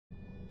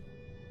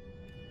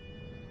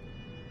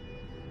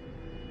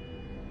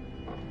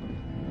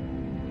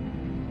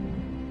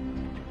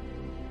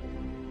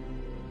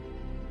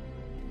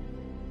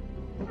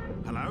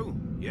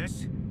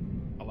Yes?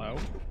 Hello?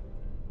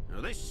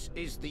 Now, this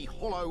is the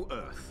Hollow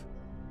Earth,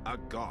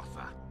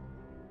 Agartha.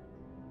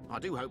 I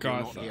do hope you're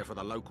not here for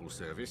the local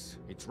service.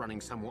 It's running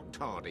somewhat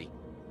tardy.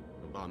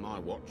 And by my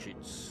watch,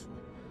 it's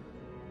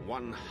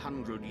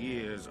 100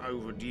 years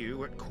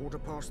overdue at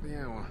 1/4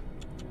 the hour.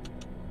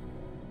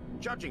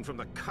 Judging from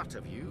the cut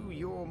of you,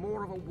 you're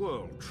more of a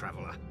world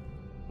traveller.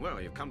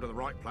 Well, you've come to the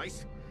right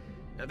place.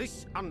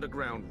 This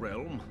underground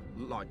realm,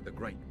 like the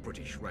great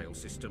British rail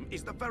system,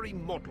 is the very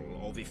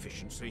model of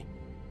efficiency.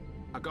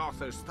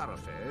 Agartha's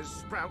thoroughfares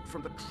sprout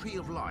from the Tree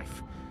of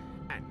Life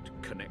and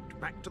connect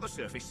back to the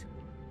surface.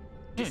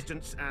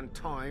 Distance and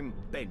time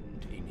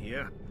bend in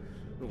here.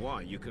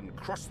 Why, you can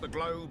cross the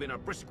globe in a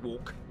brisk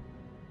walk.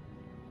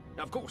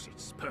 Of course,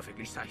 it's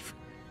perfectly safe.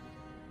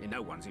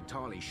 No one's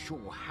entirely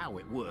sure how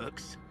it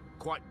works.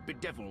 Quite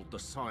bedeviled, the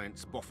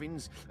science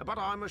boffins, but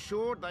I'm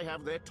assured they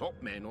have their top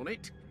men on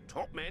it.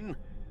 Top men.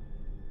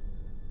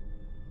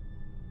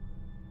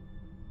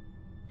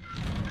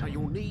 Now,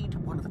 you'll need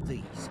one of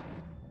these.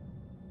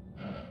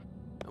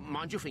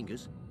 Mind your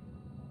fingers.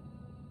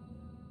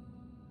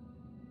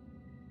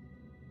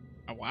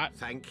 A what?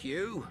 Thank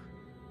you.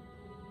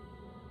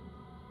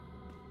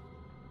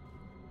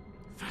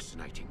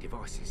 Fascinating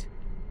devices.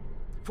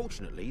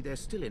 Fortunately,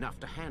 there's still enough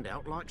to hand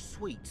out like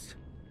sweets.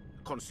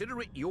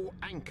 Consider it your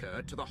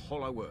anchor to the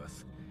Hollow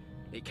Earth.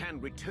 It can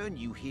return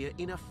you here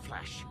in a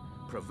flash,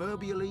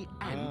 proverbially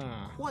and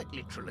quite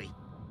literally.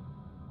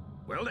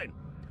 Well then,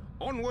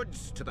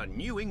 onwards to the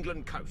New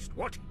England coast,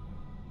 what?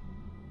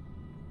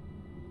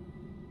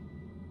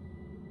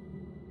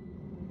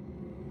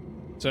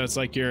 So it's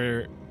like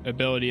your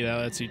ability that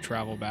lets you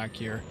travel back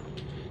here.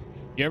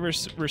 You ever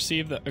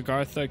receive the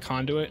Agartha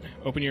conduit?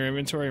 Open your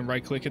inventory and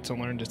right-click it to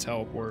learn to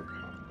teleport.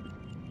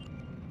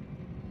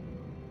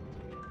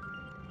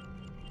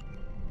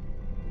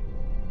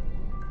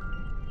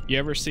 You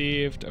have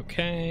received,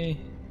 okay.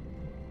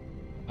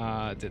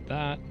 Did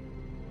that.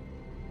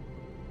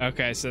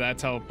 Okay, so that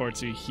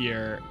teleports you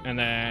here, and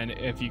then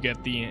if you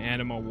get the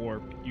animal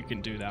warp, you can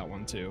do that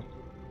one too.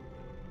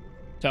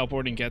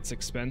 Teleporting gets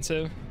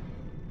expensive.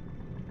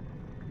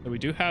 So we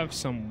do have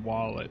some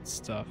wallet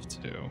stuff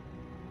too.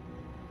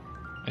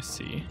 I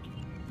see.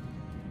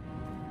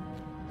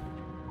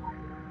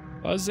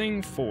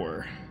 Buzzing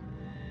 4.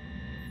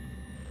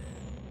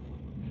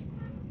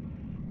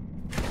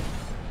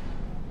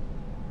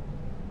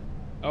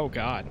 Oh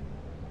god.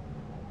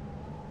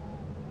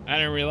 I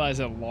didn't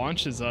realize it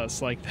launches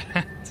us like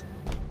that.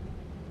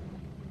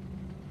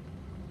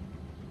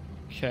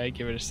 Okay,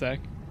 give it a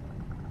sec.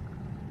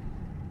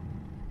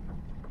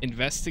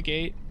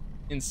 Investigate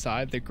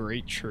inside the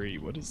great tree.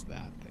 What is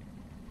that thing?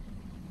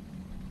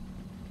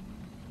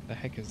 The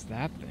heck is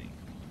that thing?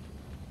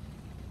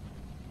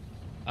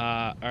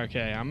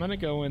 Okay, I'm gonna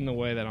go in the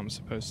way that I'm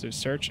supposed to.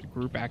 Search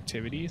group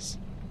activities.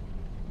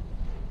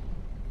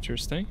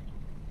 Interesting.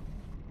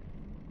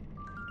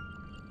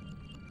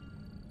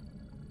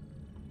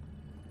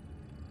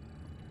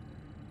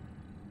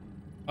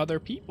 Other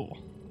people.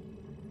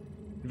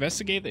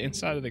 Investigate the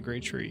inside of the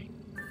great tree.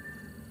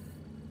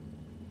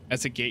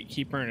 As a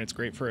gatekeeper, and it's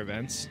great for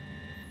events.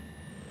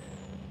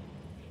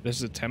 This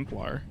is a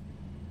Templar.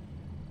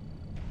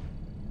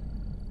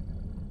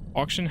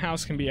 Auction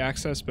house can be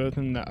accessed both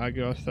in the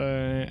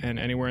Agartha and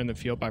anywhere in the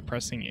field by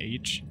pressing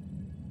H.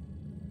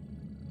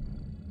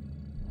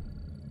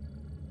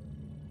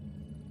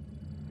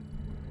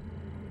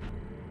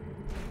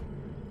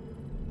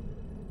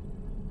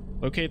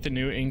 Locate the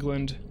New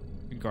England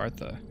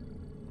Agartha.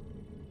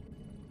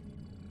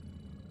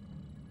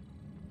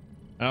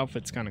 That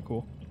outfit's kind of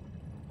cool.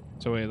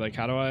 So wait, like,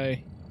 how do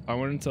I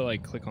wanted to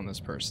like click on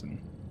this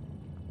person.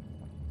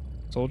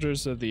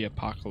 Soldiers of the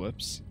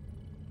Apocalypse.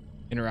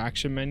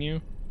 Interaction menu.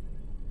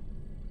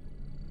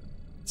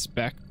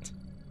 Inspect.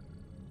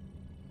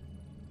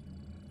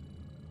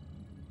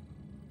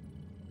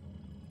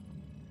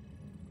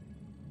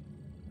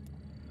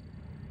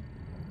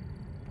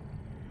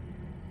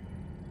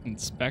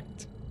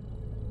 Inspect.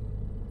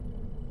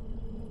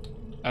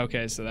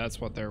 Okay, so that's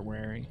what they're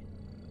wearing.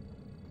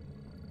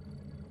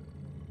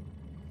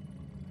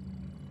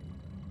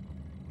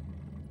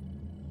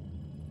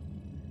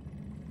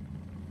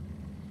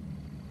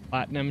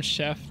 Platinum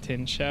chef,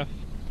 tin chef.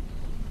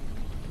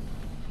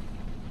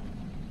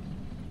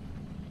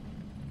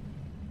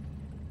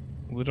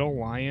 Little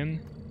lion.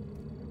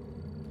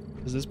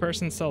 Does this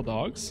person sell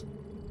dogs?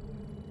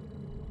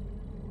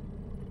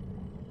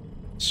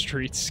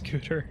 Street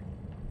scooter.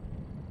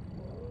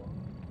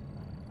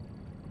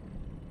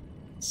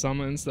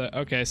 Summons the...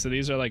 Okay, so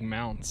these are like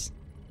mounts.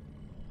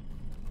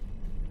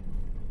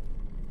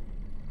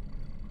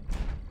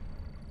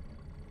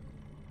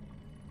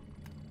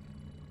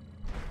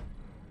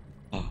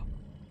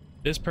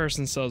 This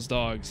person sells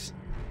dogs.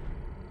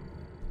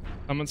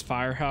 Someone's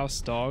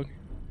firehouse dog.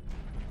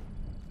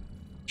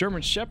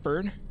 German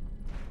Shepherd.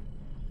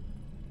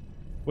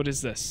 What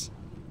is this?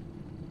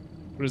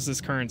 What is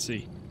this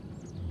currency?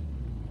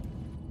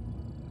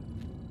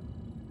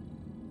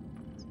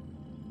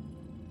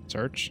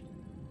 Search.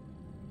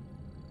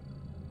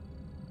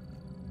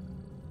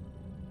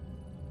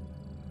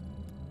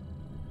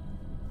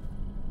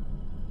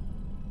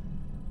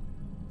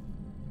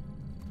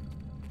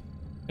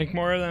 Make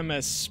more of them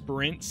as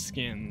sprint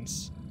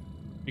skins.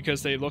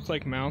 Because they look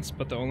like mounts,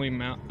 but they only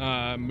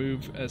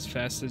move as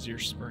fast as your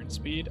sprint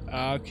speed.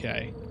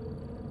 Okay.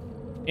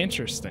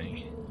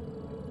 Interesting.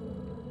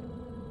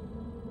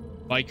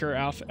 Biker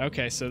outfit.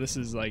 Okay, so this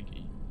is like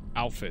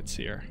outfits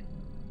here.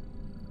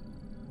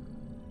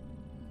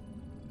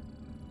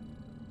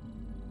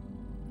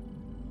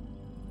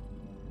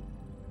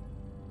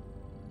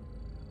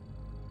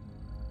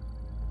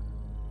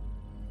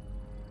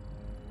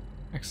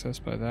 Access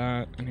by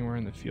that. Anywhere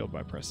in the field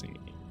by pressing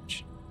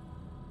H.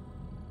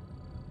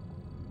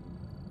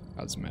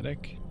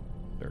 Cosmetic.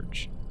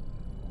 Search.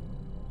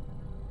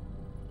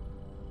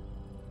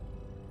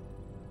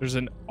 There's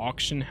an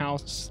auction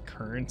house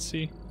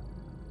currency.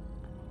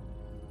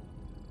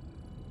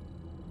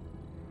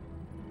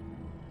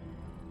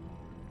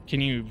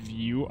 Can you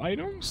view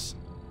items?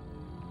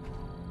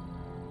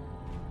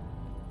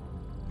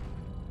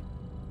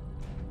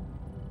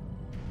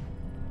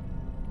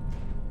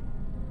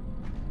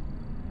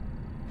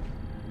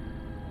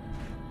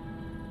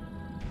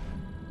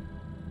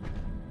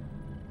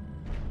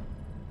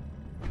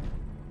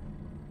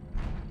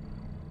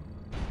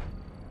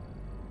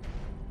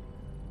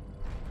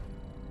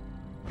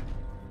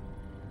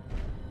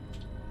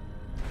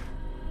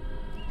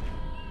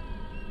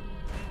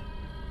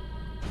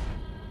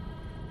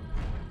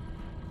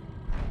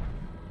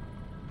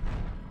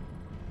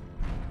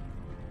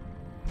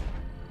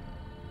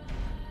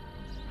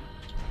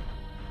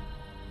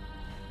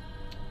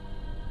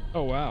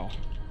 Oh wow,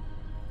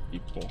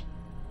 people.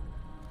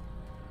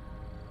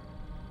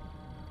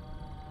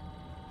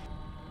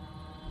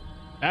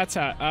 That's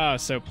how,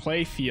 so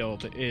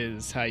playfield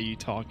is how you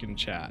talk in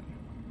chat.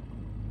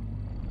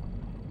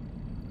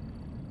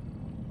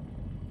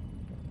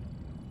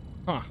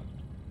 Huh.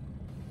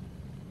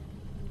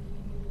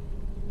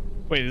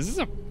 Wait, is this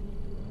a,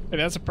 wait,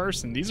 that's a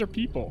person. These are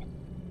people.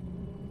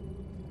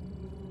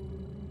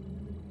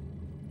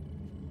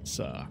 It's,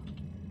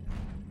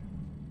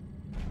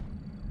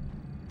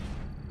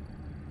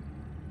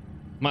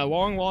 my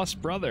long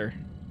lost brother.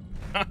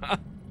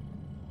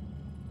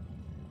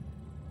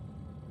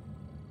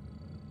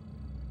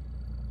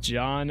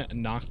 John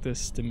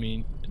Noctis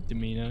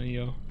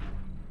Dominio.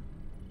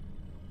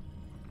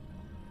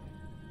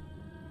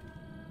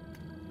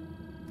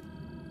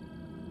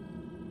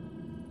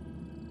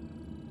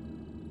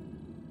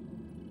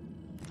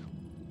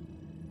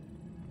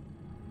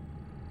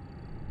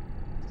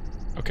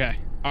 Okay.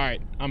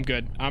 Alright, I'm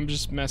good. I'm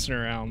just messing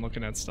around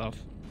looking at stuff.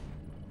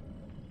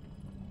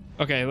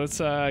 Okay, let's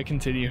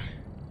continue.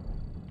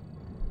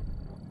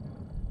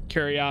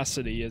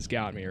 Curiosity has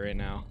got me right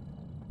now.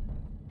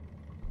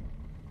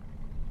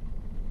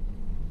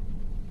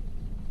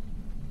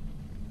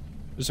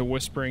 There's a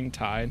whispering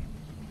tide.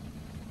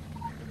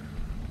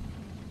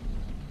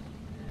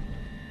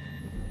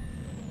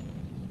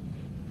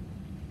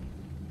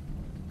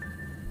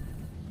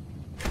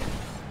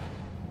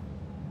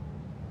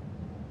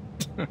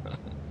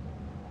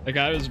 The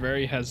guy was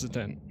very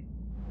hesitant.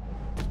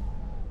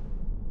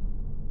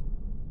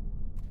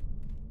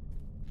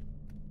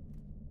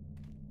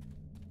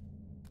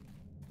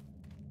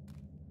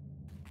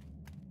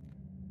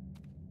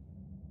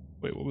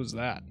 Wait, what was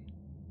that?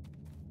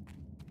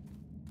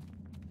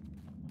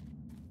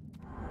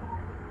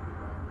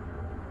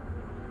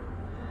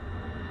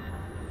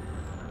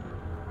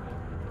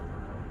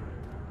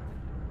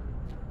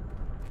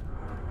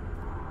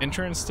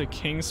 Entrance to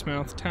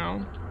Kingsmouth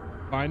Town.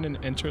 Find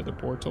and enter the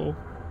portal.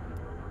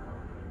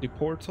 The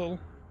portal?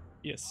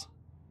 Yes.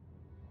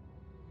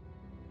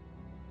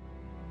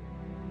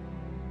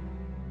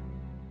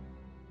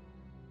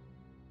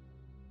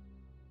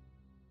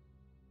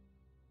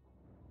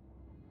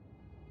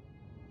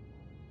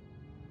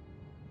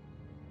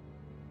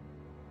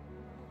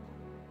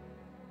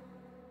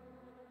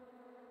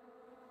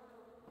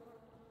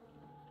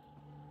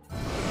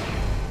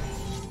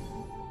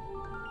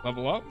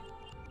 Level up.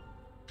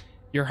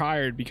 You're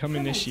hired. Become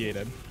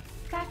initiated.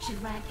 Faction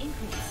rank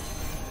increased.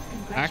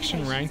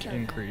 Action rank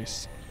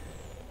increase.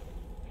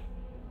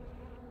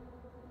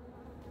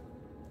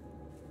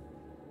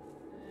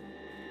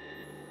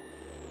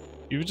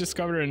 You've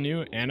discovered a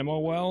new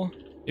animal well.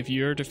 If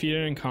you are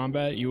defeated in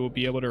combat, you will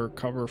be able to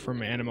recover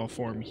from animal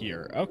form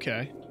here.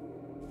 Okay.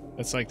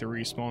 That's like the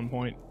respawn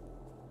point.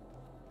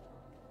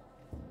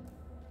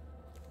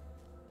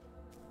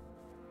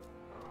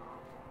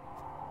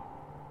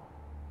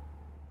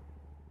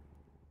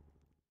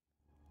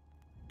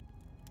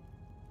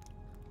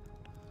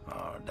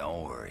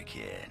 Don't worry,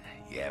 kid.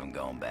 You haven't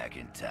gone back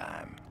in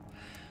time.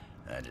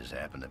 I just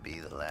happen to be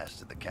the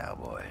last of the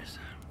cowboys.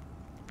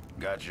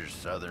 Got your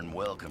southern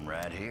welcome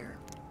right here.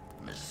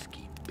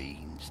 Mesquite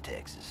beans,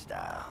 Texas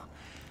style.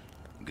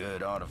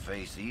 Good ought to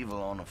face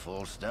evil on a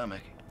full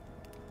stomach.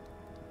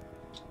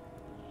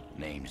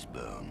 Name's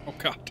Boone. Oh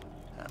god.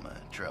 I'm a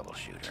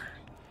troubleshooter.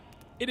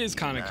 It is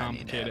kind of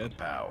complicated,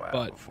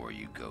 but before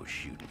you go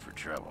shooting for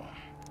trouble.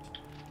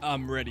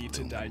 I'm ready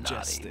to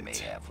digest it. May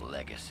have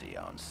legacy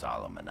on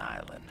Solomon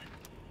Island,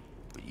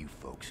 but you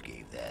folks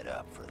gave that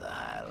up for the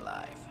high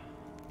life.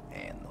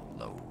 and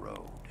the low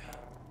road.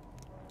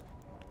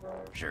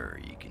 Sure,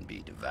 you can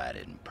be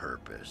divided in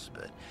purpose,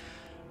 but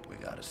we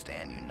gotta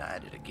stand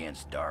united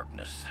against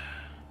darkness.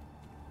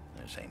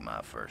 This ain't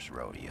my first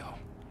rodeo.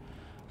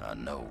 I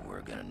know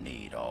we're gonna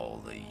need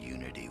all the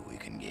unity we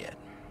can get.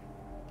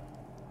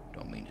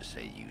 Don't mean to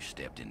say you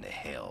stepped into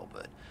hell,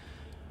 but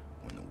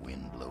when the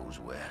wind blows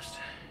west,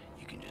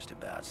 you can just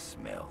about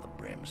smell the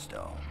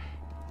brimstone.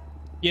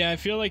 Yeah, I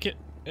feel like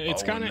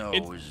it's kind of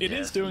it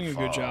is death doing a and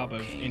good fall job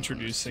of came from the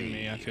introducing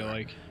me, I sea, feel or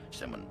like,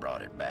 someone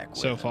brought it back with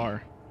so them.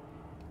 far.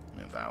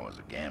 If I was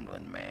a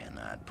gambling man,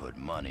 I'd put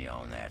money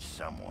on that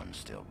someone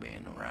still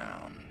being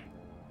around.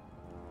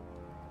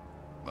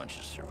 Bunch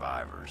of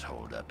survivors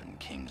holed up in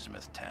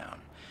Kingsmouth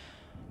town.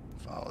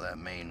 Follow that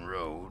main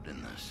road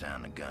and the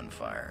sound of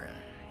gunfire, and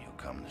you'll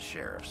come to the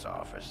sheriff's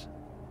office.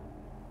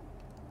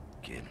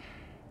 Kid,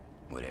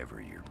 whatever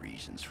your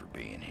reasons for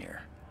being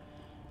here,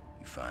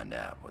 you find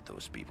out what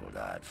those people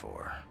died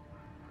for,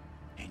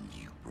 and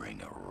you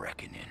bring a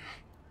reckoning.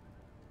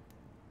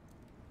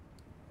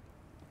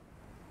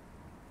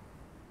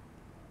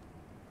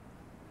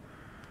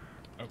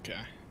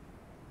 Okay.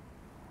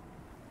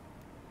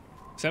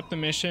 Accept the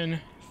mission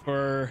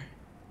for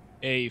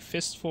a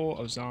fistful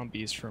of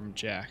zombies from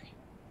Jack.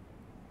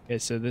 Okay,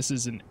 so this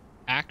is an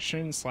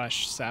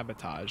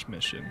action/sabotage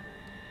mission.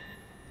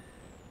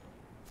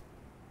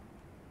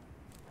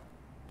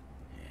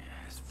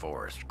 This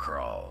forest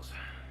crawls.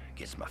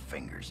 Gets my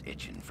fingers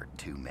itching for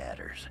two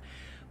matters.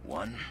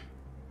 One,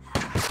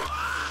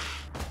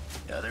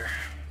 the other,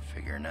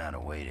 figuring out a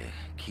way to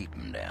keep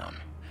them down.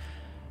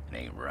 It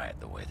ain't right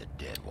the way the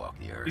dead walk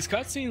the earth. These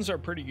cutscenes are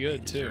pretty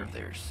good too, Deserve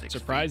their 6 feet,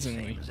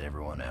 surprisingly. same as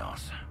everyone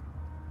else.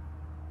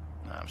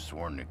 I've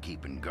sworn to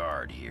keeping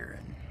guard here,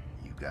 and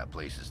you've got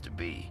places to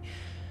be.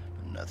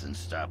 But nothing's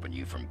stopping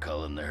you from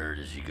culling the herd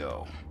as you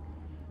go.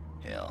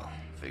 Hell,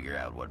 figure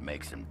out what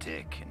makes them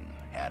tick and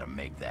how to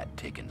make that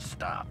ticking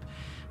stop,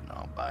 and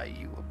I'll buy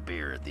you a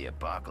beer at the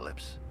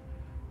apocalypse.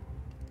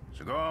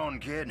 So go on,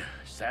 kid.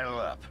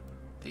 Saddle up.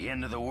 The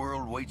end of the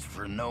world waits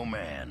for no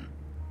man.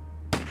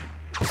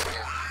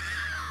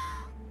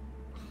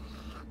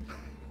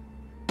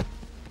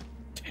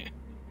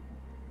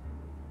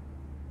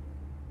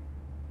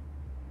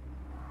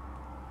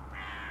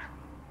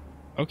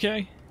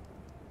 Okay.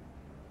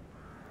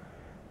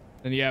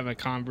 Then you have a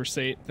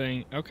conversate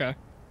thing. Okay.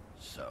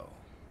 So,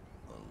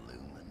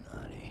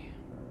 Illuminati.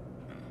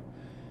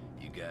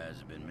 You guys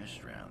have been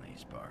missed around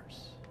these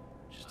parts.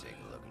 Just take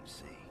a look and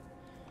see.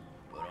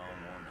 Put on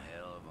one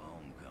hell of a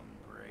homecoming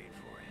parade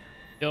for you.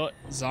 Kill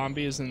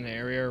zombies in the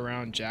area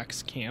around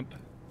Jack's camp.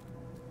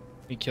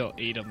 We kill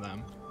 8 of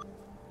them.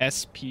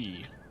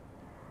 SP.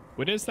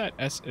 What is that?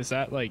 Is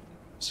that like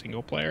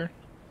single player?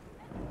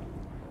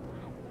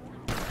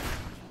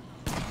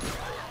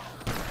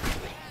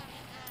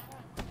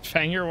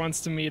 Fanger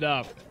wants to meet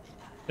up.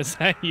 Is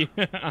that you?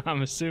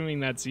 I'm assuming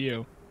that's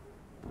you.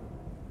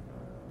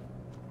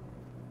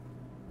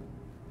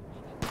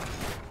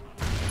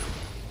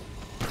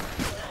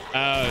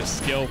 Oh,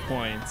 skill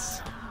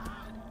points.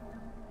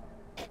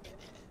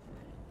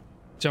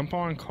 Jump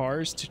on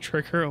cars to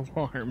trigger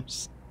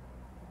alarms.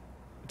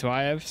 Do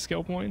I have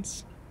skill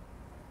points?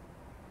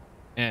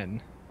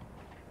 N.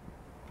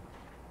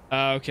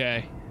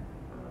 Okay.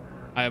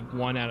 I have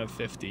 1 out of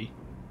 50.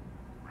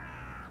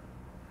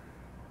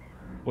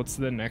 What's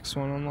the next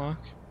one unlock?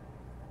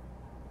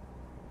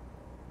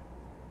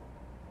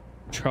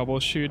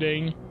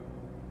 Troubleshooting.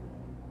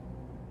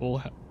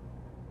 Bullet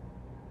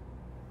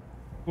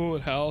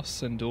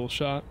house and dual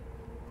shot.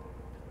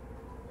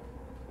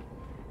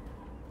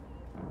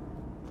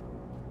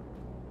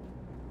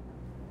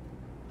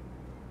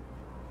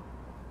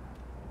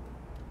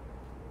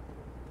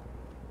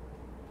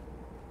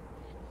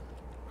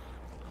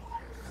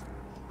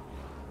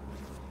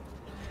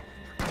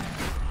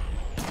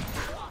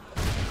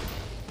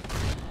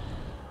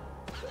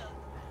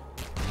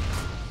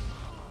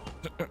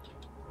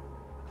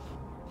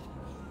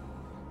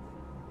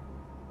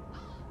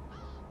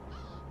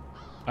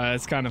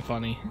 It's kind of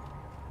funny.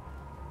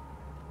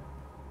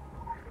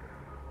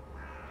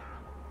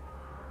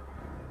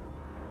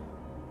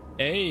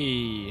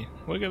 Hey,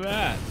 look at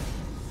that.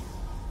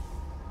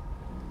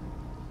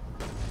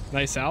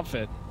 Nice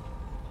outfit.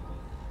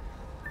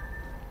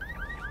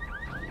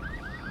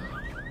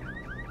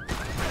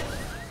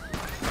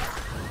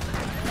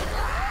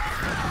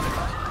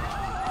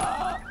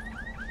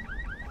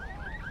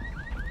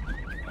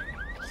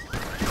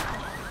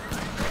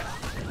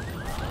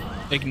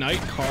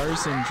 Ignite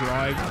cars and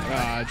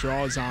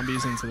draw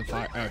zombies into the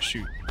fire. Oh,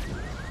 shoot.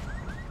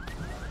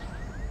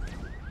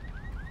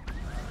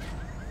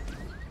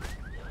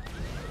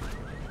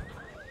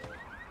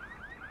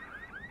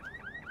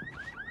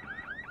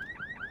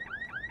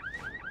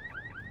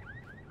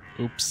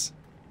 Oops.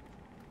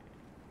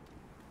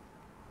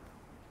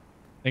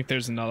 I think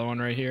there's another one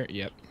right here.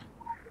 Yep.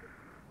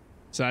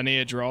 So I need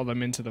to draw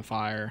them into the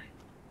fire.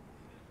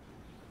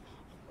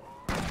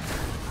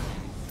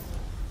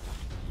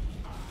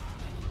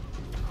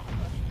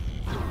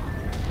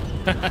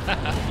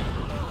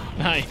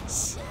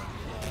 Nice.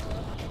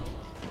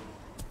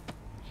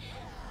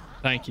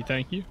 Thank you,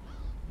 thank you.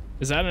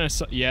 Is that an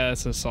assault? Yeah,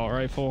 that's an assault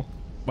rifle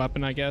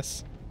weapon, I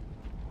guess.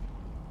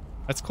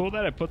 That's cool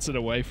that it puts it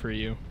away for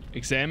you.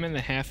 Examine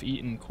the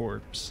half-eaten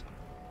corpse.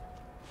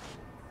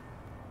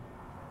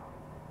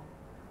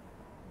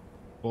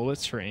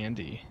 Bullets for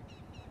Andy.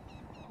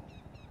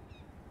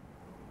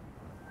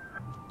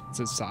 It's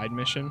a side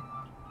mission.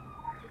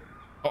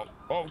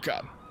 Oh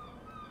god.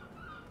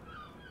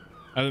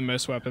 Are the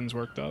most weapons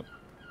worked up?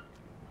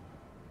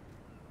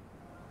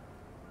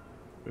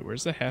 Wait,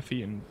 where's the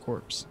half-eaten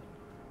corpse?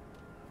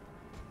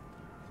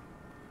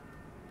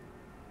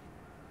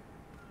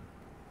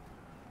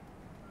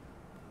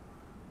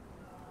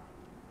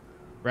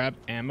 Grab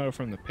ammo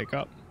from the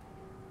pickup.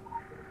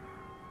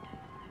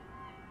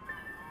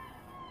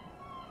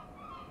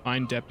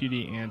 Find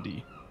Deputy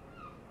Andy.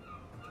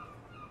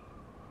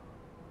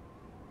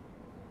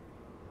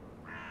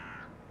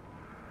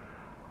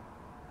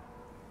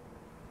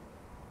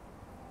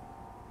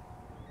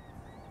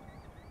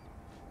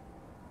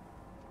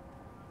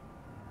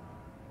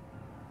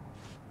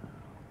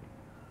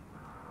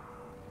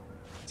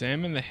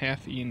 Examine the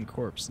half-eaten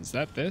corpse. Is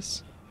that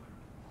this?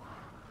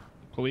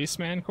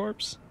 Policeman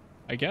corpse?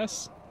 I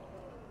guess.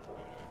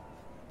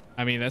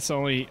 I mean, that's the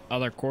only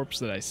other corpse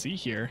that I see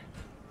here.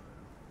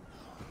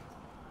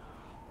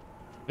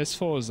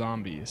 Fistful of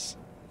zombies.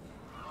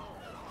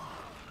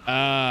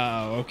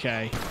 Oh,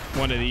 okay.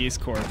 One of these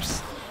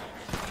corpse.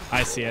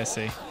 I see, I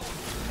see.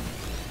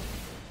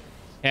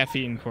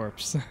 Half-eaten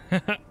corpse.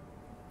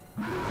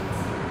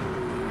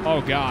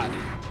 Oh, God.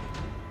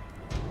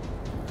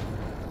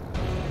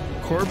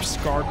 Corpse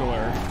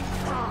gargler.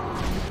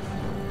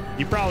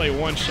 You probably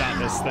one-shot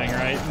this thing,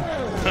 right?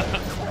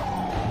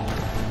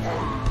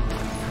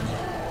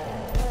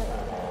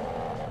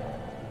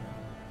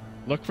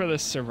 Look for the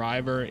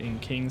survivor in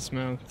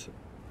Kingsmouth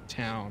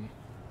Town.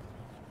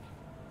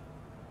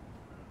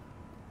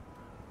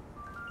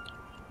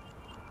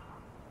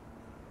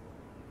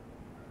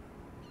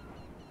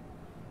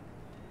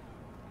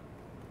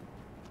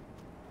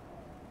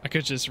 I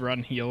could just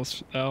run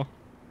heals, though.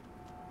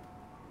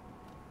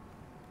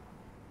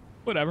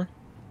 Whatever.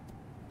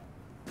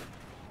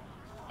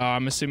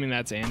 I'm assuming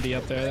that's Andy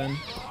up there then.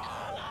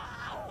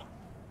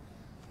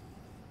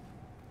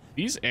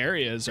 These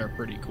areas are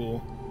pretty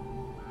cool.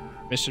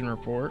 Mission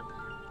report.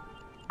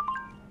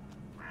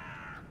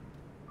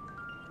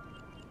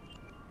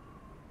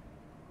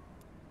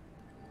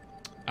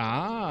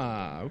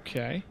 Ah,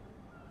 okay.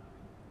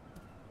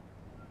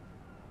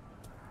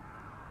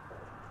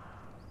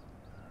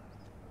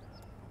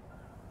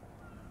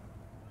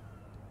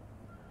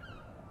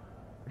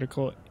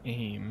 Critical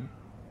aim.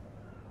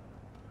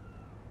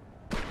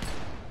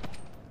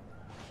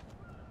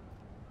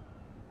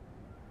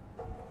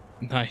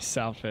 Nice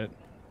outfit.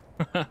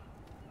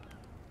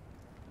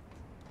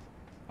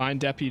 Find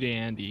Deputy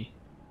Andy.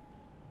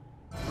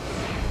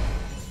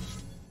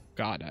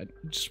 God, I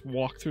just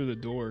walked through the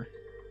door.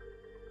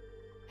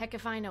 Heck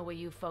if I know where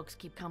you folks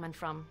keep coming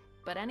from,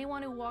 but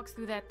anyone who walks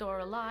through that door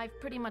alive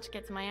pretty much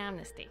gets my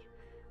amnesty.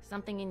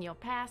 Something in your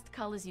past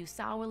colors you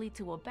sourly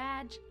to a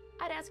badge,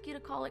 I'd ask you to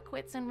call it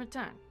quits in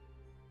return.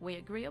 We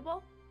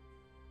agreeable?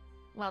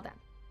 Well then,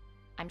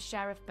 I'm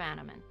Sheriff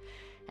Bannerman,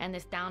 and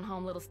this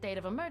down-home little state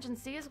of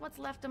emergency is what's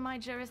left of my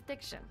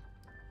jurisdiction.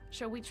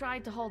 Sure, we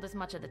tried to hold as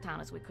much of the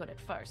town as we could at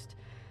first.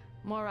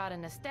 More out of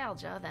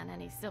nostalgia than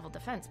any civil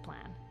defense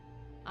plan.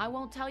 I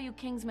won't tell you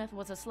Kingsmouth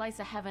was a slice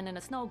of heaven in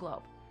a snow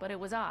globe, but it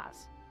was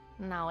ours.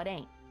 Now it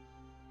ain't.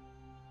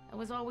 There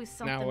was always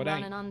something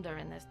running under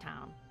in this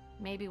town.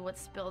 Maybe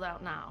what's spilled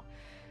out now.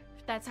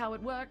 If that's how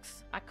it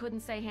works, I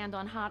couldn't say hand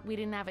on heart we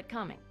didn't have it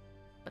coming.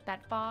 But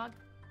that fog,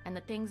 and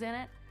the things in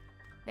it,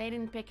 they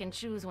didn't pick and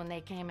choose when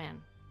they came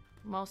in.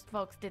 Most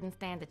folks didn't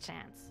stand a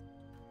chance.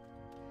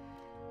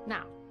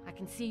 Now, I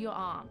can see you're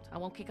armed. I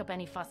won't kick up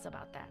any fuss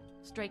about that.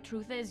 Straight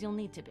truth is, you'll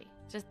need to be.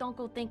 Just don't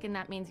go thinking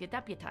that means you're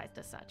deputized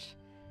as such.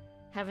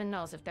 Heaven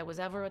knows if there was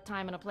ever a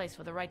time and a place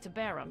for the right to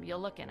bear 'em, you're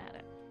looking at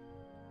it.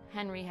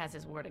 Henry has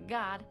his word of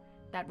God,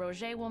 that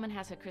Roger woman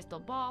has her crystal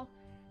ball,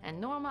 and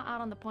Norma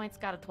out on the point's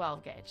got a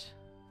 12 gauge.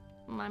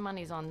 My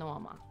money's on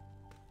Norma.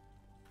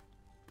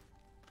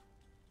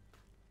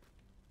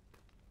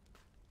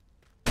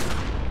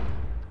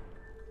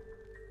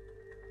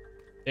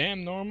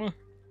 Damn, Norma.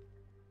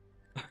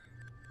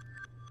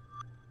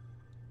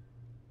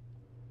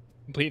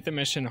 Complete the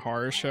mission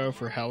horror show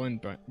for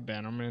Helen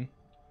Bannerman.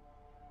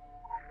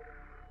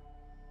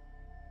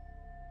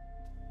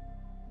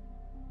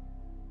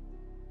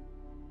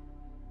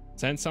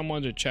 Send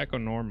someone to check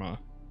on Norma.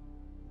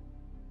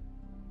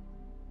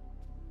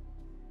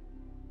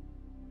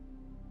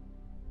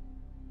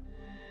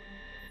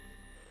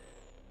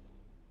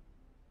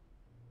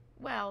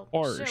 Well,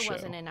 Horror sure show.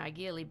 wasn't in our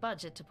yearly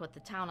budget to put the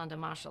town under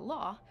martial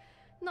law.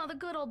 No, the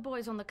good old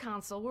boys on the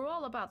council were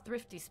all about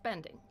thrifty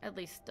spending, at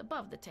least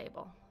above the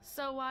table.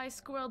 So I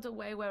squirreled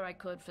away where I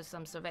could for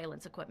some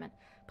surveillance equipment.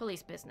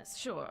 Police business,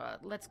 sure,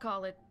 let's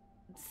call it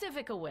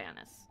civic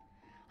awareness.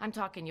 I'm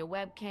talking your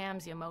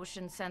webcams, your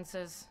motion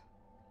sensors.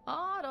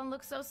 Oh, don't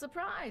look so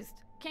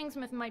surprised.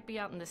 Kingsmouth might be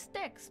out in the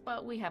sticks,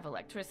 but we have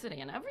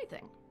electricity and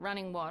everything.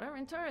 Running water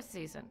in tourist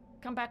season.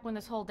 Come back when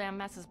this whole damn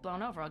mess is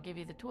blown over. I'll give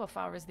you the tour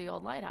far as the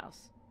old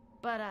lighthouse.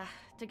 But,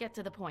 to get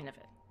to the point of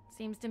it.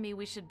 Seems to me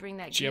we should bring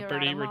that gear out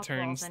of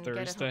mothballs and get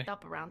it hooked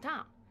up around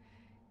town.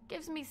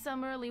 Gives me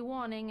some early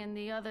warning and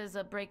the others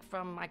a break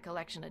from my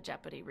collection of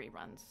Jeopardy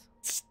reruns.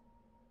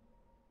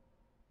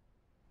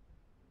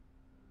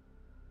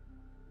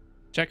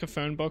 Check a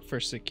phone book for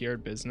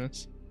secured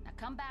business. Now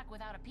come back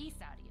without a piece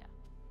out of you.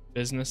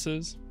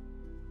 Businesses.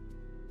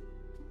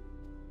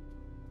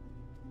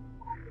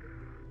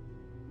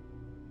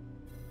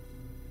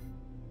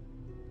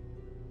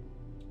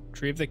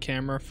 Retrieve the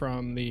camera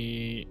from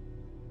the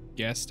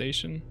gas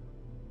station.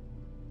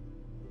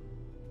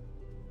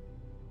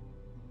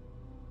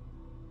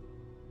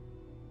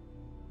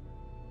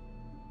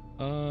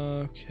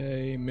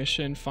 Okay,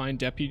 mission, find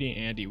Deputy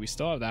Andy. We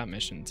still have that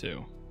mission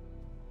too.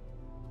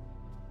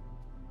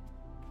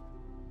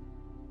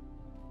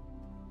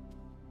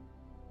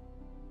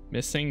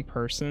 Missing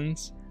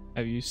persons.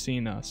 Have you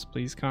seen us?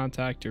 Please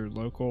contact your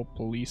local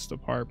police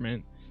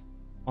department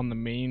on the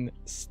Maine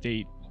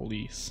State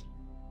Police.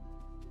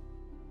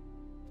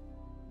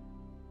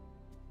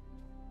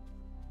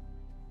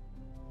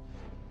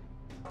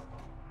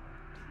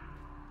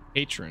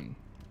 Patron.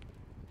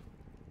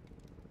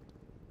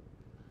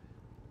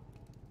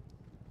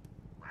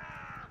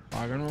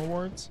 Login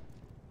rewards.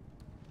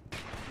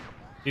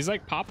 He's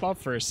like pop up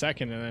for a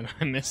second and then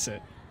I miss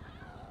it.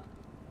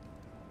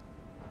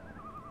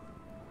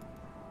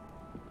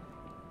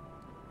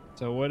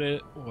 So what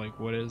is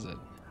it?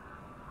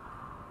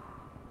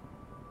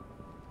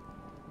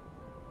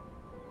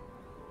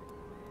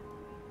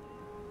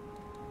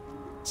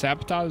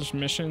 Sabotage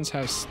missions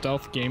have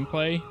stealth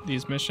gameplay.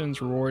 These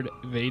missions reward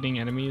evading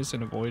enemies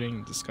and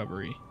avoiding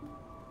discovery.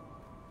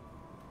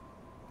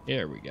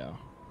 Here we go.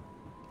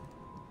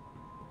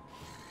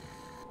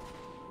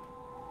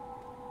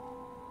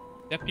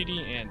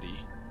 Deputy Andy.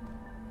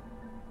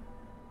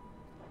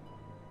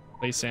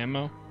 Place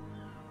ammo.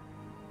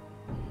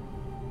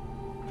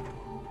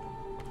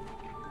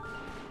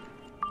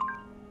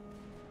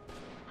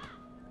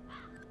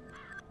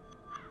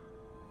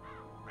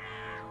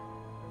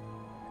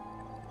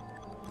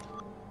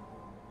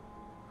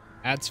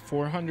 Adds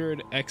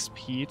 400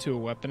 XP to a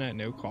weapon at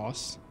no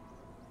cost.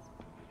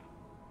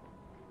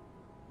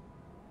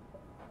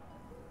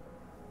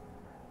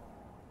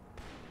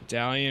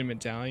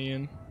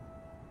 Medallion.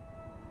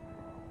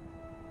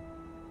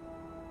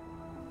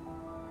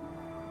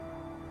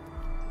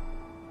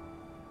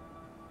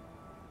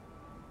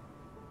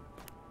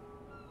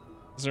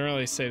 Doesn't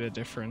really say the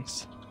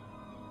difference.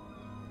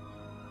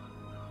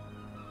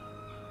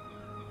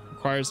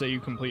 Requires that you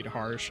complete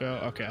horror show.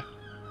 Okay.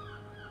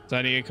 So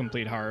I need to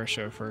complete horror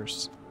show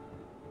first.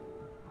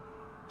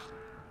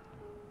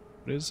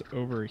 What is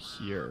over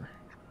here?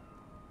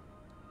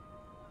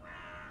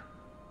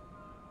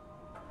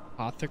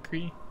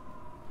 Apothecary?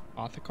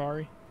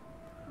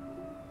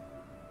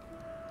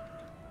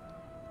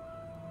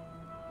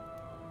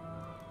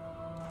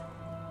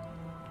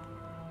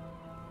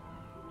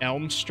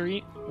 Elm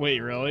Street? Wait,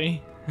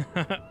 really?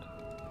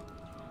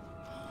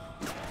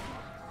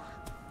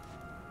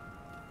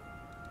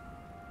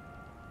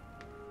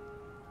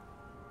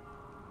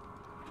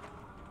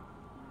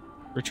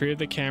 Retrieve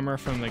the camera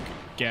from the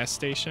gas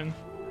station.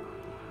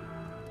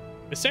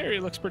 This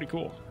area looks pretty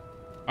cool.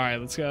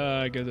 Alright, let's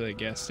go to the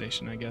gas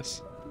station, I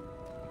guess.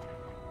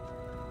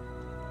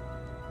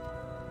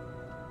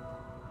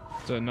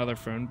 So another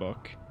phone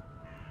book.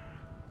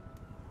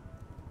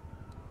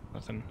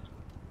 Nothing.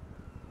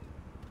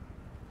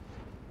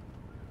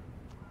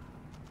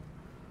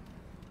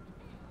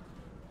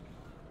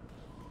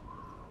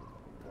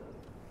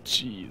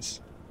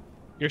 Jeez.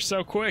 You're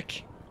so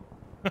quick.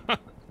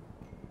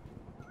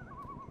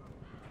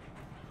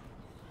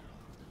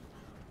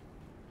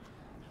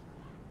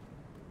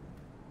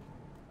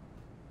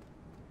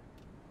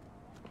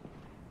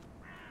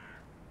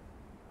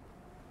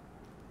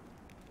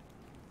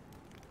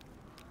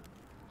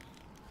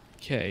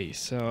 Okay,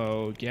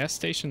 so gas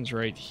station's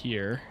right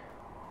here.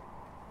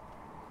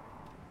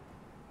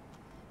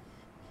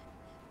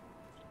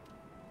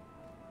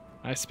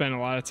 I spent a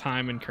lot of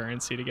time in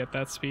currency to get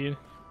that speed.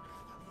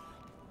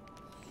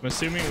 I'm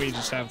assuming we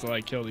just have to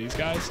like kill these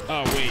guys.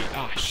 Oh wait,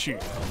 ah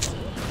shoot.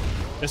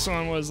 This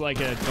one was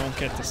like a don't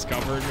get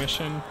discovered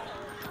mission.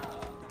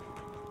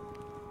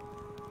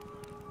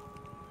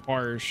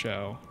 Horror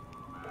show.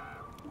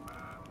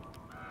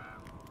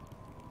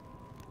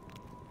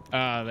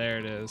 Ah, there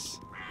it is.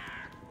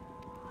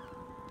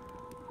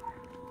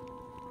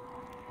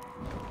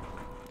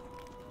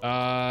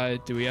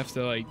 Do we have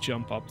to like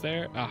jump up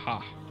there?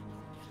 Aha.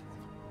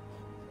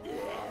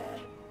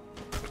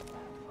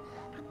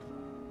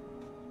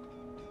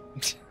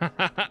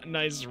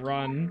 Nice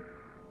run.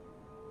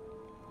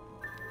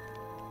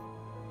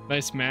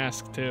 Nice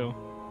mask too.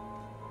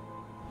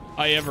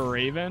 Oh, you have a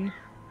raven?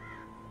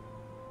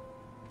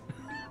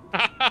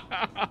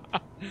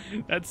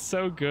 That's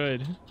so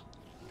good.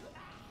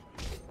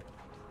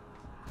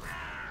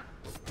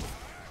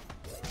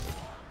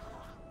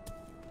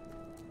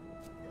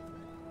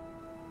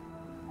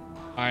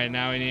 Alright,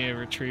 now we need to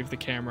retrieve the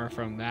camera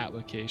from that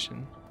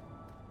location.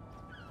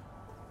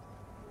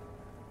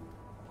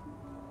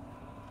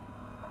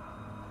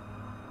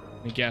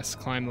 I guess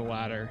climb the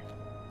ladder.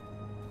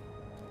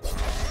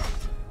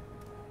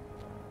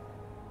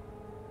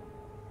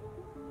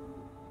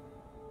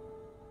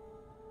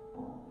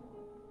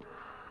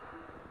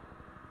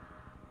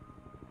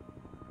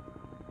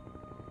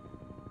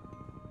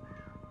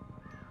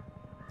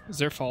 Is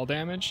there fall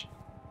damage?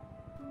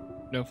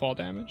 No fall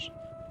damage?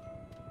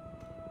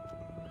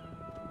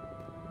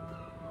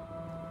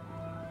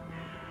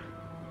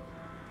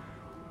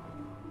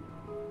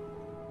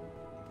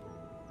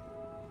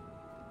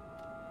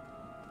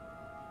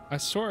 I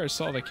swear I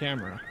saw the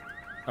camera.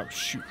 Oh,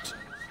 shoot.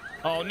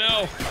 Oh,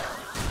 no!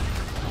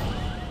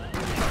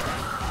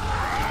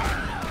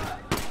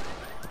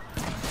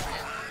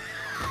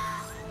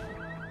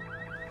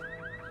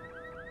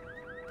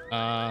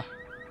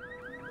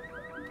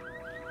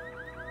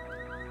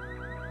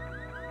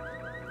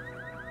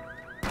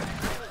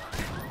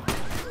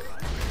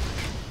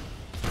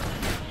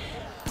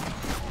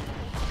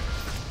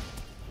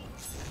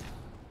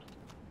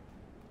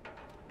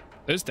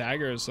 Those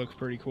daggers look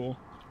pretty cool.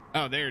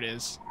 Oh, there it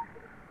is.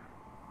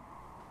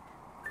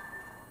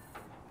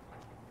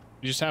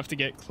 You just have to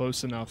get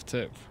close enough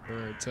for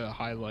it to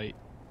highlight.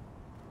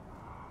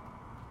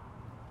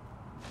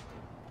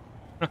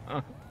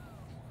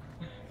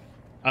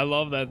 I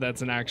love that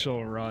that's an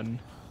actual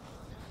run.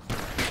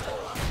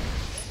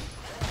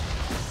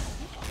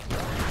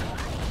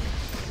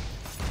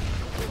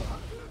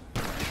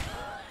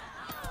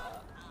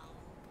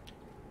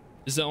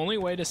 Is the only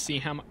way to see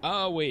how much...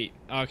 Oh, wait.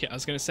 Okay, I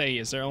was going to say,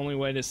 is there only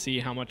way to see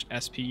how much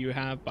SP you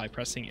have by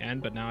pressing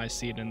N? But now I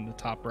see it in the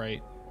top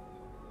right.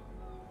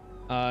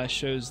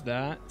 Shows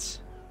that.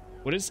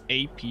 What is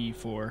AP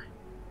for?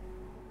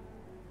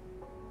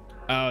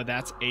 Oh,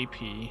 that's AP.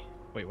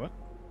 Wait, what?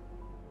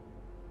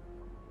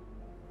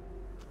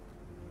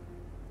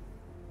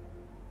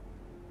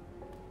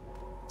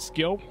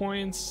 Skill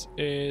points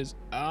is...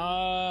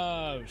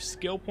 Oh,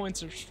 skill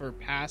points are for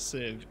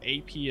passive.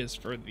 AP is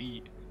for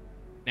the...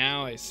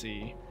 Now I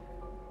see.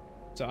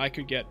 So I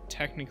could get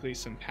technically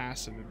some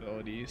passive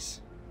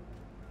abilities.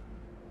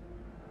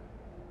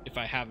 If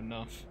I have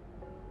enough.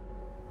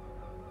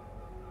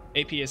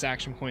 AP is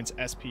action points,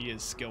 SP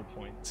is skill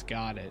points.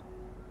 Got it.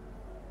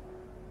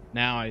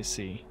 Now I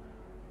see.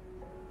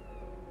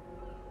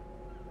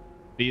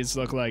 These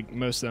look like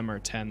most of them are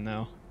 10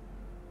 though.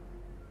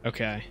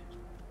 Okay.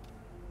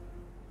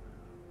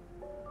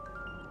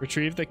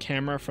 Retrieve the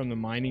camera from the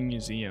mining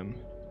museum.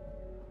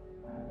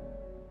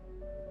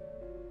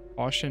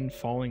 Caution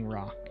falling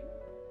rock.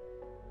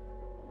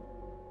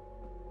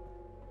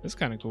 This is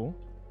kind of cool.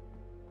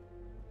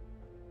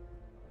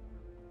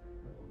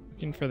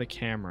 Looking for the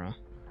camera.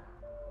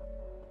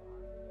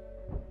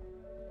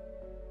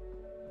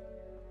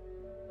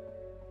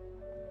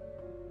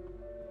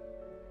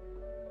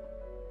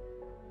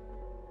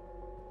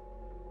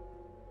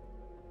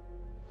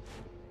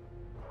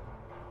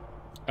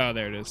 Oh,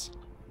 there it is.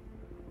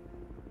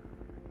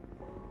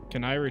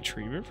 Can I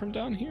retrieve it from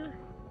down here?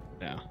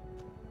 No.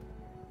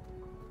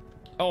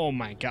 Oh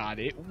my god,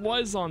 it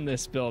was on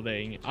this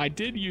building. I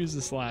did use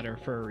this ladder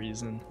for a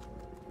reason.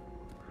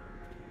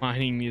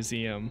 Mining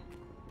museum.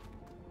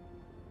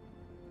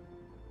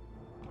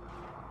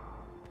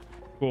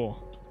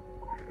 Cool.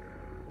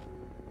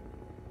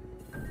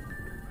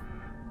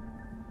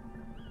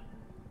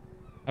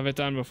 Have it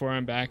done before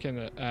I'm back in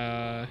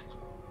the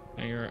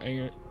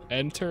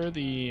enter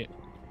the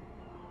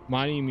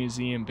mining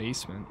museum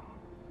basement.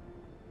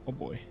 Oh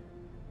boy.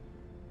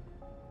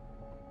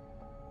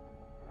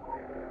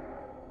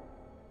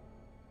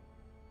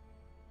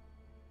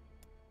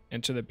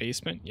 Enter the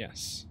basement?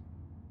 Yes.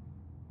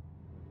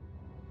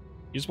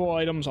 Usable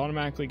items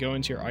automatically go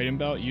into your item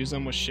belt. Use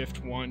them with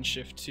Shift 1,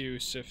 Shift 2,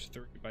 Shift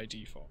 3 by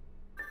default.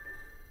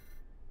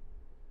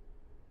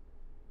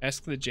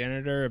 Ask the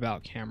janitor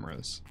about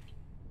cameras.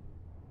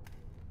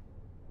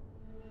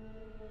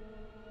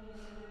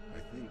 I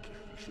think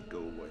you should go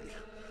away.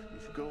 You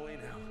should go away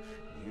now.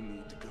 You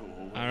need to go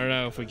away. I don't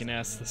know if we can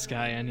ask this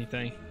guy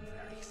anything.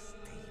 Very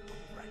stable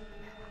right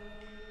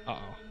now.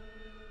 Uh-oh.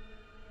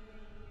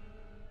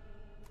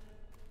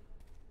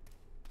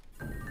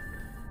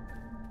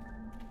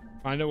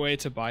 Find a way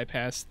to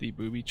bypass the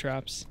booby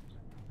traps.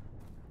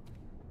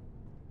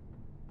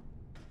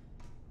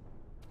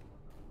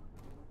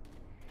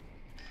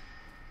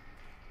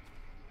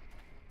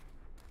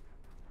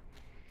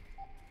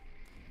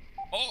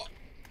 Oh!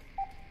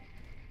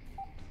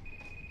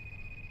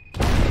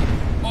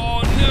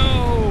 Oh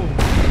no!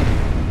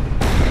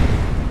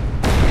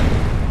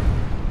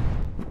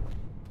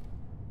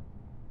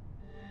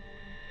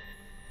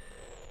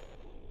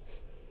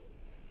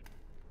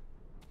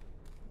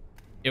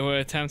 It will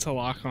attempt to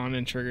lock on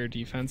and trigger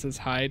defenses.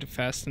 Hide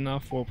fast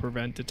enough will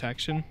prevent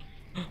detection.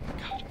 Oh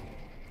my god.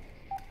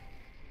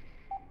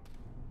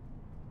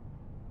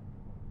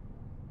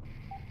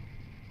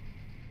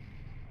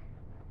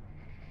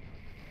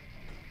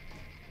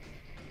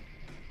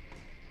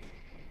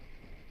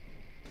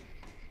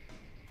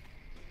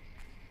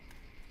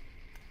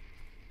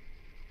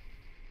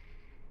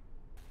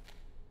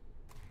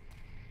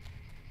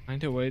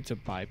 Find a way to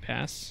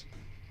bypass.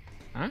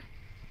 Huh?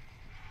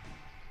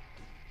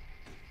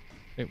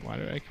 Wait, why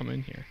did I come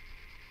in here?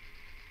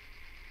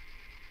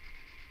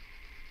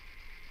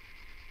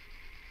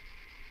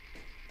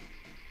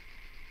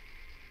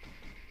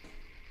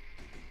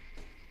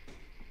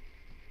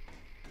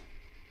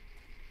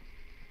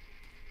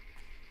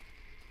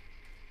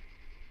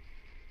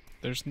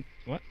 There's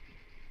what?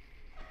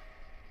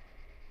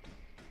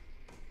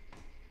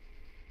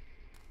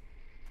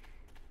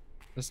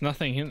 There's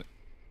nothing in.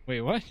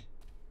 Wait, what?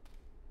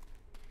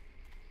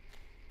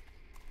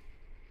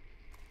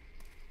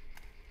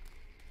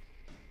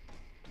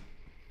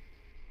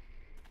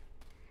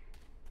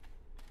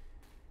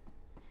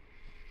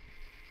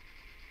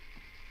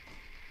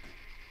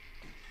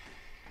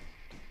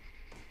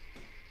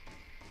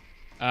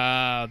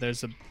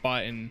 There's a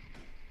button.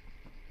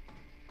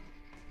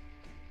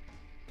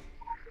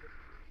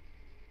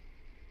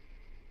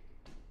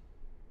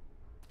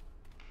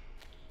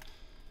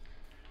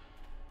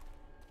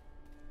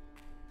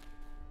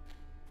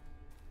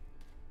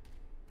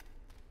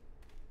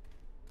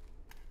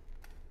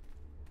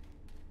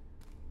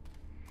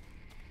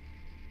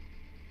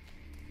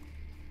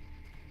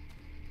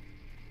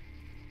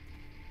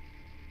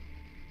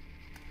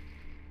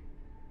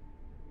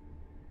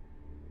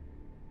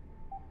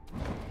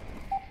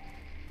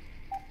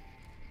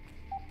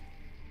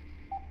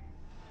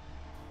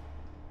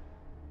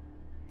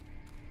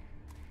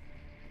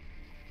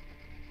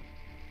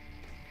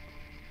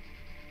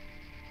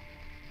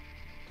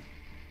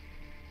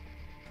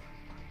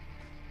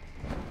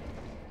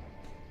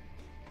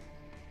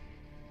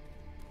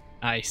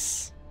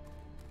 Nice.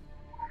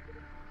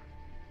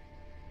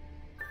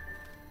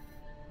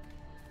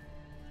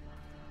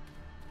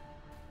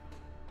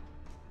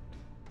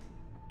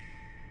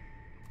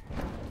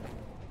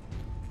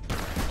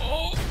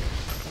 Oh.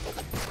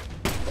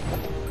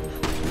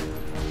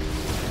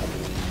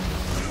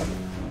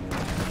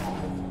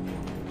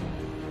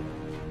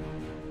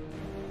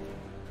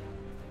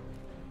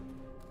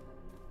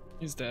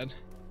 He's dead.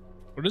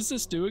 What does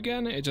this do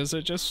again? Does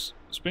it just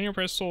spin your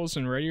pistols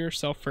and ready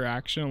yourself for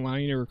action,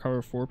 allowing you to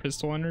recover 4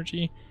 pistol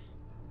energy?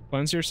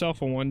 Cleanse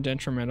yourself of 1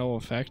 detrimental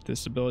effect.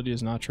 This ability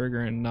does not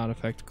trigger and not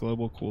affect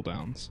global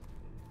cooldowns.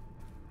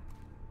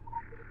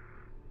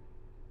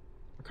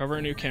 Recover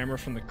a new camera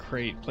from the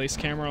crate. Place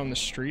camera on the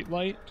street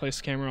light.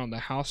 Place camera on the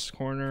house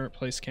corner.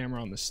 Place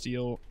camera on the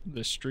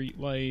street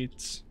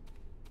lights.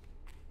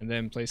 And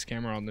then place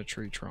camera on the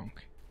tree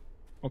trunk.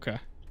 Okay.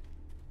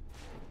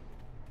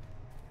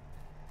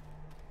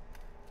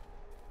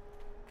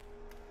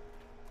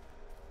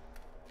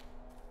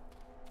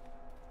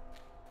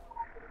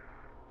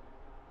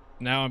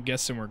 Now I'm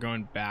guessing we're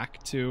going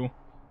back to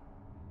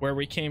where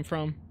we came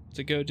from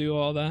to go do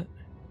all that.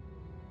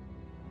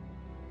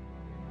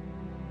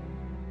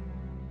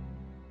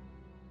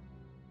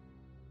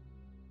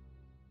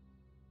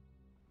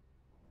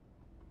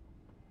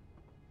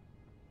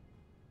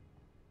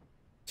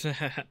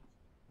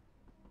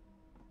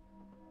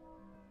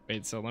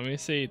 Wait, so let me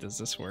see. Does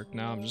this work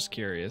now? I'm just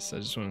curious. I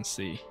just want to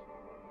see.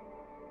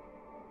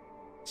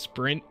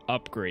 Sprint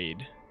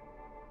upgrade.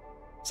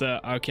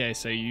 So, okay,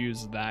 so you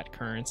use that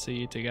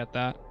currency to get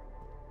that.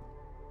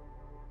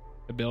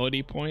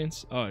 Ability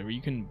points? Oh,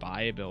 you can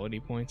buy ability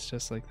points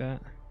just like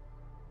that.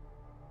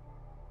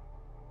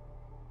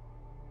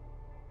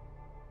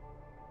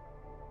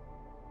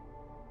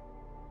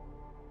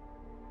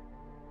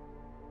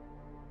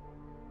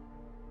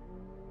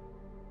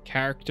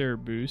 Character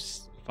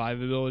boost,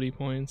 5 ability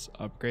points,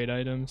 upgrade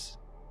items.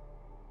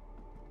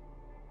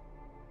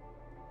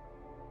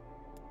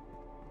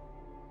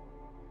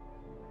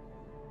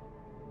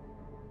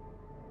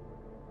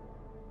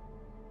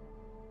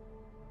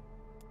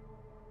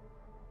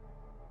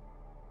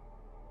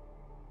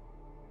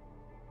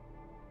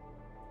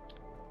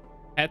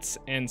 Pets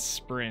and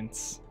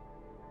sprints.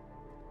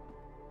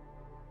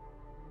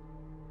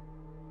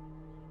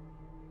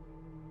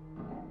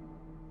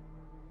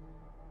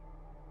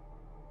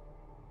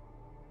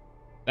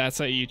 That's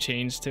what you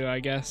changed to,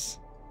 I guess.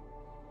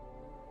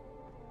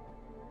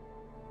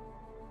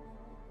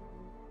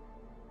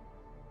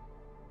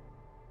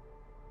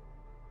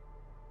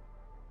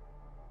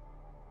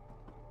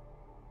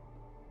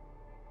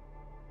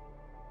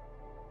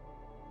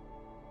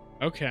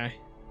 Okay,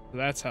 so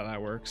that's how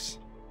that works.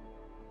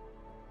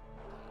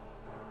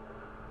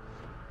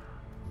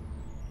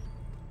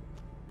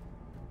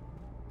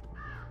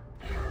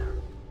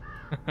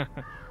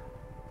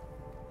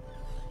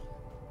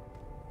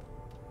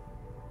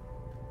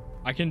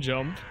 I can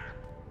jump.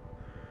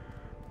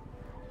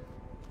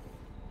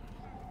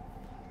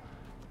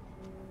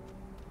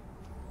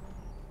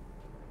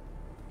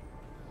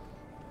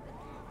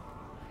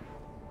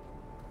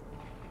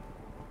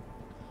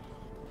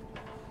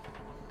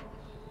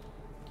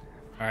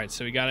 All right,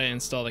 so we got to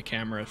install the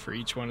camera for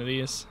each one of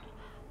these.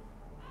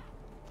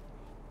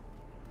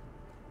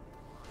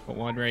 Put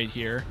one right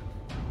here.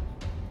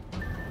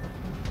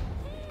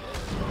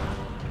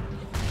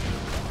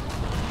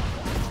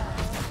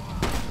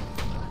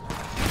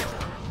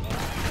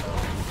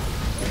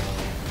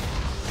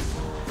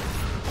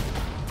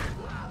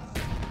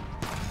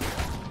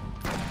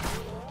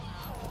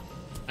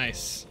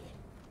 Nice.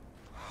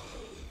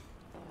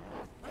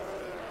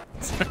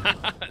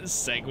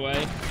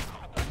 Segway.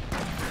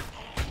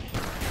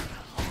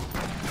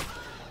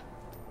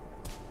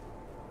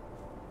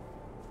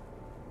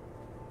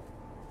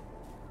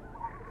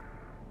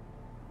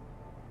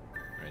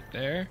 Right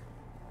there.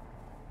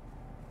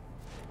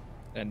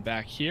 Then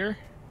back here.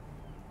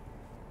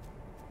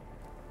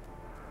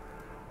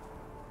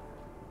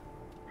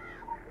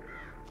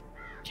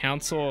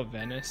 Council of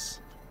Venice.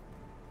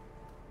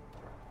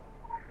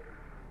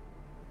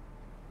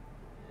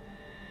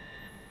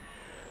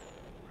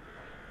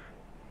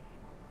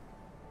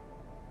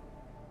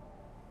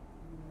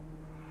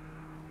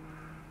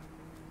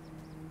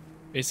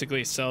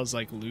 Basically sells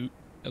like loot,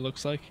 it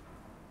looks like.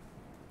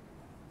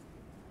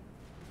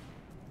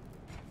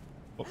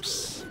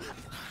 Oops.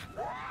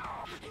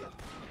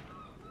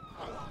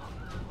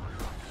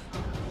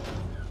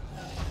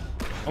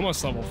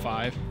 Almost level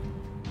 5.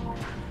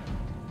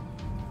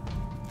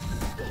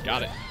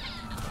 Got it.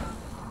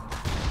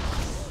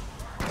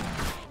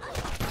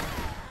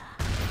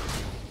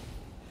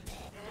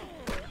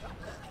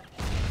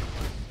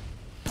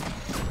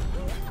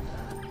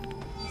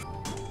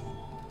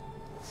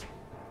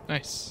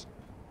 Nice.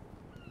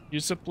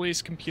 Use the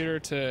police computer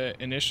to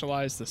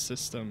initialize the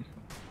system.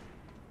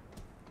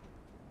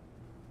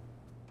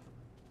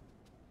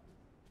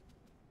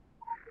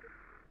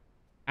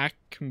 Hack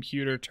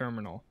computer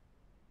terminal.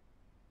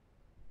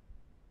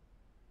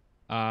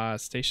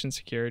 Station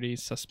security,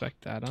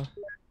 suspect data.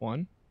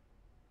 1.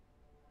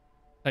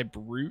 Type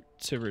root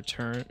to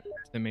return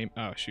the main.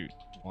 Oh, shoot.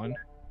 1.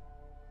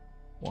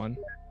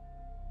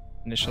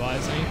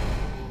 Initializing.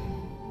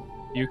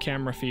 View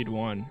camera feed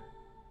 1.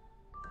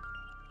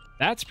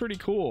 That's pretty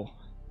cool.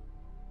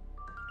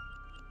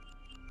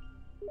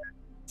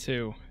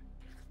 2.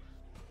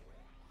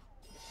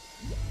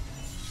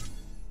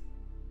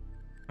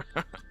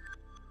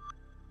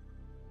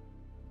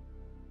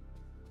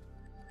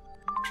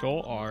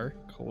 Control R,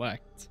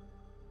 collect.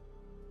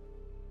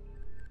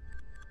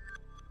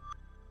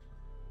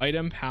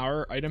 Item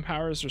power. Item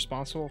power is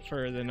responsible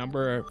for the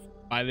number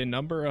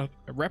of,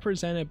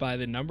 represented by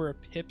the number of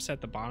pips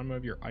at the bottom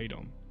of your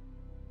item.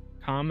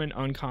 Common,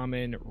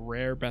 uncommon,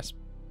 rare, best.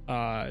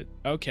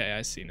 Okay,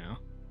 I see now.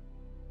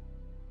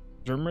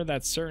 Remember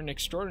that certain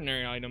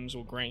extraordinary items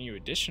will grant you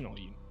additional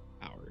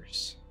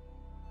powers.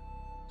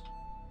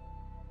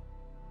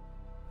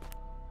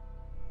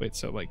 Wait,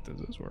 so like, does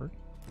this work?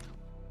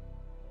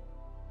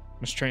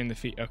 Must train the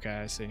feet. Okay,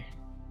 I see.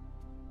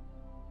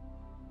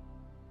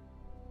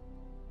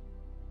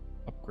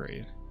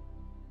 Upgrade.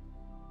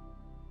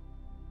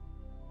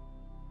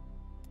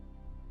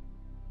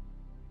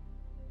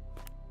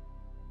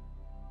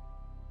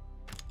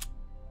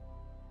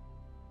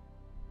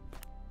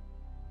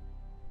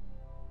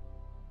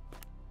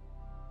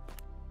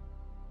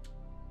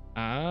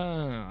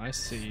 Ah, I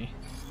see.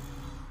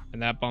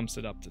 And that bumps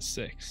it up to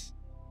 6.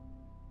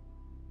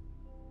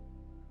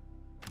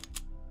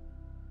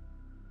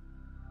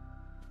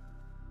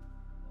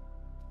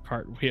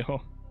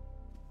 Cartwheel.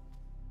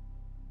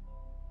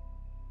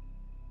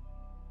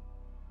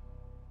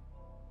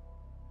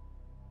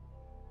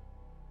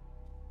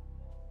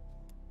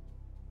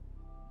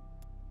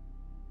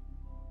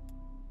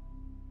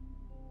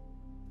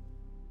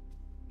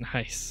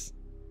 Nice.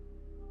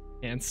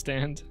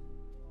 Handstand.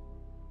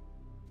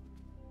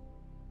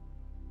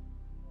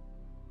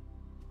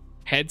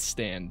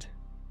 Headstand.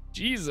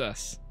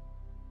 Jesus.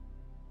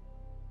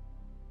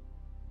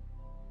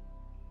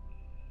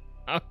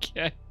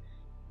 Okay.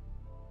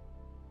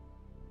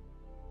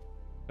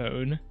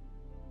 Phone.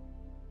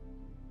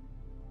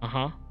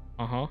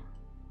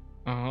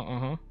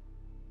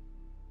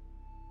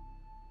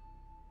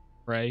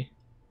 Pray.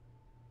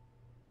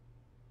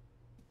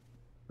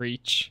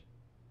 Reach.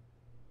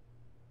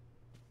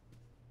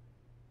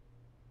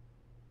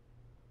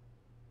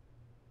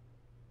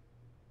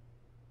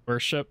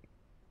 Worship.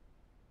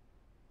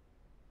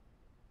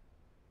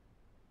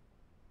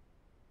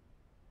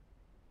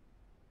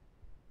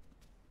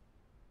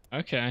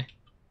 Okay.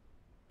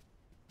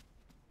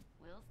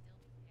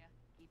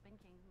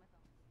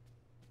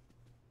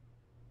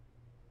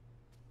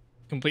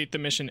 Complete the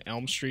mission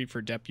Elm Street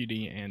for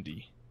Deputy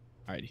Andy.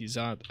 Alright, he's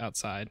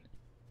outside.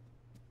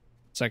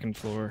 2nd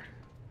floor.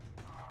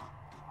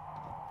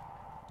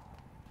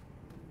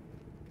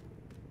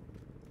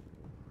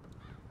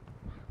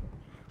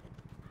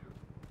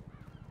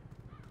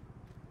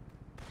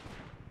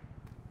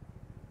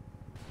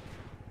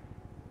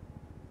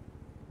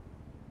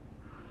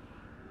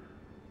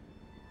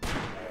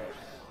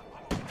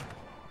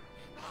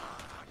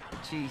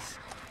 Jeez,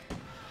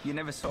 you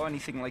never saw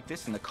anything like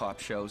this in the cop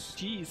shows.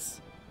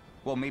 Jeez.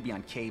 Well, maybe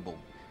on cable,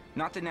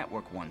 not the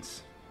network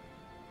ones.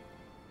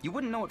 You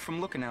wouldn't know it from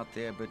looking out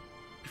there, but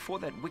before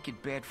that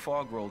wicked bad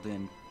fog rolled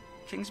in,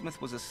 Kingsmouth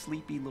was a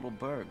sleepy little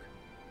burg.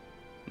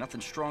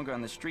 Nothing stronger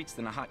on the streets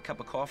than a hot cup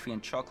of coffee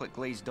and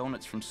chocolate-glazed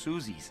donuts from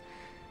Susie's.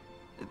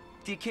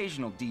 The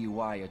occasional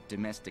DUI or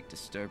domestic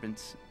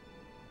disturbance.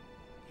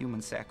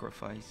 Human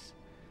sacrifice.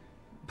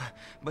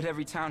 But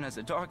every town has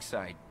a dark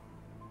side,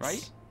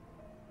 right?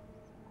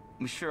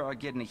 We sure are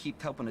getting a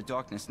heaped help in the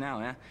darkness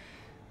now, eh?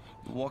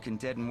 The Walking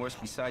Dead and worse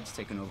besides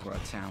taking over our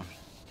town.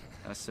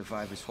 Us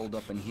survivors hold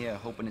up in here,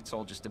 hoping it's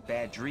all just a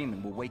bad dream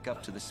and we'll wake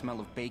up to the smell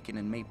of bacon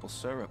and maple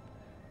syrup.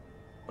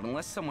 But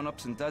unless someone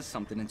ups and does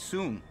something, and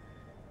soon,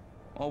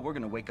 all we're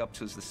gonna wake up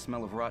to is the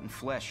smell of rotten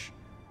flesh.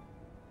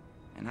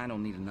 And I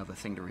don't need another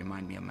thing to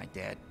remind me of my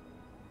dad.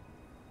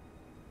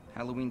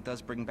 Halloween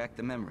does bring back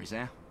the memories,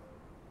 eh?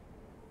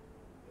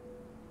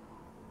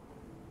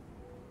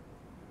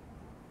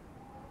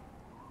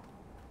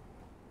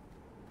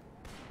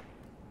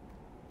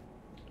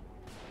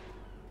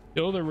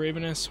 Kill the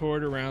ravenous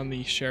horde around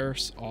the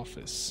sheriff's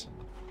office.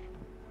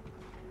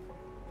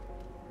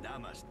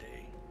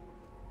 Namaste.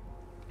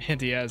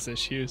 And he has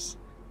issues.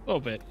 A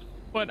little bit.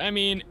 But, I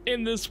mean,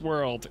 in this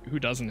world, who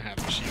doesn't have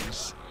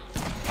issues?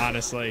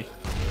 Honestly.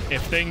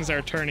 If things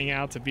are turning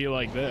out to be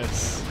like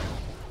this.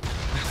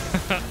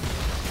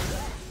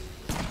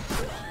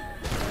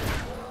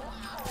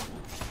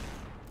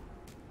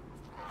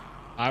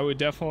 I would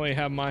definitely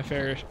have my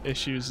fair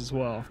issues as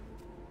well.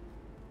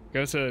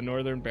 Go to the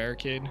northern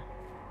barricade.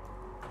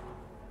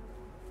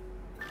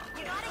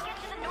 You gotta get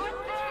to the north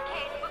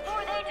barricade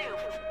before they do.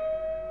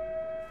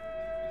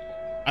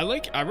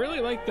 I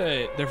really like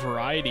the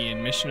variety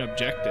in mission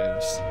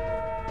objectives.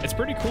 It's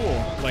pretty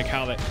cool, like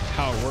how it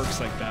works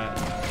like that.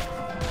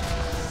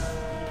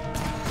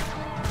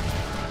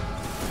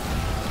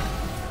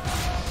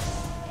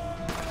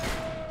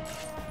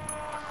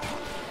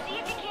 See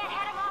if you can't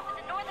head them off at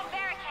the northern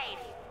barricade.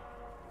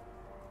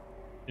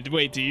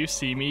 Wait, do you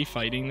see me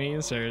fighting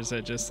these, or is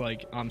it just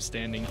like I'm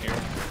standing here?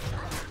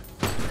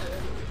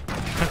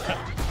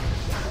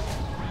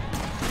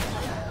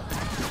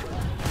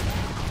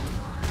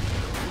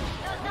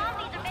 Those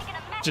zombies are making a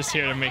mess. Just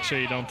here to make sure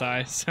you don't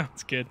die.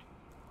 Sounds good.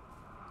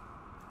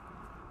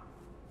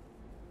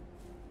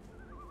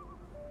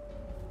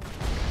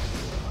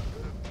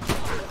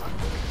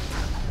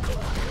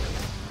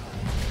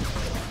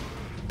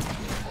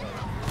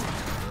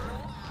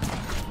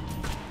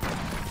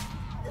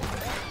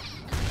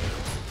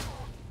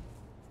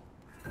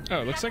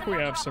 Oh, it looks like we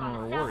have some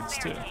rewards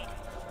too.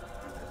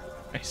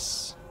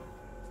 Nice.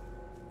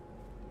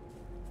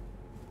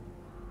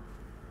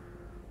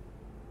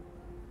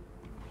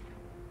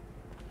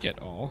 Get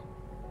all.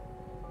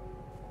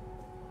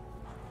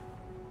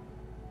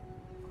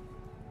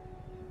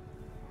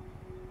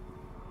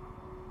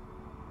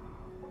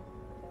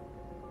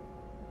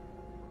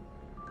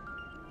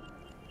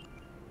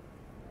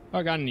 Oh,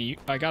 I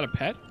got a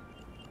pet?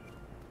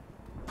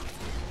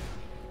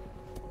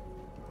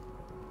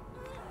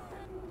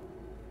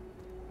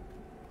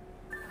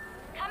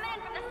 Coming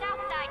in from the south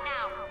side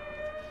now.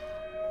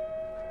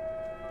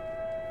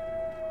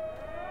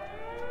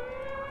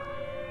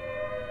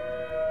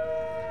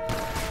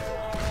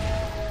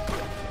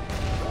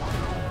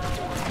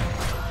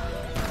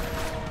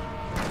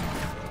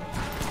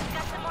 We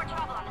got some more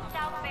trouble on the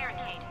south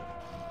barricade.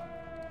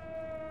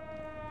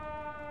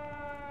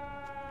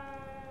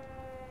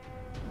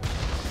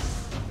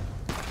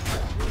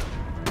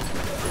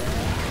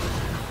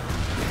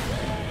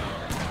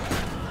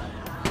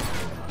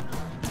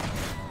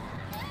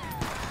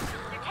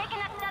 They're taking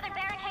that southern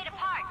barricade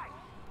apart.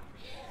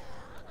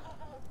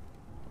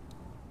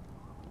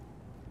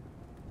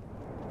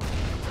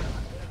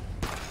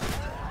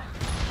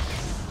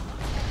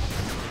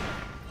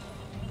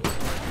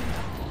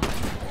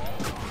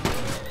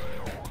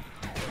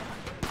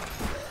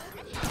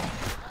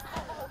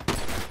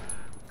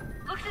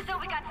 Looks as though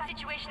we got the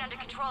situation under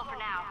control for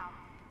now.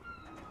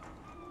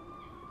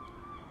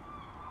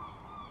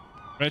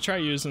 I'm gonna try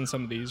using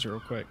some of these real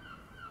quick.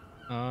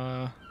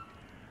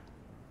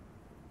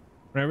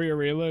 Whenever you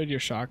reload your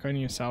shotgun,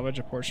 you salvage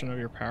a portion of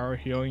your power,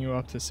 healing you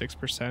up to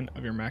 6%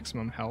 of your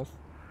maximum health.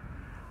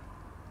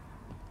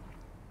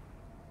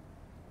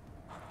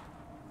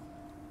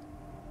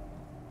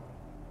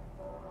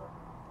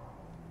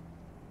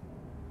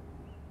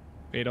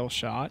 Fatal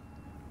shot.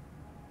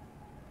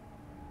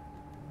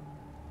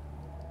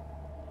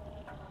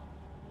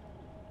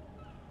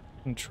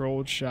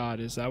 Controlled shot,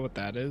 is that what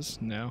that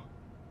is? No.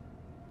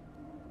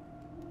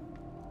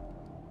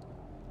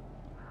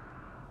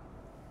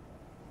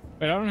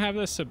 Wait, I don't have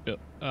this equipped?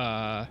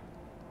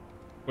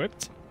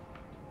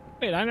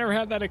 Wait, I never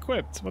had that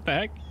equipped. What the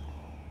heck?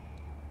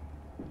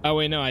 Oh,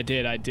 wait, no, I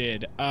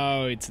did.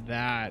 Oh, it's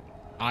that.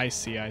 I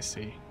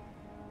see.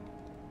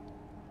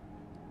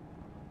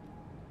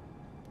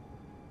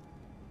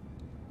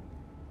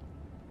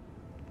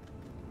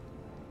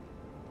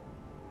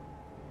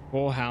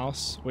 Full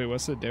house. Wait,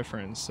 what's the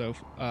difference? So,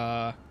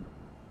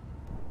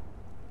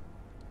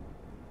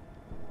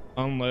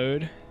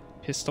 unload,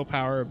 pistol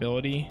power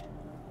ability,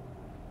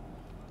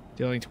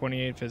 dealing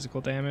 28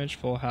 physical damage.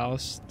 Full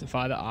house,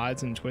 defy the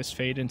odds and twist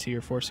fate until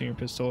you're forcing your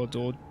pistol.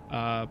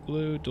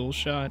 Blue, dual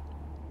shot.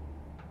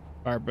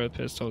 Fire both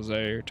pistols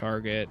at your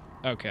target.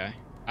 Okay,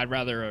 I'd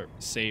rather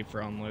save for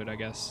unload, I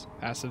guess.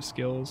 Passive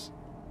skills.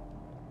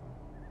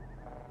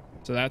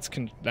 So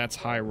that's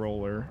high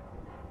roller.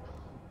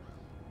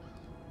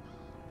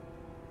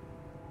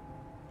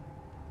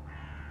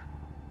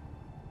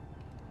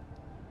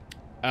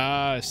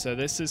 So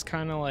this is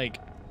kind of like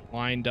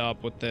lined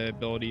up with the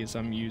abilities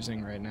I'm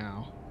using right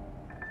now.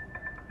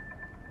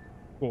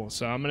 Cool,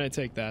 so I'm gonna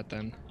take that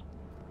then.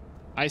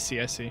 I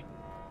see.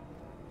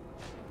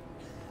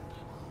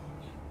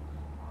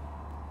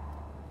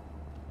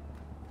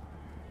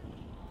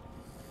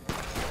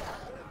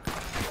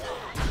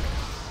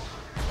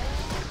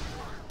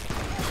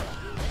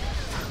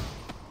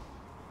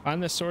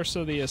 Find the source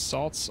of the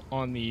assaults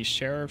on the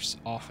sheriff's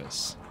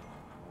office.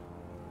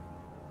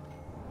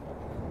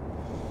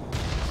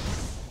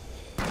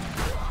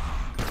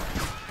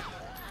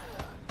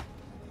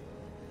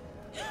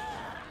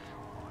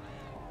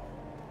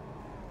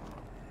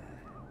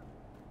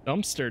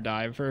 Dumpster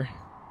diver.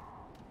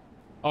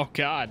 Oh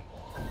God.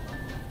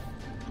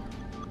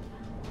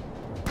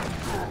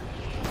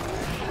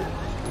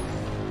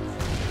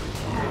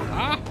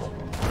 Ah.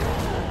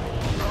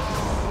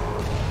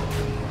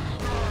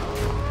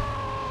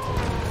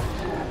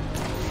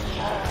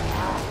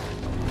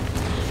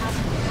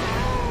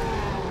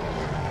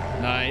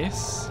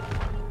 Nice.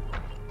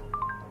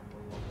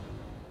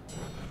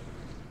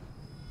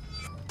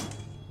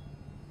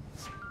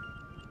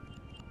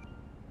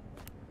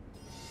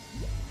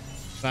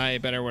 I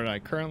better what I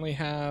currently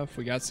have.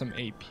 We got some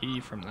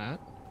AP from that.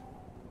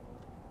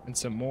 And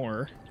some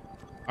more.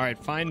 Alright,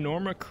 find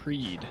Norma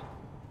Creed.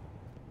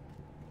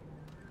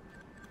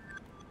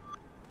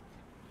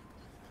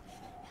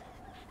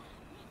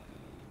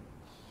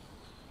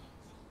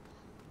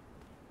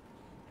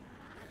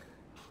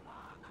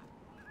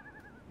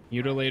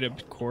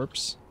 Mutilated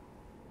corpse.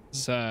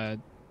 This is,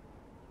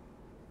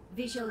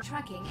 Visual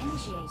tracking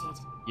initiated.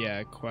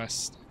 yeah,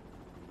 quest.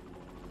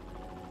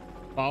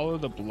 Follow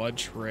the blood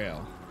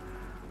trail.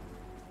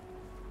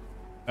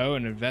 Oh,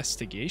 an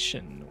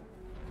investigation.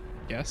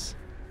 Yes.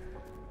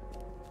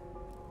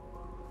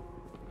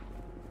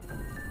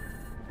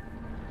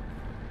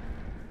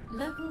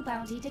 Local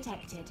bounty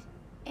detected.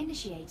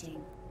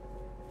 Initiating.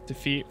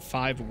 Defeat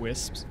 5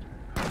 wisps.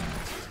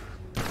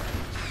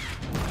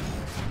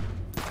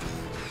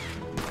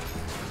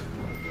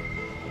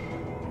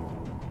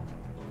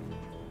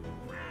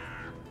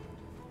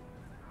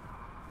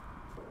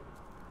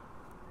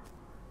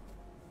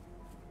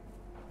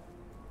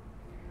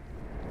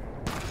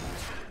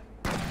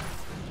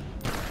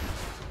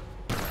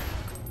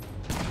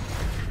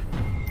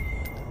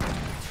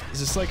 Is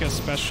this like a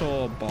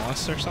special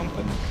boss or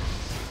something?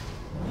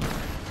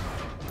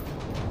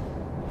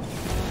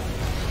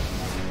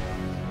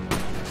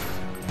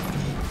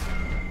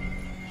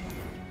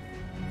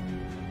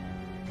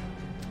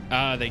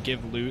 They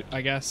give loot,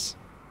 I guess.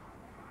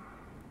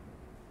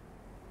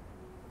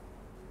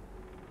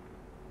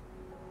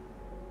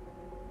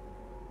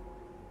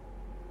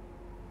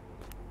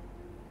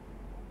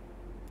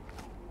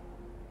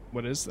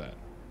 What is that?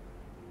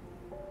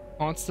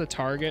 Haunts the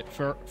target,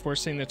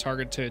 forcing the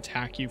target to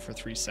attack you for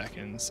 3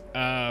 seconds.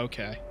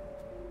 Okay.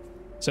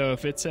 So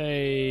if it's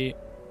a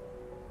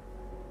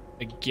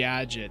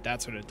gadget,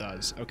 that's what it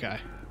does. Okay.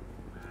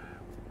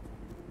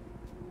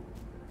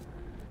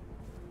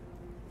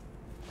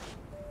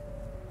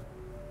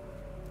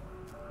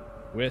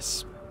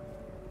 Wisp.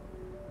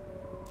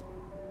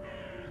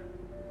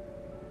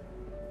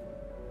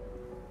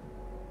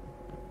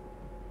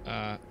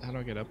 How do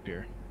I get up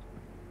here?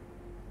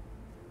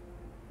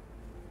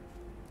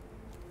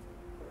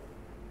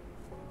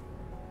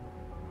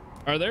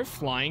 Are there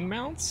flying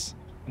mounts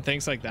and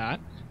things like that?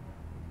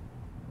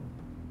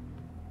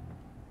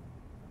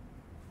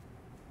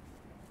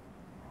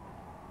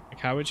 Like,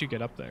 how would you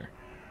get up there?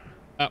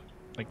 Oh,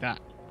 like that,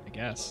 I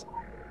guess.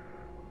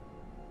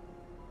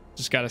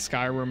 Just gotta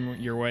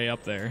Skyrim your way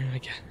up there, I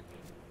guess.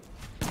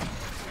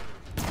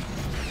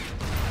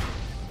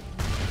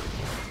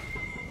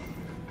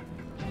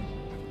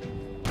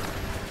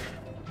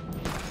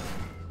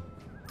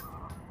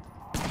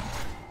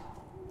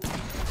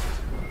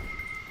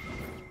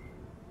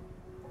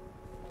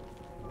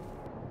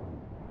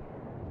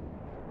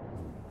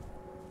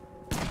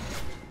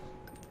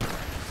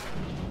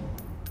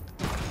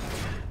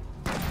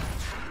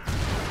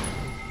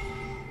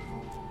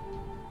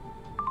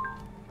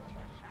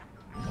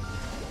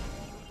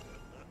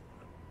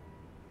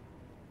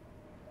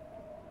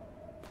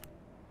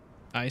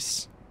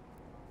 Nice.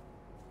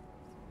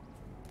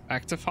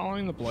 Back to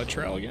following the blood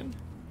trail again.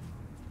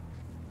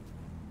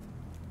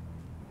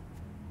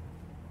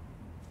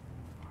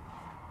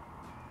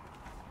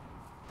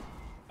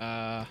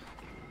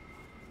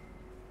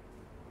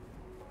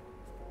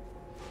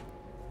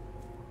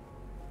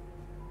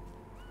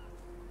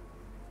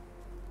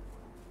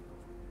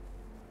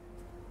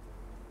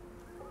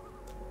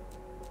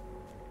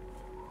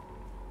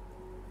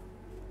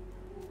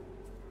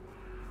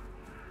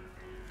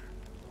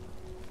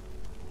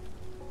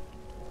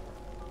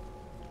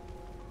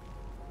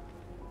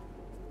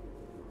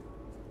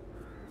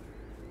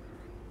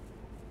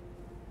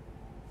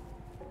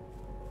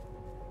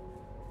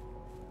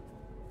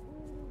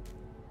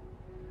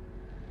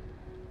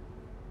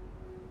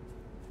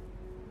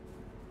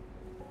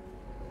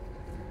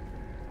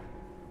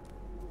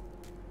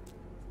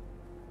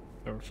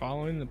 So we're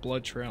following the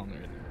blood trail near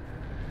there.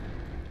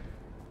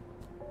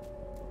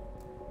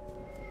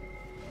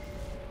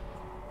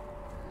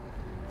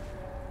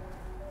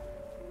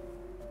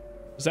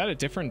 Was that a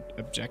different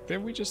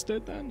objective we just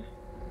did then?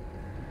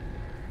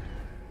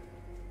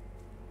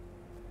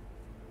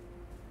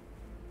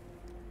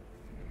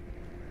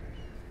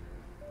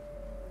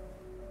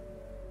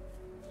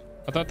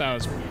 I thought that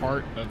was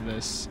part of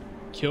this.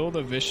 Kill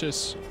the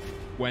vicious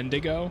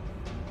Wendigo.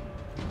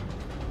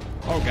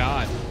 Oh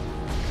god.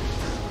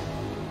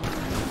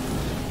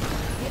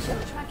 Visual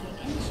tracking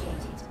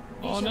initiated.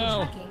 Oh Visual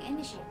no. tracking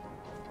initiated.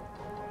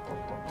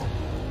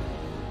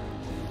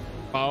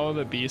 Follow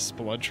the beast's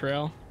blood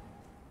trail.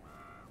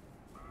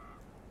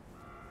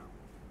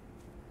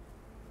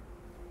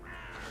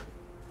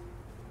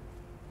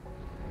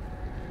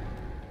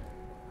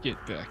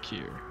 Get back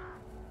here.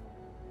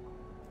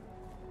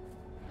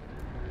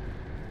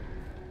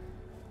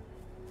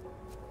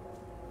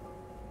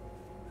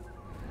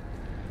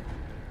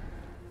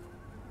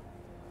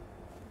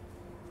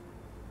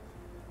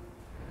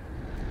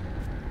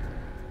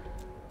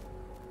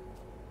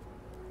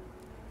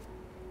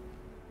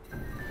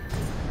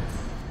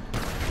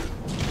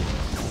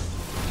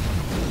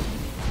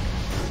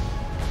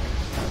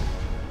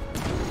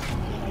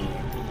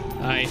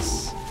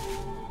 Nice.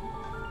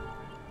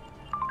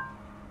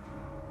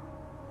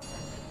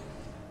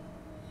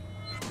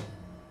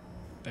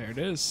 There it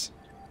is.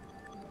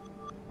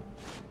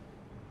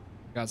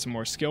 Got some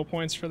more skill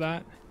points for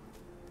that.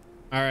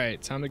 All right,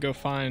 time to go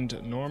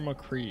find Norma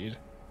Creed.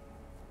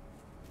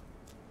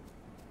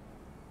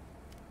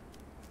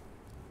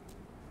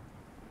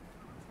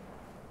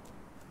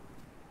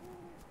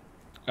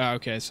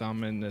 Okay, so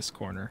I'm in this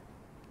corner.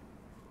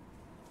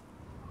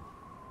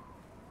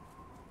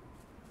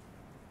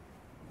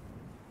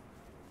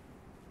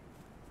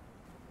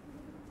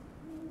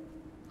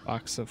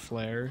 Box of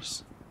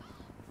flares.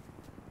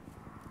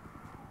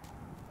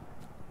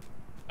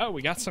 Oh,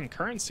 we got some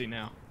currency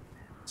now.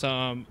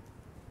 Some,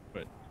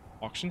 what,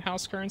 auction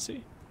house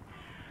currency?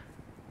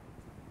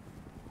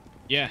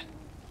 Yeah.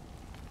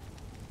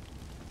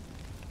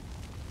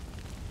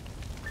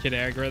 Get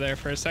aggro there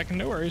for a second,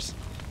 no worries.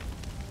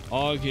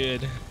 All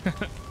good.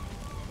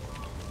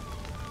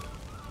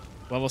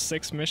 Level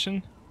 6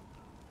 mission.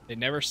 They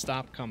never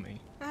stop coming.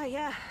 Oh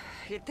yeah,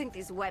 you'd think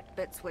these wet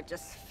bits would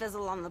just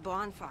fizzle on the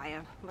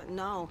bonfire, but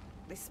no.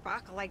 They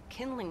sparkle like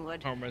kindling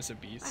wood. Norma's a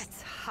beast.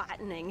 That's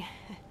heartening.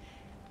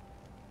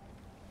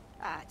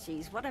 Ah,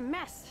 geez, what a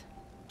mess.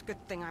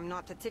 Good thing I'm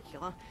not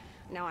particular.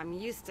 Now I'm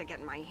used to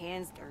getting my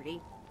hands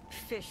dirty.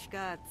 Fish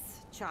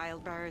guts,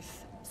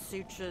 childbirth,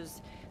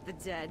 sutures, the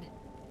dead.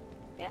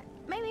 Yeah,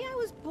 maybe I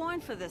was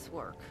born for this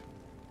work.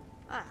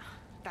 Ah,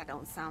 that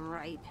don't sound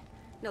right.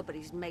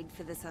 Nobody's made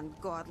for this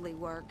ungodly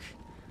work.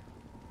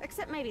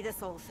 Except maybe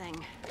this old thing.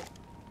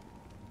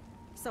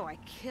 So I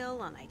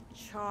kill and I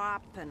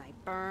chop and I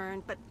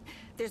burn, but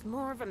there's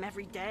more of them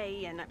every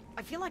day, and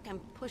I feel like I'm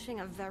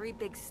pushing a very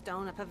big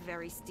stone up a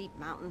very steep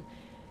mountain,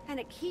 and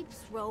it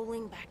keeps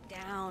rolling back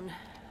down.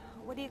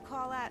 What do you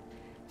call that?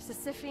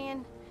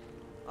 Sisyphean?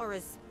 Or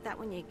is that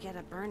when you get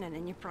a burning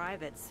in your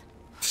privates?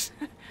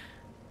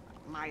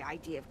 My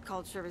idea of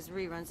culture is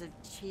reruns of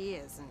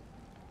Cheers and,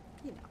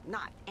 you know,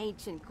 not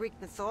ancient Greek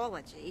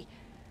mythology.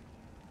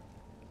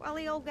 Well,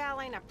 the old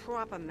gal ain't a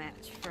proper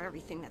match for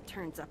everything that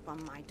turns up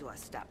on my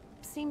doorstep.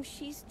 Seems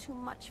she's too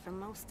much for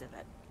most of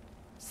it.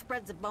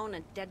 Spreads a bone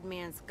of dead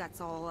man's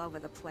guts all over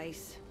the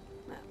place.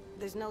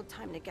 There's no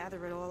time to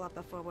gather it all up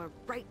before we're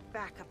right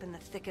back up in the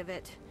thick of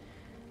it.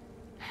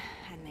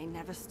 And they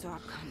never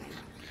stop coming.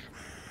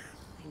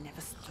 They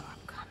never stop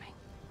coming.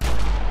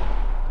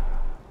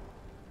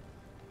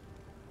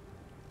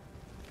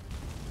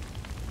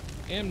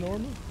 Damn,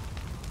 Norma.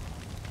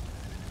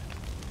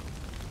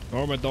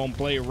 Norma don't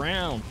play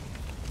around.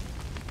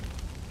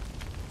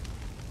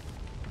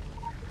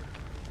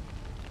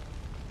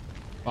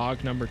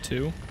 Fog number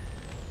 2.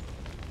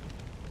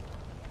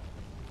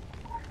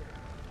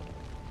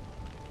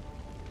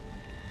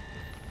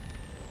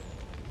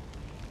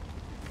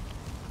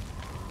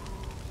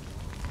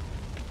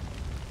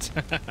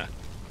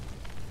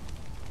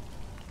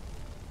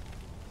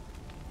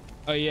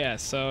 Oh yeah,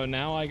 so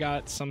now I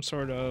got some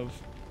sort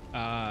of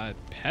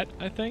pet,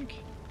 I think.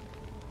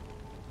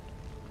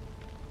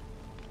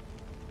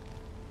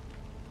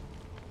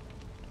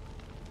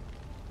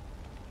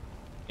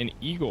 An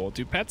eagle.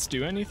 Do pets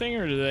do anything,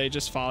 or do they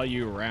just follow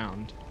you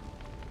around?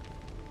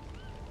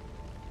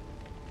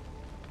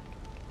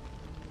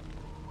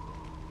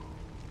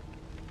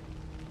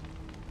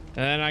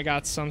 And then I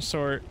got some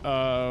sort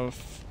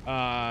of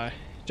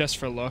just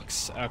for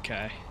looks.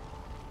 Okay.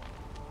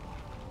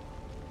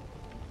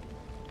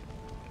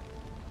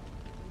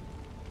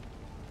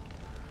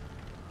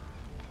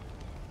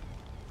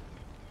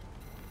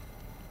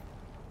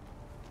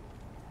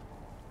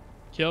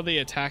 Kill the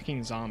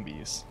attacking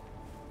zombies.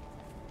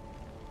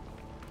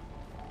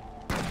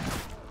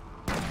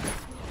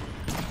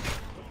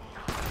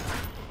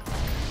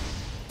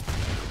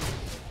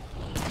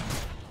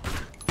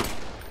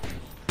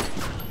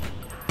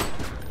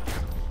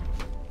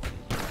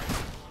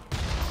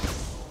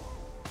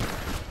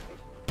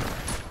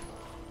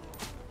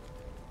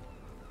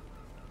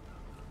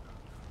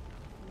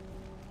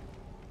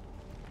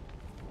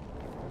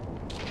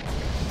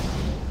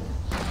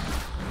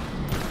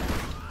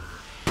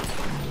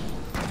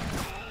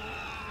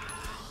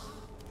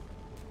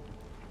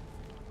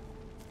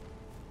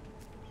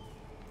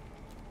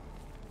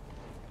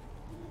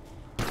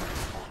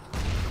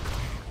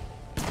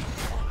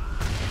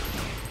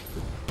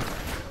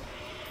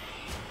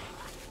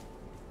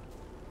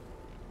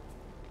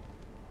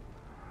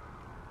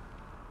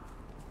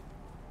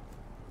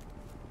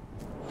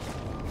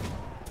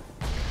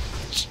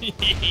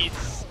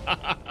 Jeez.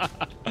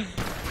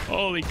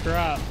 Holy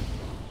crap.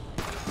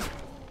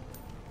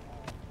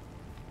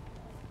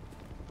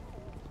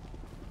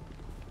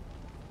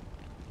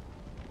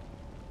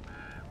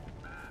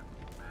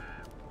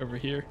 Over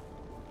here.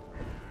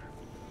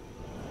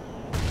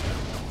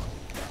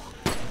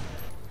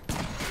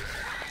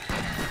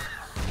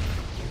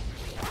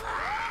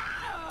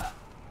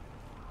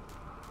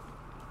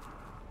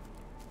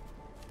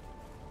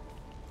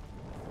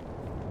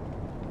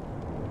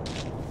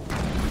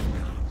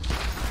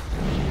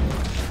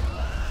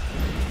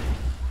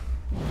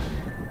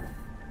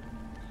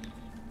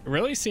 It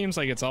really seems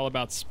like it's all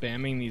about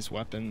spamming these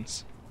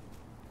weapons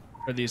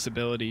or these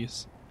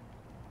abilities.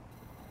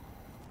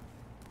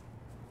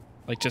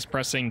 Like just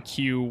pressing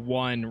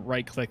Q1,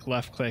 right click,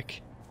 left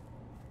click.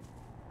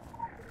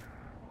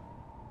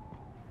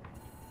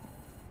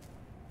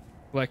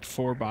 Select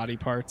 4 body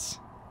parts.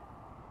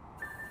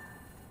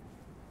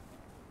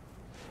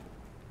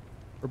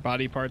 Or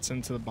body parts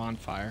into the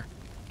bonfire.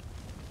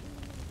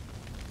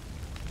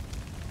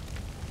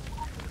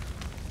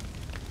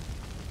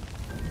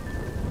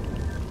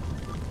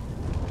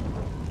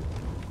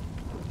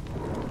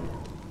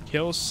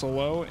 Kill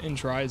slow and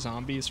dry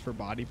zombies for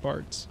body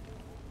parts.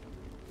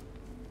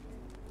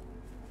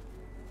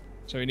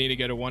 So we need to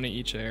go to one in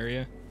each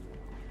area.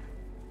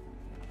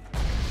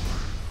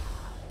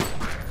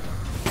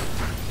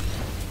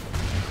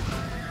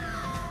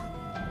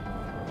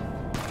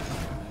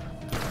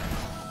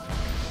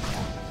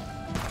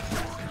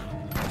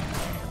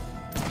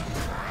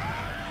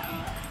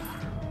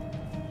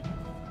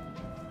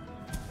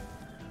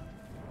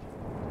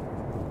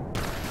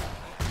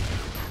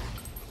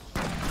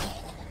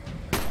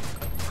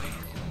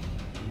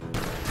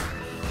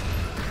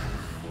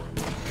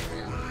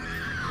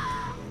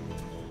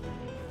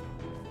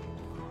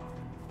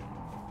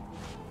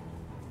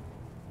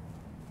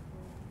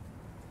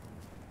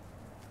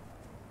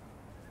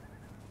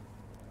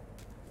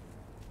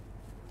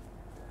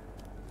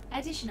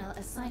 Additional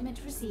assignment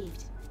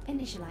received.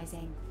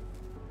 Initializing.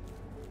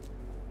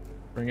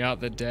 Bring out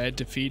the dead,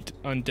 defeat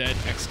undead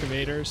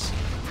excavators.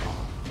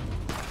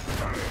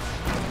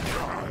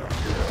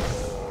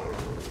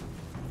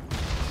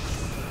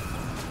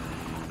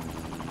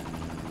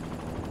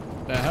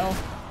 The hell?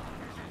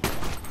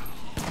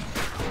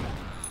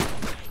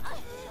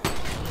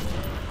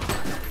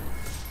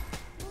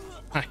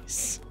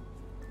 Nice.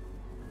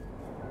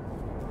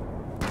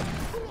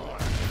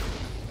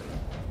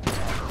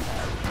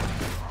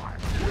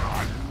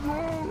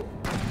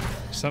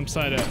 Some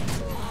side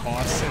of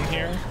boss in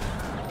here.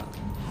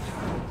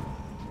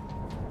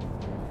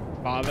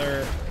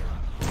 Father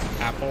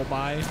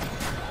Appleby.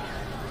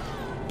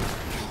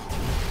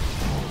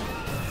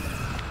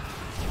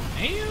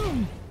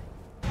 Damn.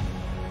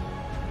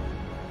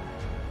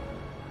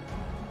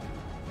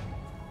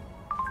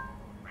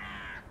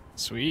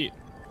 Sweet.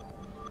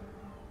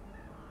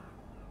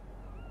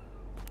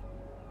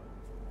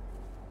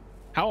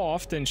 How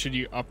often should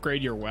you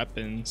upgrade your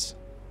weapons?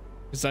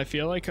 Because I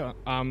feel like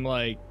I'm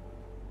like...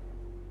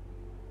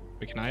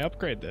 Wait, can I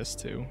upgrade this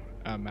to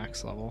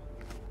max level?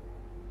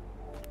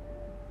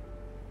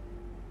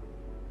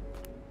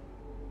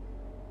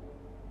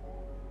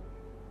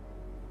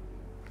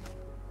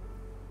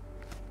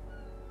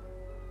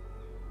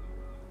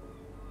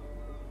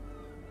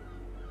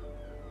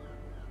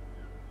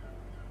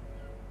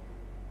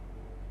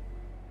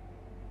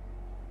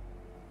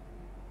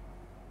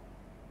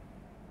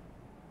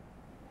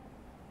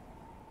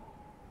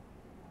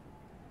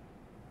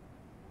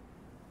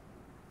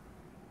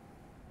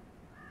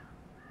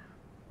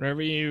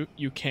 Whenever you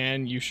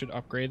can, you should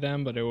upgrade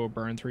them, but it will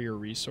burn through your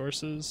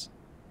resources.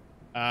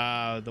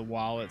 The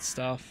wallet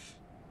stuff.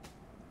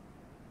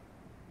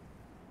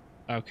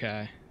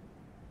 Okay.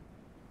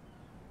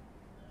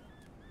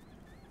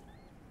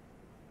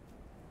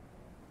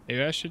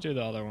 Maybe I should do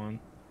the other one.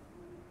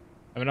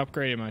 I've been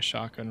upgrading my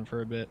shotgun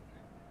for a bit.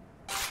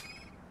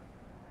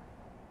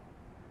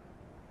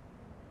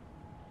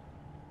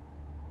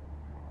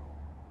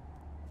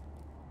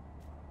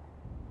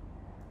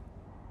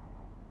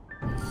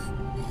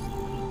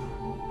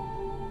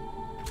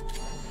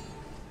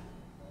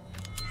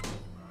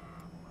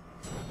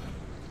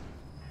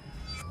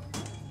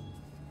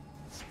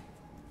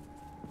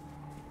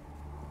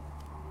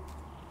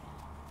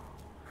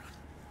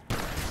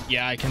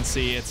 Yeah, I can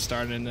see it's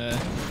starting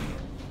to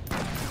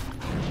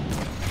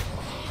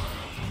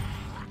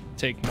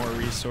take more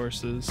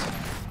resources.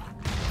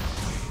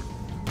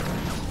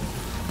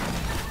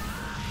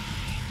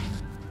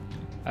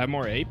 I have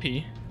more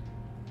AP.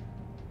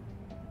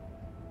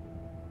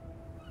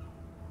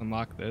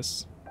 Unlock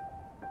this.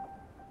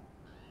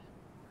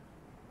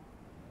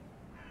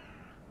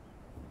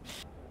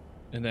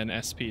 And then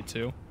SP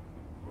too.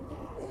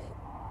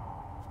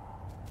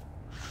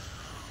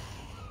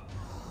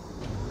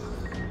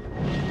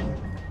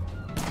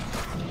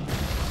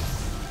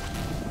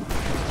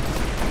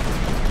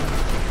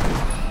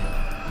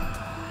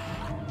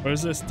 What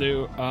does this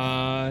do?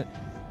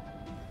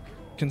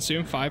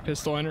 Consume 5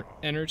 pistol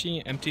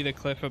energy. Empty the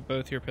clip of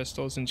both your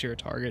pistols into your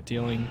target,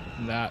 dealing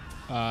that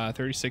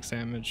 36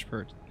 damage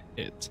per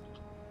hit.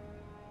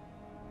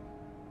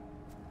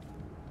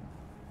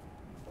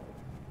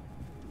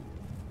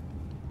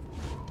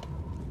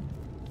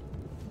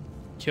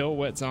 Kill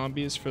wet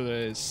zombies for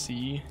the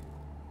sea.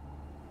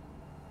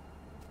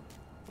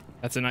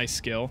 That's a nice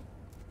skill.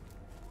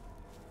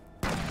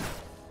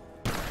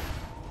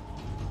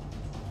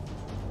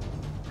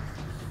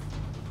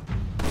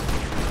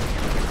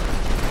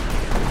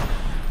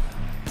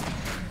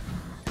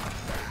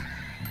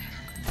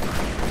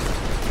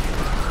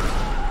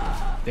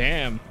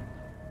 Damn.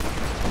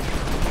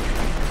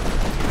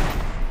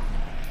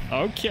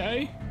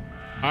 Okay.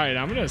 All right,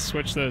 I'm gonna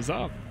switch those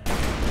up.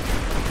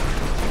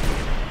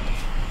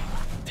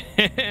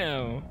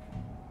 Damn.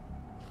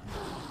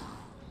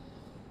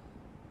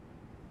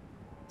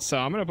 So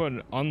I'm gonna put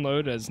an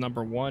unload as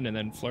number 1 and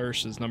then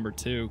flourish as number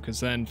 2,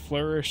 because then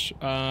flourish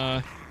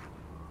allowing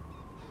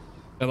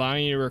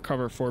you to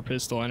recover 4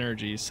 pistol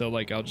energy. So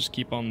like I'll just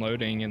keep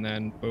unloading and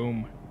then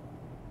boom.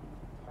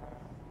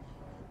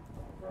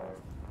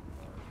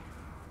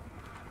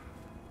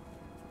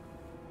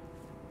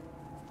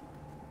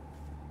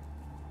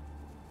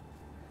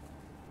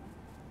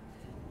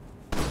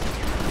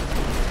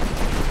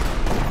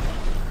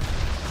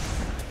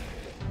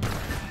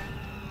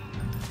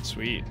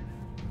 Sweet.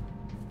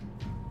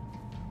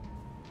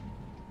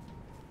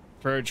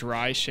 For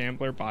dry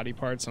shambler body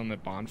parts on the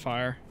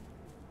bonfire.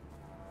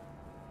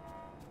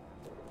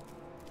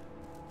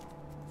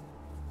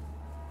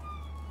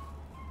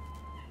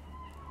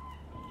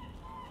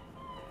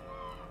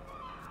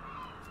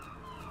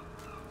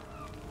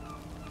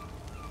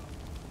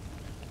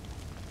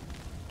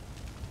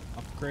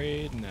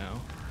 Upgrade?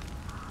 No.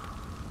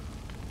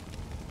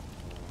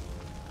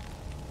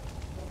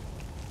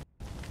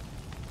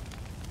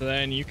 So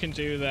then you can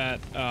do that,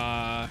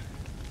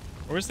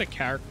 where's the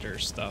character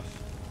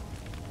stuff?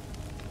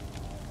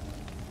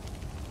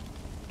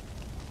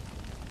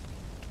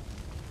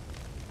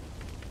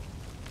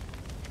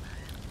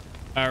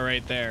 Oh,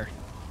 right there.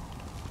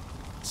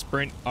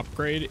 Sprint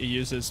upgrade, it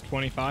uses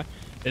 25.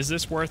 Is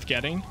this worth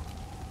getting?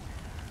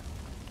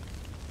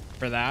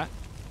 For that?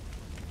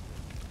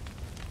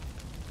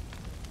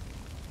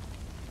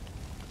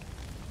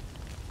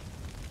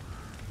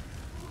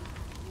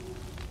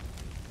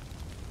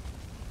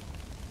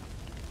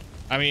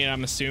 I mean,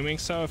 I'm assuming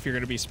so if you're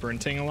going to be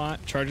sprinting a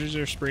lot. Charges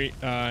your sprint,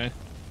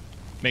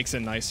 makes it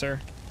nicer.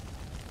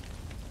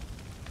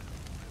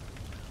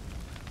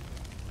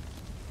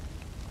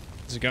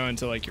 Does it go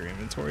into like your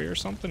inventory or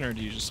something, or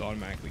do you just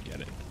automatically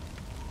get it?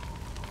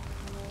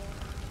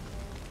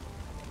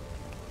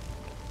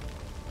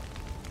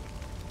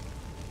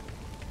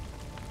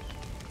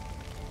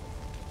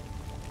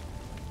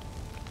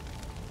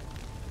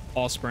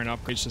 All sprint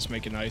upgrades just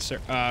make it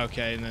nicer.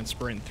 Okay, and then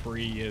sprint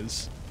 3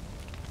 is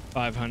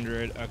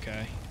 500.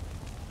 Okay.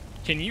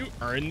 Can you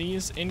earn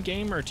these in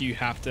game, or do you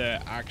have to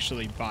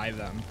actually buy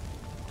them?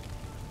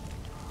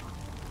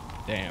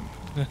 Damn.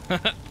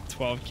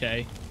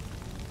 12K.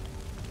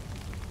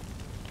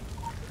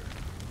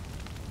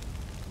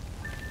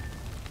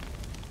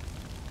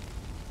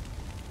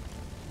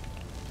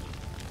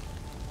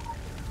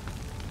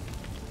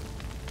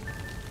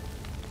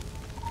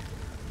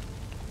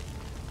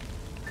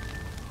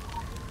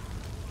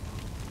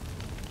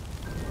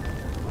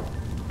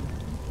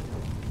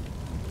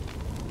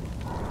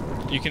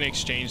 You can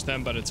exchange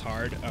them, but it's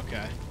hard.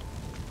 Okay.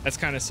 That's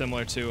kind of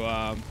similar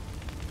to,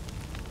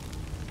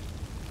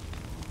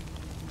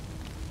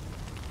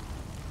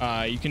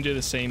 you can do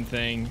the same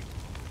thing.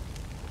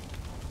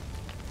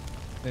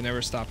 They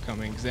never stop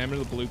coming. Examine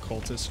the blue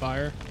cultist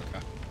fire.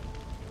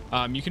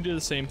 Okay. You can do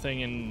the same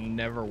thing in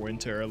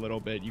Neverwinter a little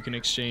bit. You can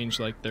exchange,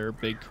 like, their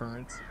big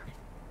currency,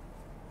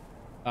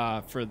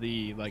 for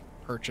the, like,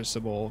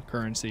 purchasable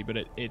currency, but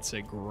it's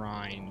a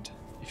grind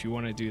if you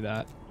want to do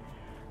that.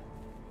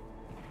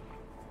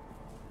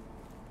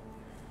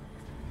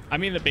 I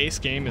mean, the base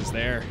game is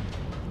there.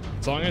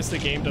 As long as the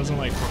game doesn't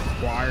like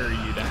require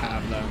you to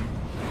have them,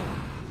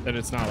 then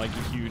it's not like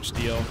a huge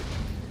deal.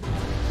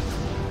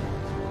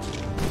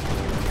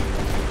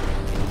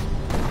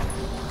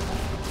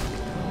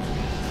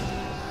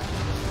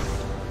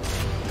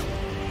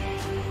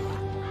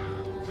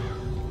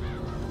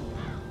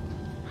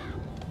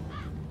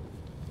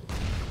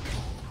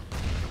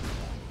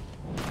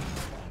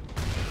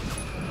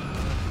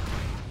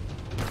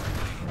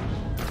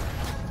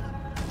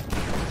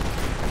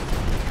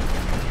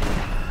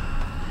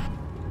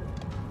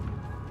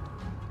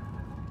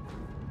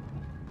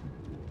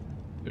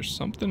 There's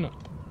something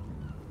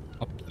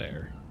up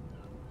there.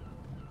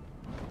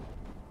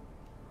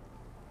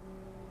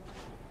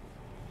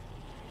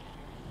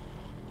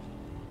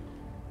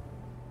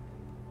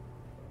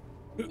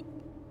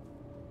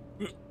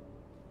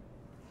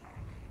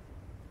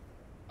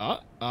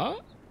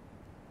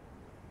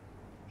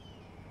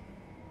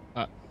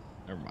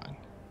 Never mind.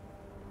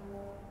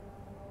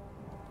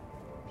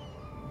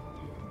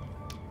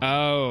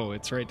 Oh,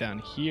 it's right down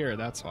here,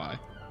 that's why.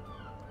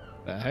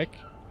 The heck?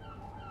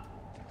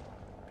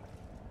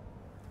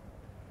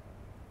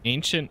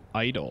 Ancient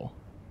idol.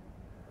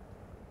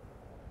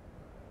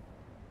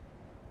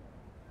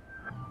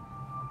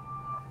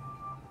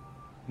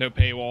 No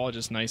paywall,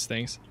 just nice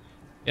things.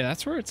 Yeah,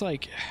 that's where it's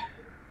like,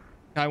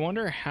 I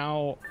wonder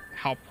how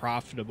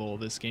profitable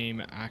this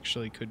game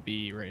actually could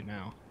be right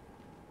now.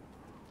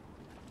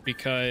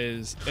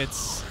 Because it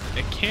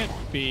can't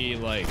be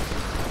like,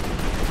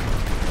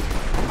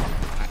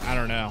 I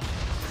don't know.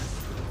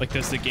 Like,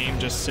 does the game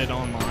just sit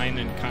online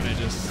and kind of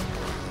just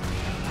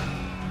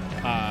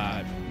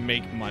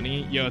make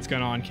money? Yo, what's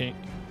going on,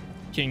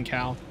 King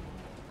Cal?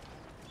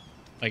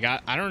 Like,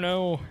 I don't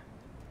know.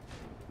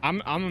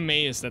 I'm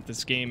amazed that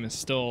this game is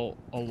still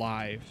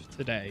alive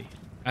today,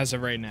 as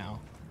of right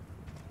now.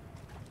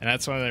 And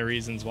that's one of the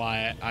reasons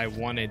why I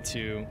wanted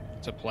to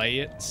play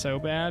it so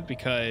bad,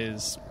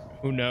 because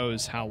who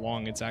knows how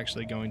long it's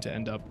actually going to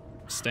end up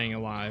staying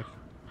alive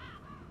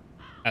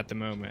at the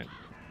moment.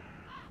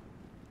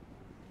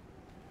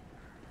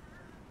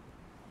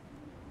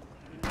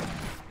 I'm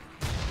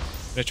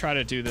gonna try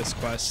to do this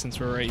quest since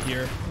we're right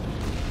here.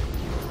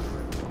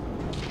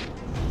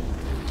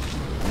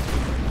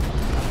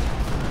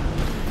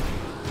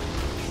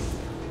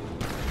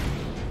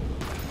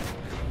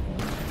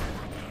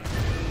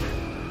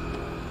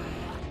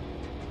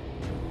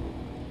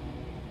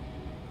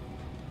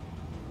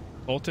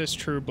 Cultist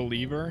True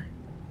Believer.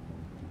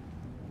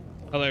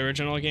 Oh, the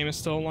original game is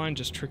still online,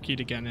 just tricky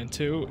to get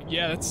into.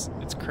 Yeah, it's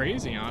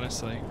crazy,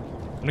 honestly.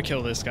 I'm gonna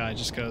kill this guy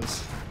just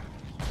because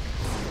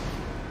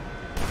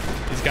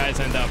these guys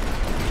end up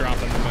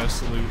dropping the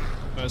most loot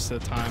most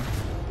of the time.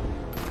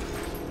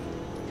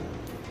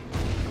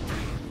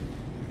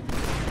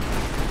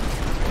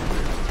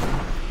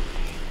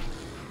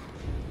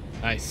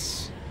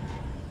 Nice.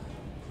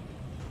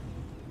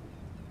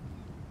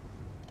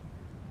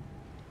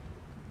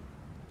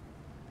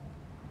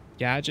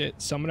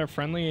 Gadget, summon a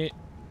friendly,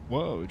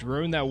 whoa,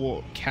 drone that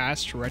will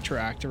cast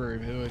retroactive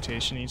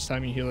rehabilitation each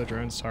time you heal a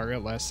drone's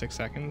target, lasts 6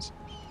 seconds.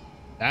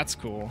 That's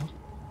cool.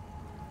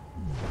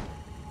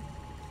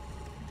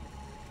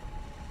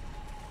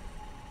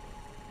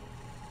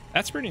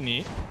 That's pretty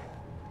neat.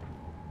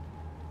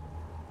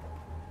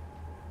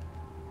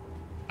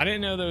 I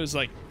didn't know there was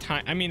like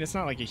time. I mean, it's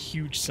not like a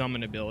huge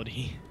summon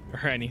ability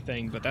or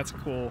anything, but that's a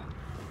cool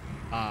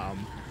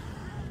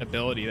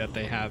ability that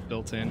they have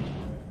built in.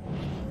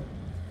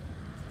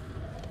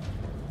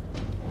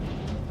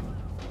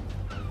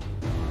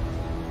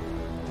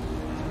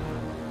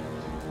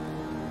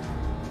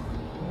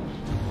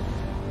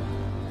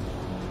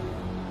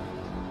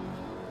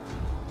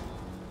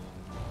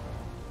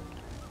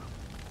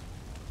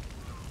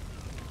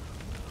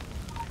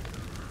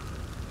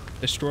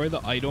 Destroy the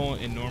idol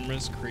in Norma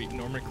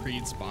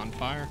Creed's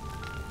bonfire.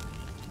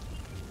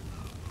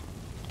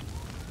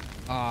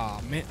 Aw,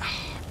 oh, man.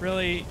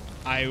 Really?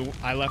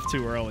 I left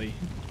too early.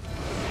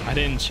 I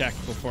didn't check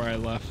before I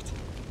left.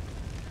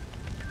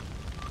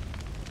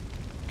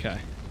 Okay.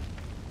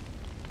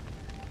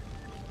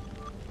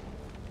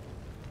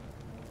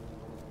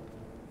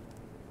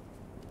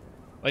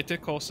 Light the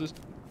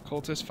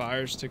cultist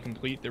fires to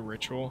complete the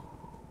ritual.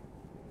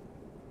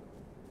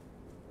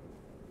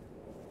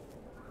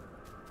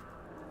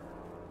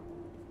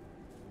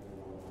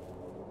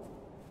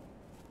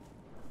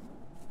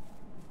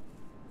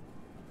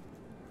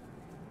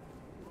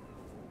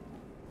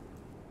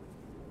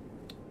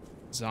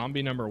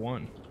 Zombie number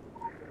 1.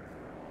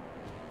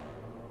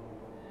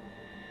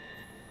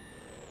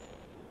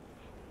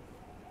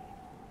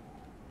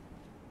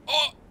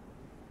 Oh!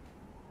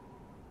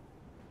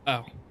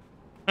 Oh.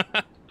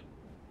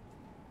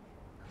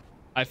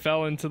 I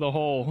fell into the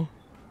hole.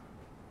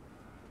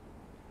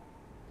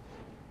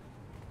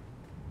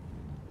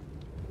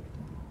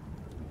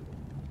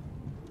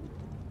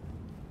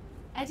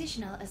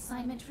 Additional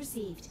assignment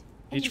received.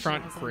 Each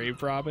front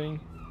grave robbing.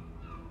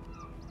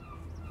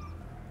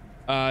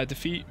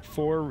 Defeat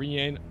 4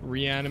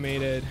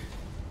 reanimated.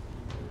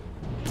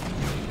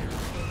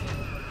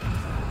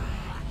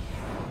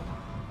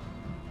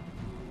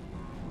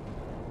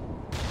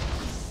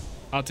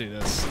 I'll do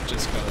this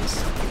just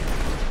cause.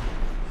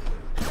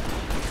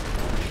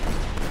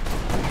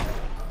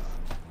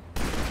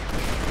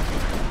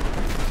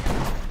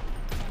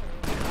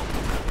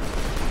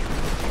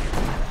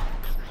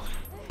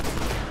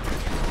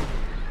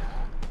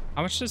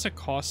 How much does it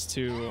cost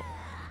to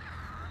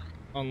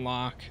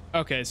unlock?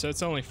 Okay, so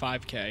it's only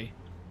 5k,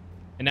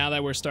 and now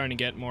that we're starting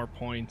to get more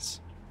points,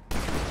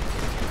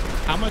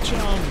 how much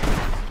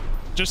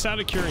just out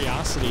of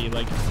curiosity,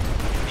 like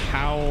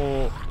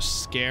how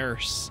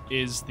scarce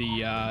is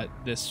the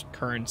this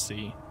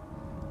currency?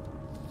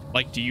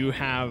 Like, do you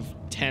have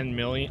 10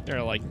 million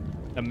or like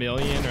a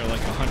million or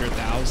like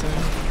 100,000,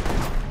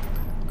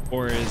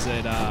 or is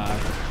it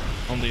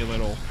only a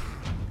little?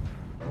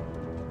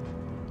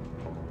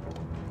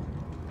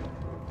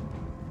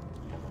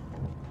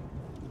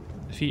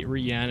 Defeat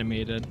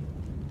reanimated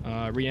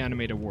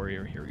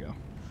warrior. Here we go.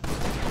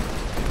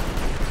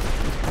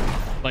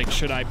 Like,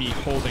 should I be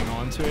holding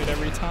on to it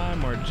every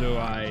time, or do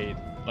I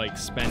like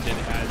spend it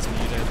as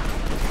needed?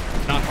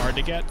 Not hard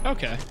to get.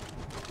 Okay.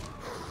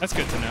 That's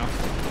good to know.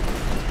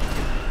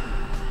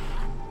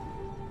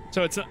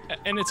 So it's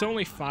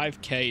only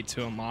 5K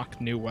to unlock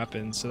new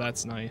weapons, so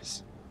that's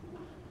nice.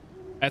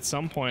 At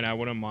some point, I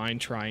wouldn't mind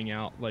trying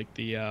out like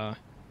the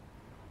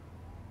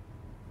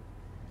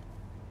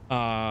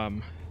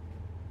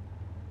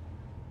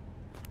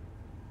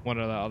one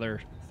of the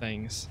other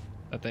things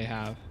that they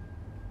have.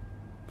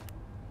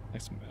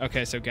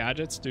 Okay, so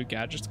gadgets. Do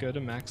gadgets go to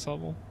max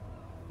level?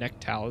 Neck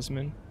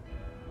talisman.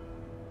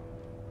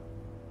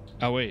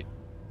 Oh wait,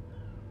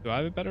 do I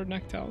have a better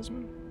neck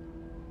talisman?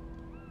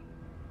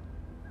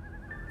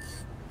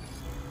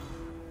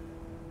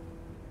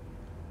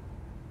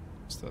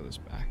 Let's throw this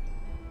back.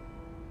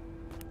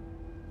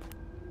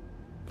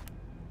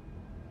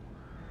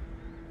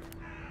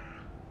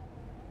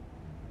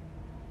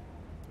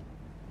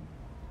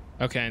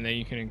 Okay, and then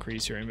you can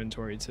increase your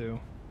inventory too.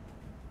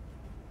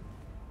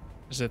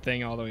 There's a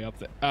thing all the way up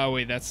there. Oh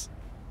wait, that's...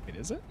 Wait,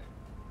 is it?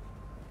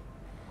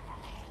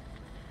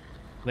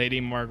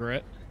 Lady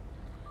Margaret.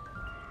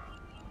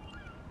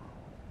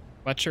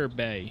 Fletcher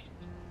Bay.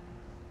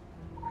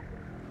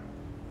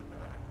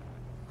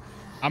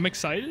 I'm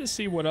excited to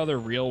see what other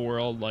real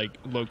world like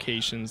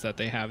locations that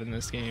they have in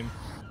this game.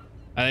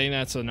 I think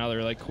that's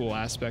another like cool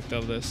aspect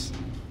of this.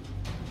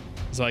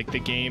 It's like the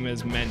game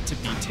is meant to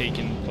be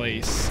taking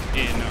place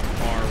in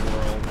our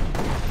world.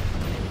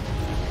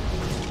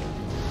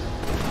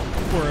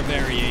 For a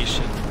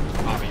variation,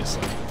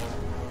 obviously.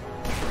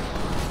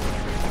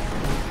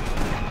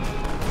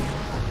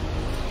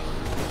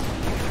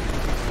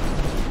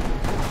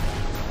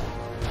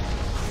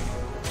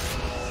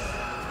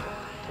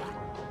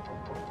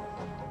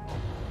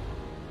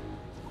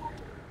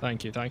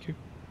 Thank you, thank you.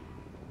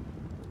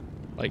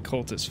 Like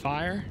cultist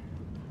fire.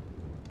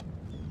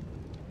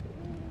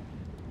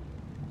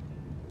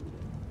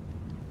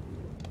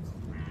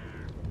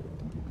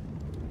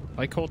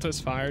 Light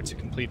cultist fire to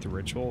complete the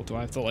ritual. Do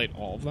I have to light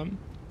all of them?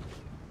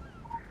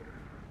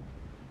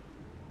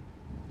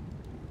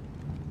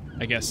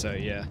 I guess so,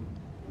 yeah.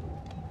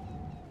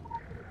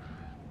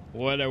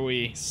 What are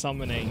we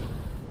summoning?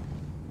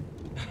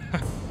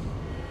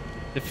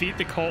 Defeat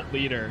the cult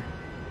leader.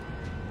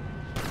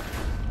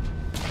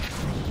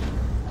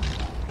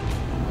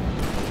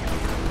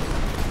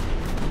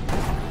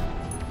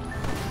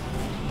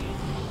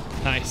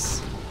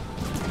 Nice.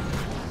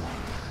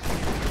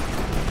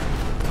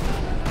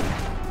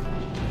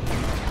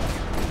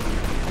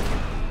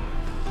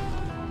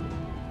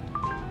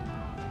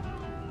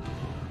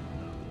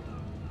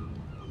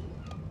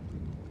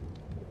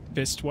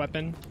 Fist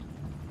weapon.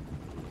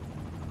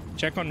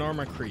 Check on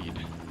Norma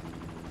Creed.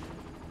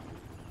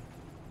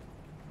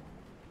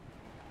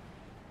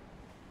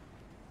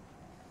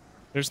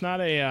 There's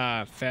not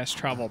a fast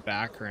travel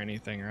back or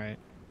anything, right?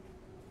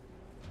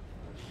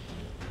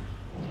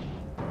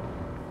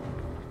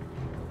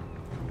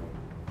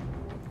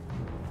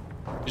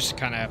 You just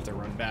kind of have to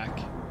run back,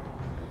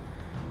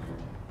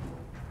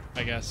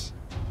 I guess.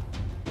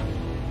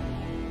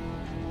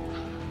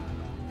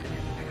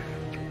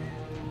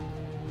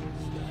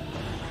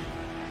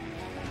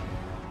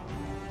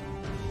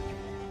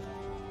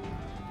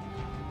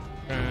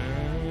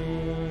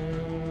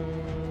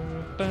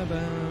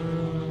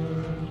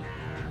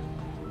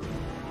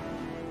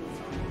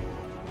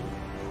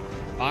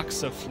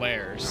 Box of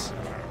flares.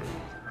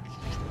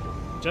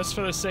 Just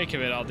for the sake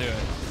of it, I'll do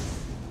it.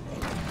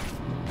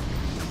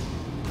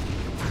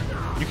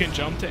 You can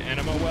jump to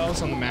anima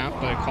wells on the map,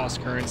 but it costs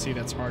currency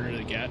that's harder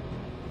to get.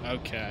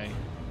 Okay.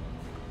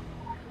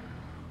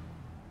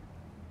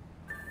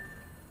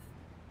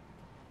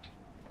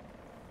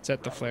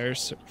 Set the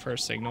flares for a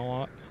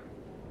signal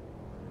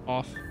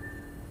off.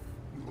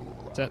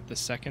 Set the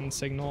second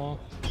signal off.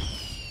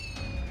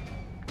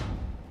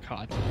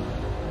 God.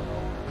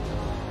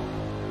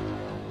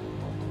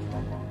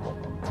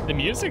 The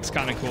music's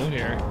kind of cool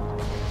here.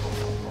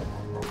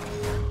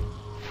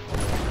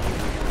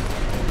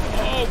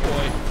 Oh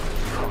boy.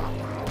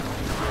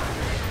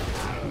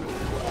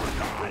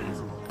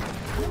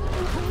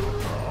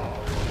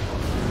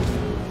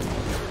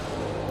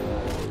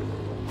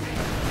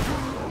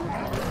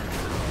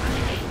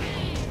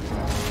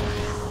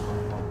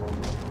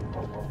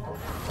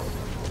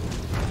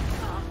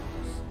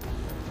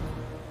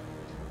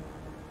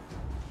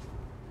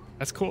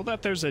 That's cool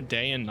that there's a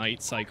day and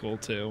night cycle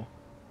too.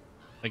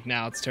 Like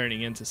now it's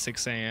turning into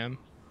 6 a.m.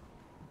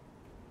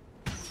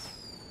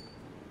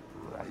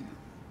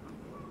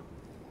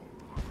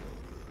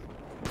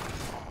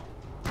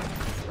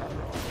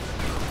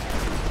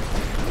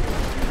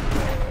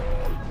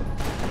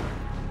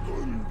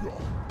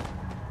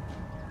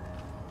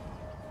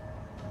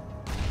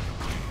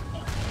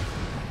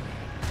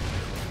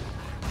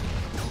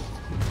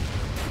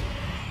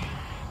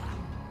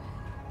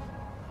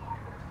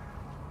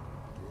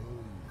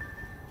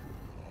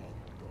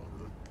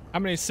 How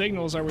many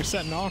signals are we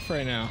setting off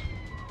right now?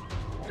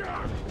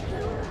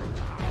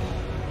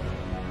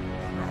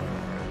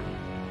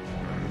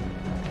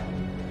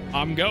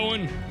 I'm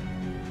going.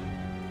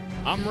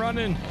 I'm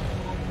running.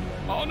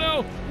 Oh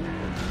no.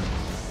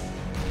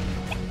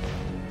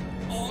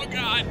 Oh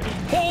god!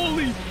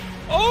 Holy!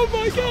 Oh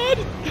my god!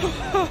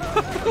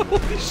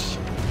 Holy shit!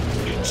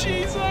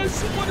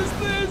 Jesus! What is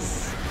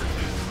this?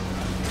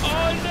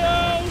 Oh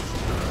no!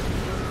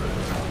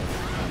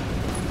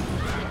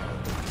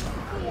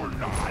 Or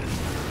not.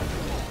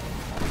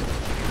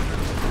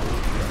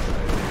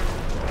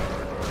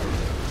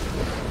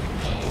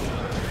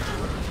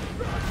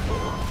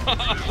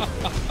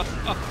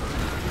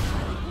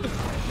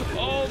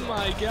 Oh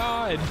my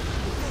god!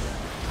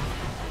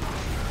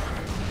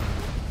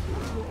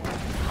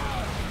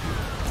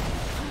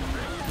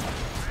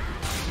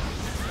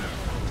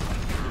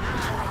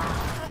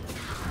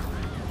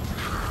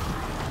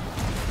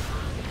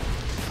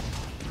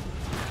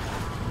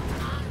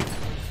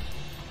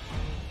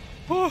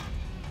 Oh,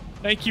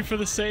 thank you for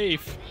the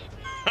save.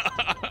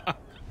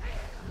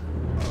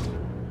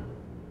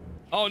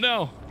 Oh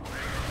no.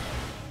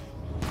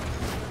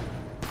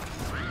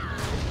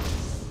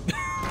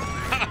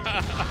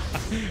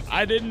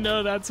 I didn't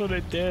know that's what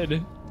it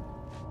did.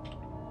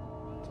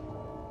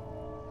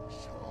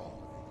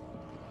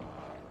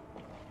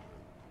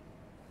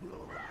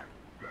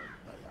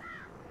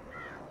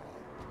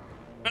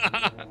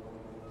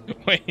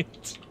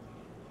 Wait.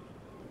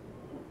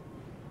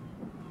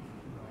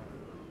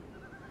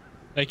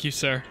 Thank you,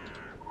 sir.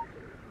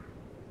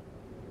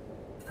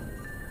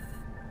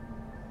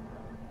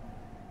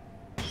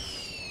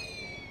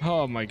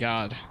 Oh my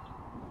god.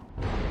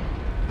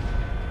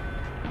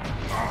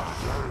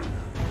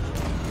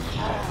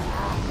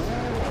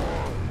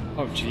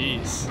 Oh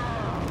jeez.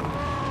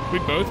 We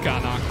both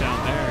got knocked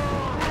down there.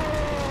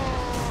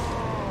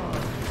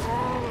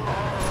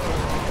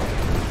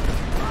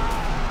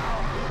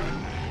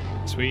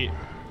 Sweet.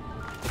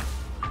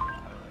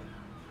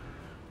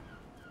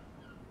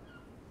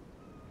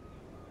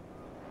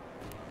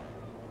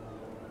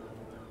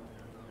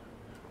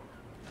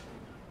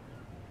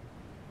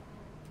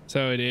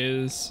 So it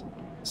is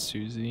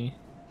Susie.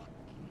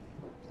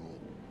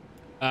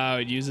 Oh,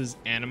 it uses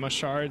anima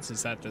shards.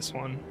 Is that this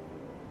one?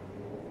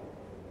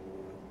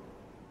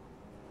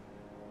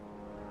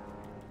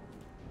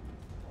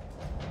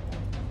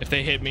 If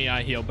they hit me,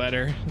 I heal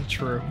better.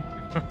 True.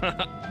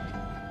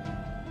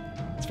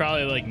 It's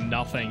probably like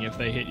nothing if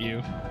they hit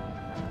you.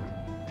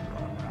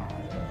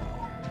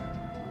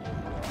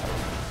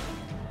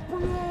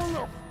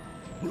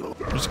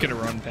 I'm just gonna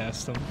run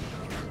past them.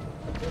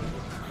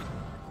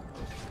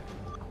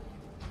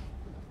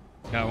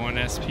 Got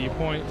 1 SP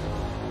point.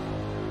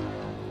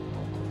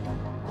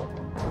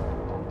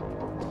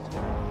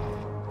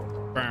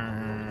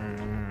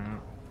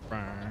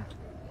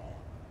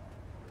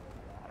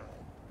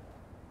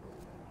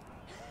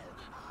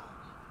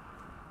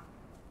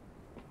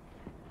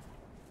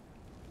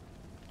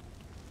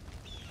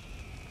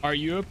 Are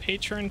you a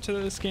patron to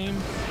this game,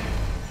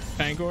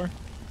 Fangor?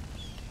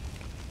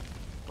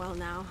 Well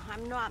now,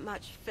 I'm not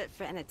much fit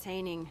for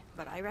entertaining,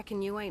 but I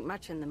reckon you ain't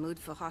much in the mood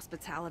for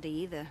hospitality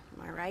either,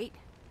 am I right?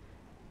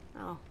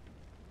 Oh,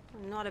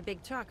 I'm not a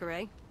big talker,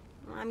 eh?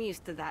 I'm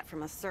used to that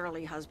from a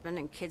surly husband,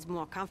 and kids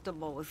more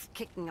comfortable with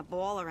kicking a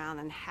ball around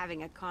than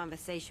having a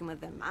conversation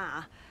with their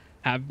ma.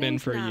 Have been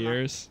for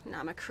years.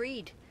 Nama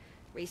Creed.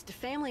 Raised a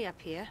family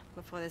up here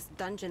before this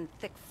dungeon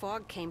thick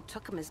fog came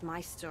took 'em is my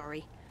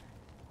story.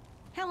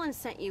 Helen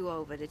sent you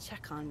over to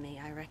check on me,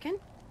 I reckon.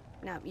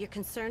 Now, your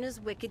concern is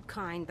wicked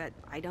kind, but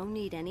I don't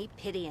need any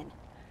pitying.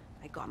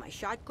 I got my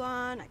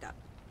shotgun, I got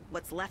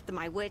what's left of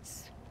my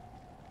wits.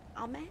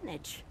 I'll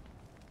manage.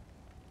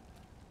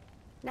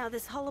 Now,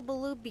 this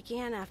hullabaloo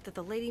began after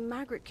the Lady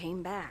Margaret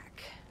came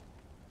back.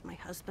 My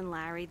husband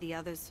Larry, the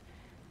others,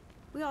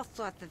 we all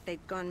thought that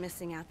they'd gone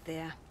missing out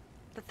there,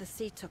 but the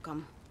sea took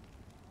them.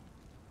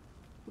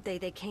 The day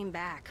they came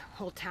back,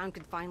 whole town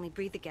could finally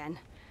breathe again.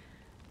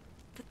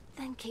 But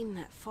then came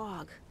that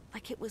fog,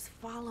 like it was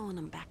following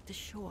them back to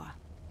shore.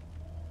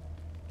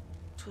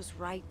 'Twas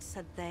right,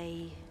 said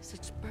they,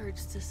 such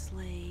birds to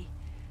slay,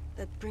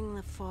 that bring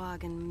the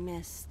fog and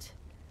mist.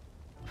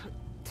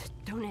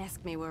 Don't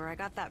ask me where I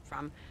got that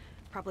from.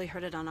 Probably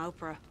heard it on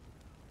Oprah.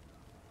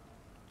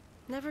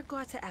 Never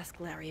got to ask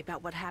Larry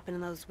about what happened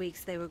in those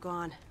weeks they were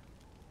gone.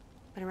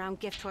 Been around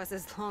gift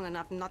horses long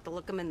enough not to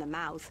look him in the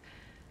mouth.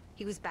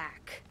 He was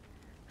back.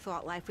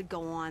 Thought life would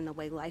go on the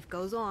way life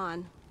goes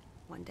on,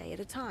 one day at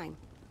a time.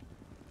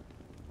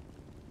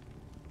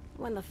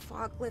 When the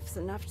fog lifts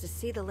enough to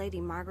see the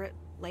Lady Margaret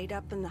laid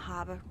up in the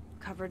harbor,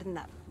 covered in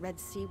that red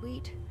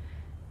seaweed,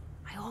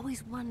 I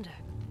always wonder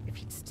if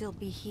he'd still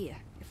be here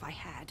if I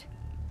had.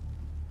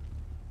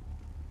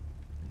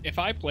 If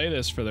I play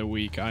this for the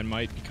week, I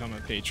might become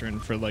a patron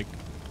for like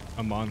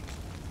a month.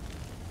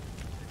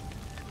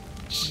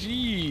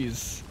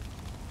 Jeez.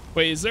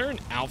 Wait, is there an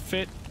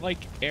outfit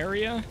like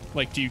area?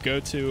 Like, do you go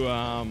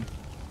to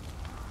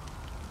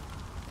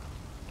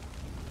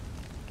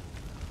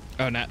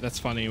Oh, Nat, that's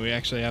funny. We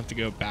actually have to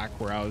go back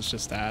where I was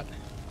just at.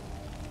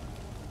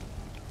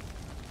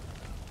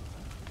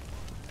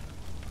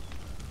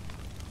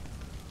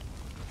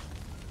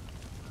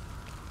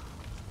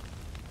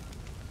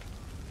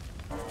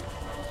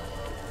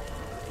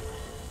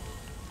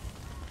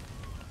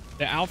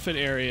 The outfit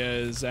area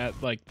is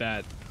at like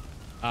that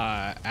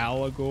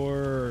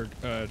Allegor,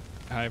 or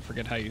I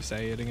forget how you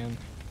say it again.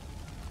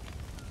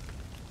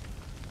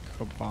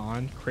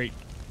 Cabal.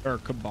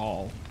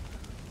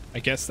 I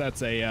guess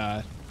that's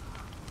a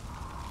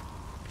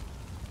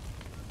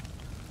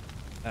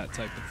that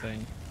type of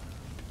thing.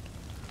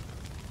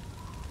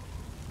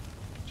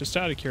 Just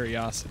out of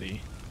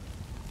curiosity.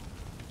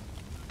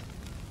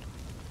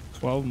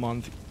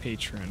 12-month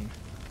patron.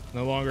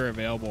 No longer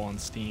available on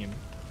Steam.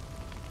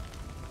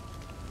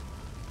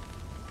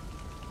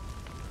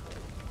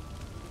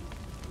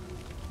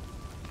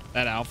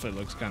 That outfit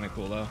looks kind of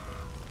cool though.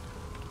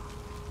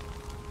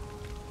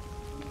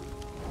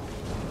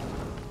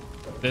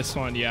 This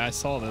one, yeah, I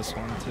saw this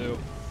one too.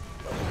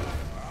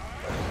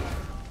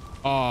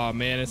 Oh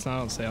man, it's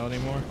not on sale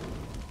anymore.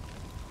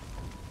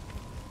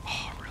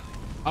 Oh, really?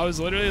 I was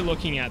literally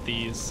looking at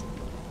these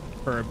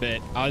for a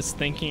bit. I was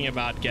thinking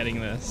about getting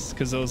this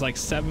because it was like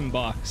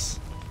 $7.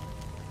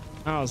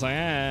 I was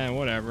like,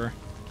 whatever.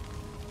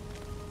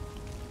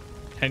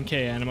 10k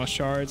anima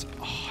shards.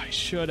 Oh, I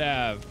should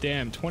have.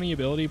 Damn, 20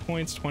 ability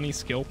points, 20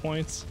 skill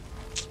points.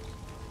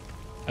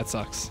 That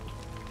sucks.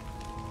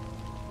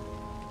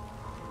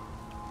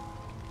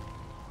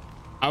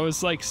 I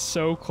was like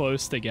so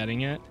close to getting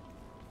it,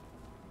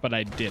 but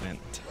I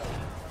didn't.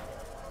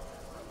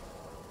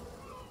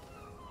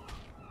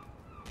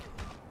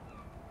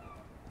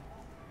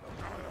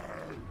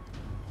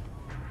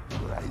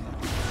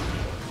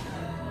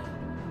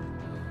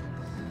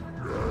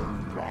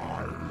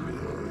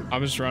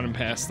 I'm just running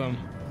past them.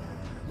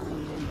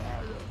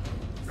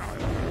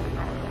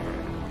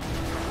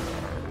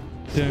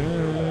 Dun,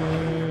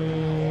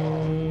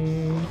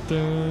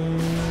 dun.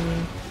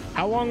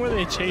 How long will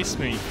they chase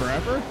me?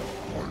 Forever?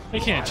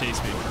 They can't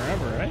chase me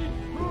forever, right?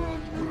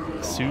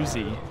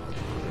 Susie.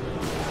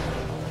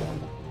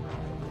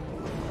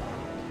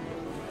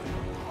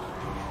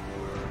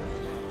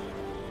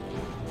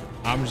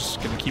 I'm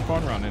just gonna keep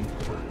on running.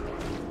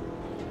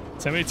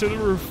 Send me to the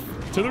roof.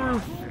 To the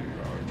roof.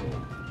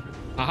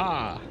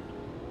 Aha.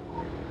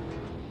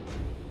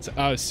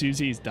 Oh,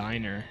 Susie's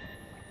diner.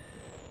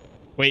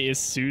 Wait, is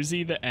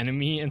Susie the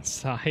enemy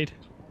inside?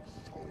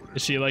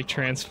 Is she like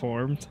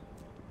transformed?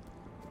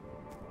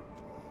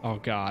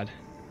 Oh god.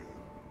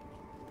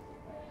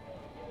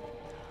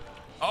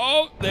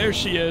 Oh, there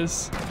she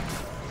is.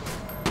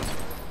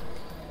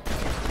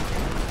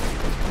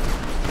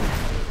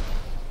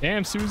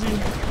 Damn, Susie.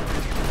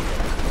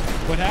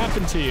 What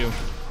happened to you?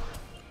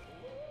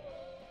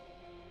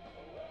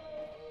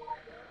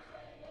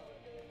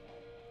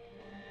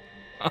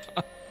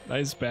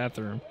 Nice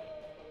bathroom.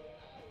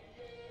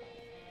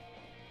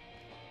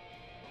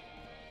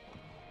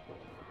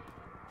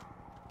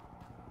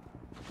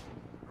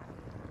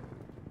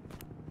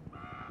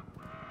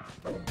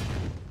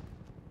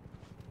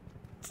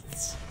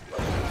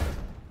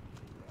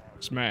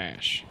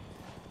 Smash.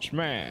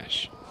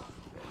 Smash.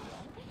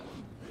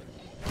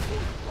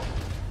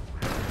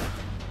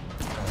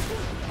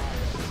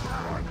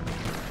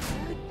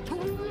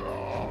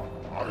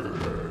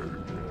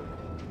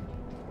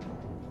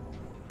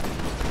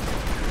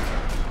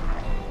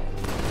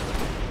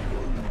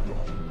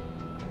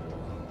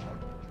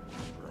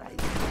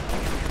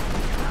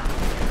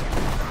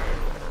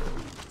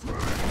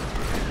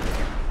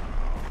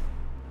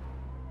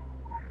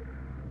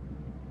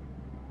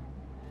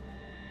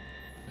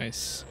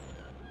 Nice.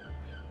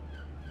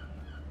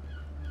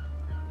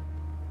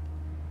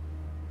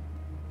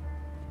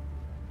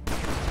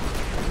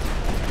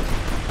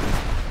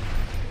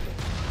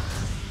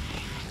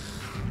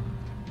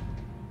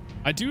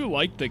 I do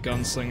like the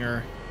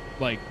gunslinger,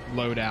 like,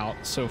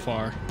 loadout so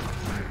far.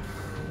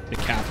 The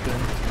captain.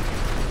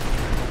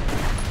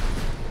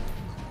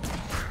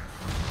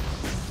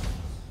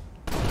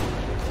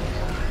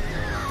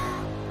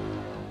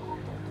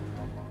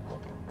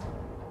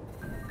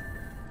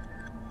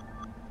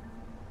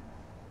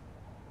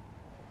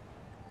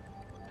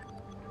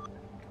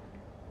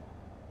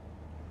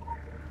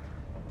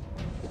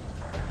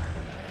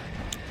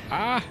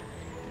 Ah!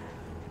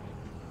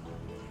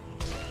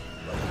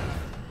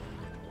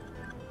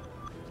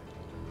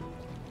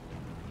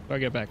 I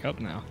get back up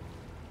now.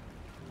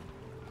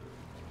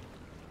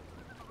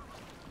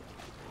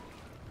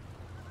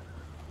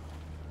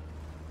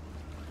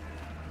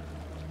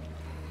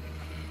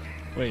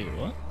 Wait,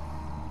 what?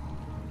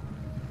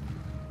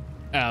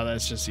 Oh,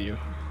 that's just you.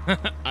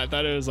 I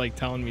thought it was like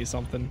telling me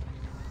something.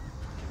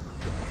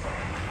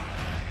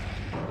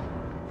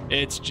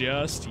 It's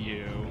just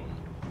you.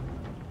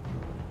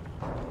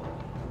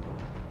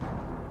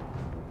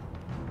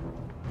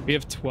 We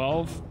have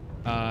 12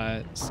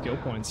 skill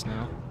points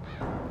now.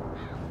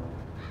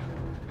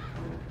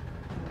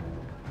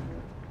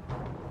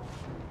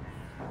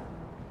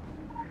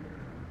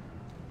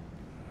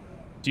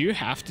 Do you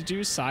have to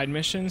do side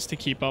missions to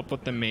keep up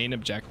with the main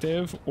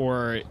objective,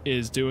 or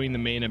is doing the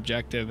main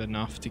objective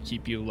enough to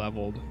keep you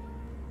leveled?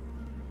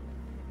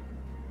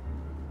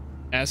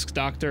 Ask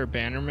Dr.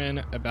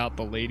 Bannerman about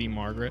the Lady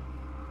Margaret.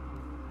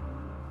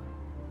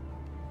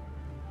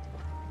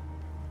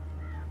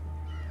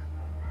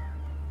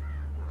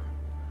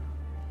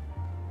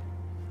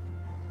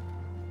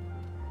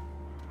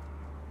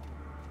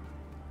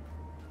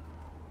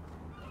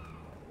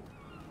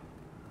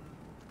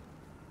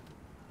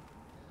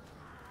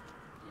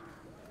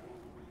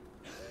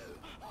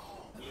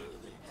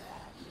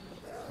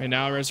 Right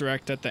now,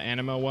 resurrect at the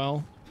Anima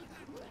Well,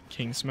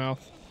 Kingsmouth.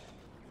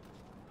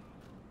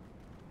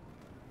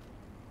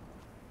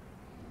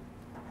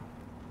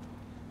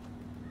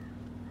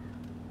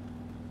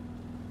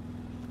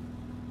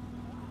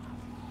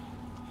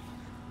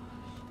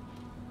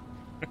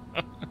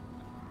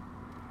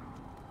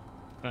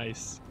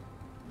 Nice.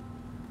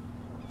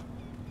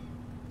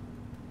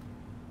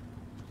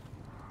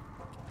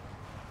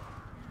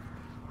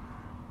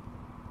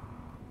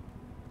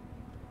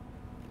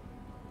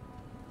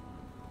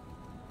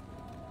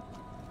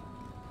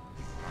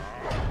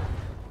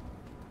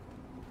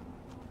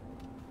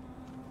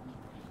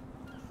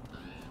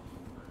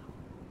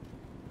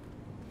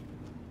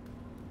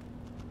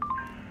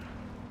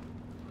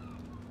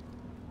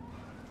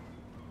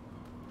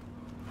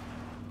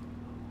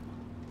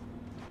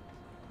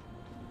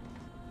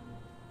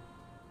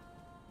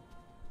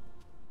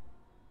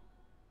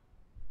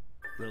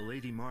 The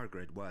Lady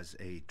Margaret was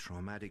a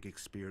traumatic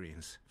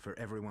experience for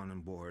everyone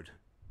on board.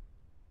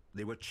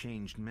 They were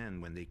changed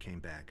men when they came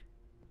back.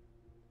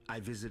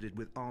 I visited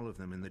with all of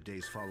them in the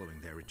days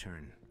following their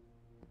return.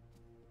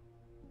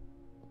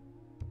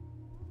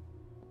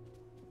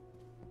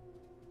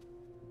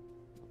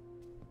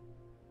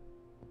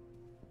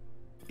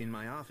 In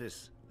my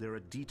office, there are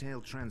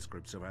detailed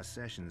transcripts of our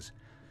sessions.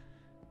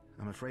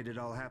 I'm afraid it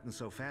all happened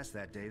so fast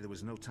that day there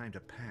was no time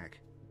to pack.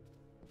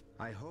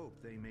 I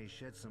hope they may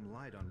shed some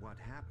light on what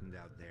happened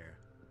out there.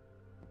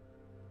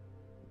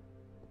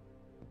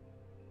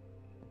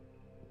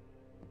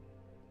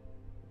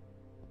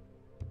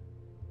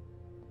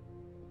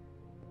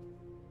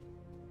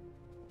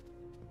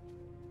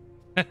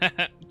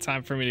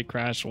 Time for me to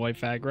crash wife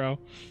aggro.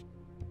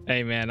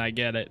 Hey man, I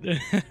get it.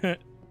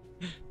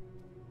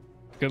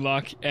 Good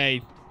luck.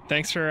 Hey,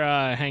 thanks for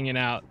hanging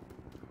out,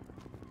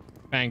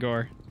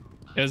 Bangor.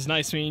 It was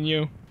nice meeting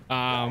you.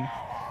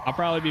 I'll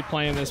probably be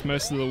playing this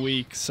most of the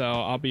week, so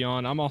I'll be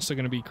on. I'm also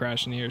going to be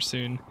crashing here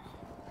soon,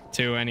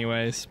 too,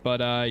 anyways.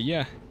 But,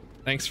 yeah,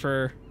 thanks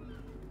for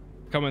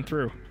coming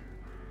through.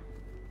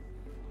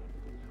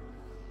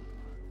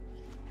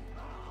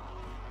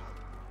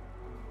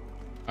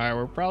 Alright,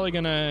 we're probably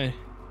going to,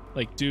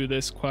 like, do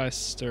this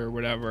quest or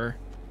whatever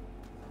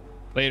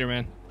later,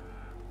 man.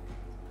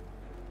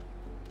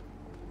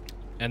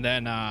 And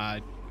then,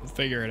 we'll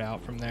figure it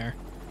out from there.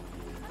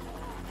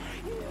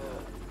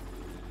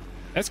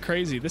 That's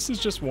crazy. This is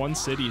just one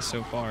city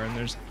so far,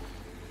 and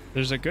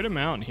there's a good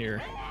amount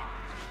here.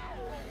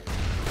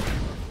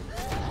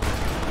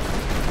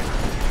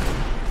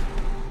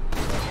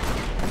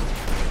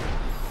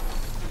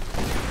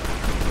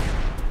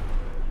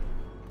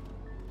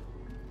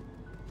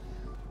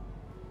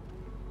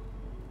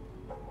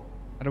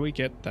 How do we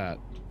get that?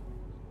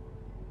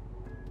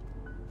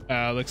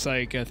 Looks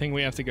like I think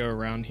we have to go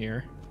around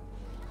here.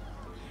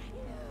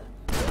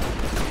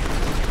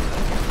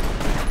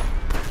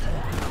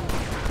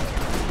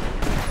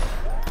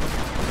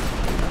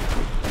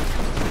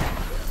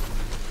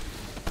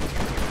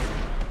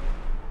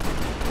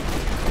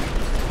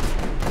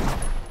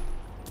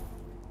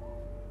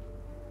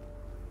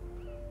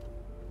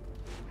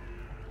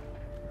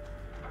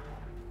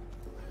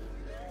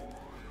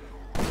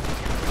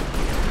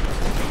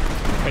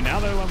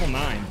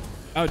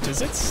 Oh,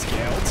 does it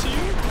scale to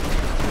you?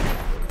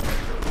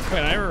 Wait,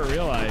 I never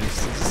realized.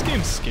 Does this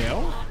game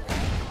scale?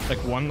 Like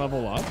one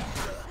level up?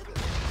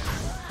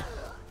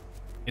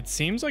 It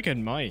seems like it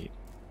might,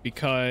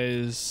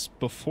 because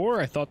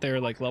before I thought they were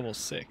like level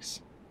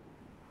 6.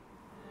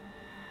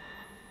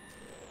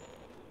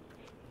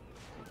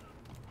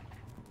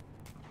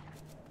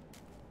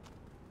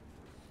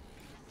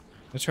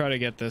 Let's try to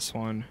get this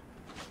one.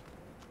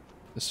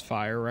 This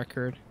fire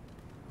record.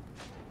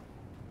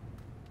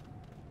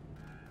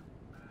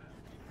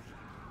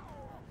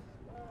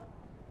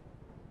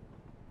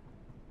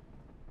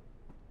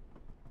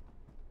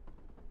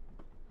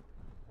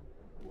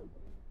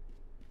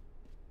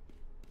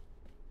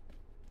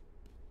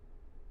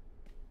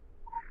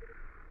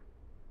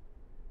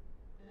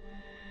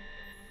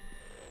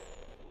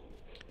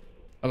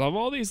 I love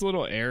all these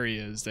little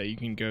areas that you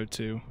can go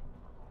to.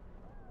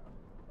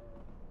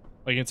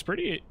 Like, it's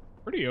pretty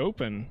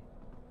open.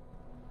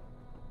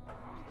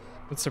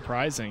 It's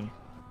surprising.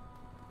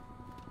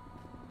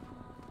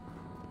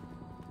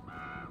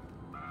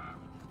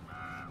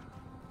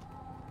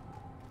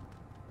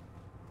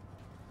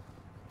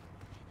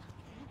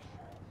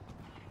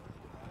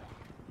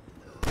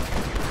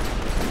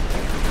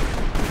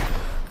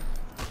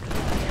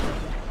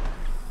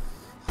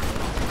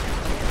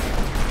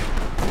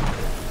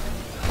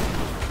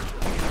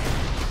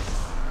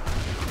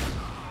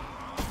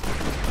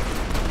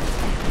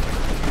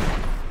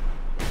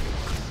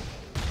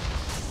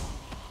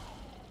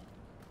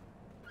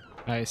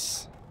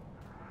 Nice.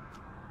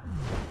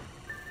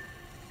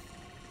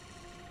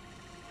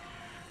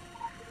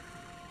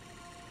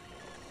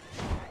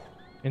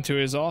 Into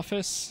his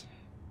office.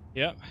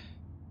 Yep.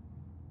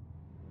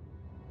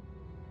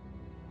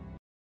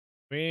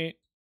 Wait.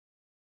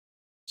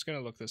 Just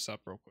gonna look this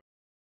up real quick.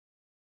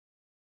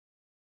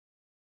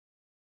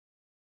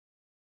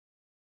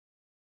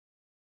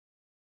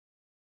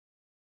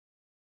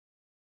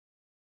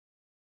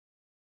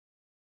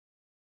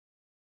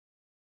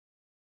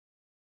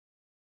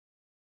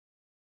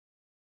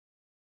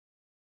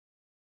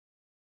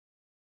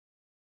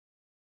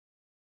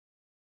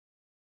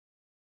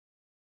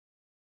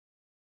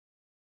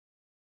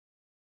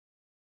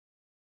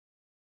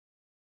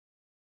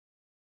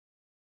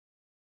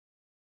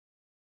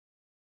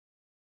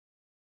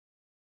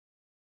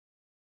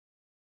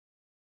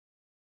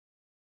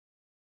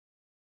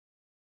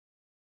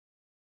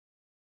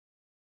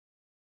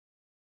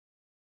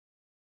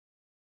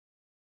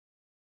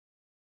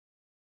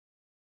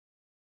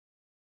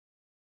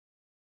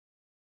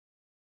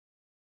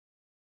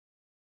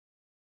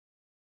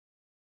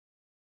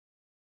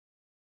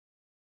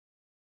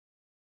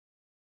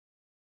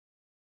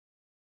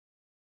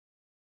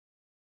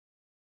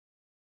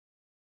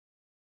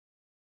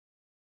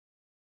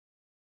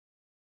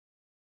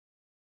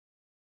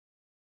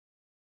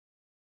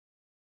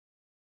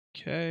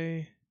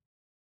 Okay.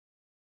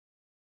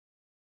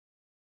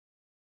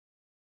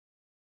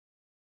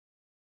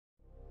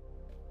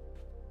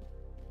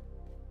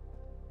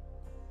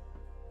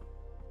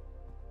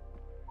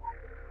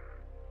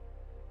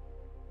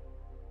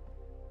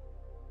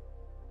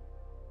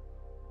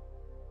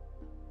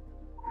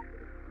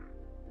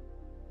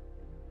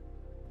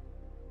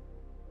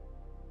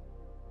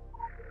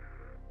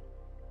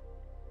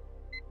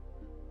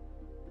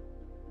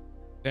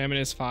 Examine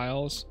his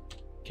files.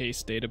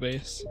 Case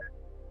database.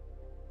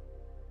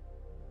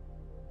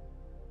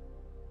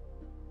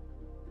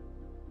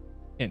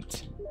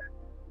 Hint.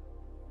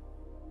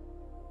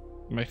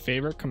 My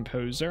favorite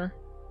composer?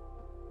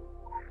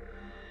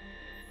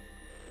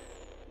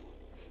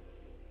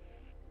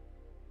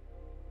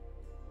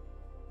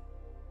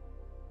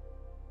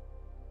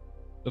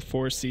 The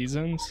Four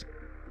Seasons?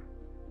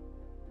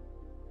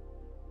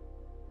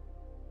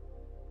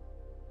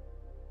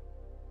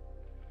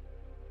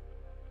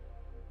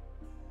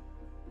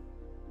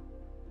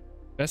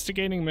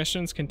 Investigating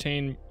missions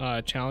contain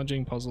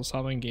challenging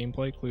puzzle-solving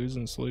gameplay. Clues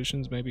and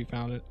solutions may be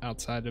found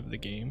outside of the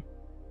game.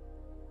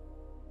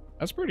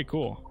 That's pretty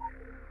cool.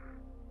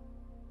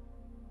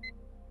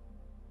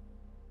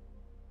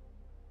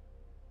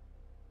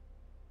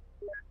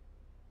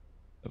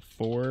 The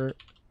Four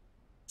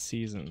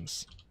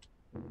Seasons.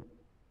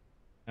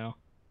 No.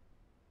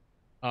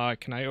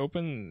 Can I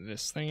open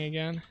this thing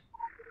again?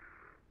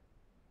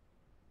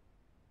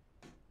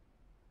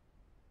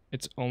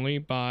 It's only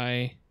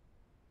by...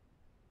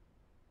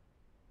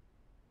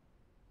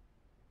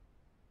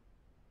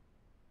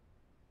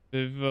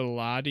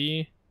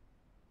 Vivaldi.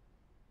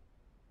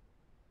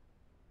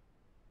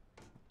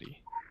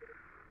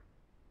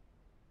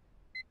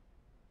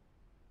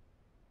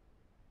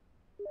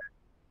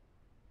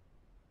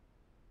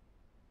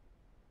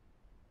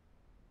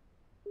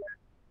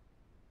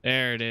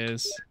 There it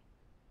is.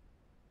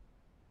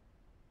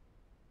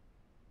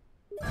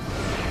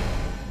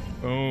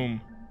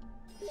 Boom.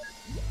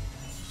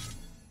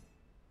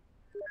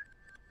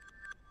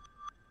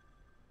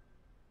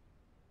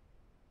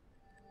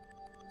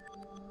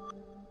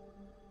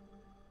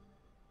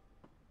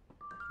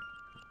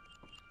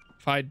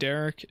 Find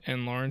Derek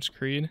and Lawrence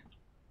Creed.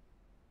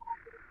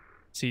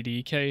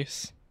 CD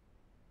case.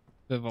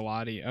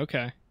 Vivaldi.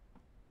 Okay.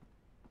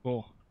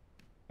 Cool.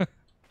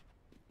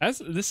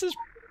 This is...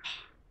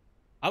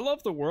 I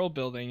love the world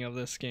building of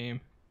this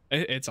game.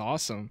 It's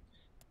awesome.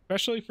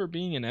 Especially for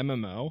being an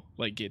MMO.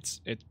 Like,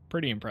 it's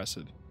pretty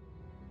impressive.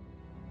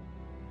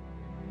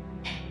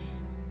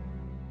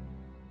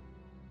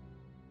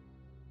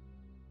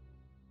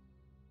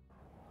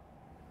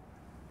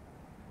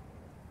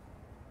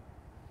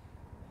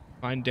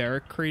 Find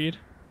Derek Creed.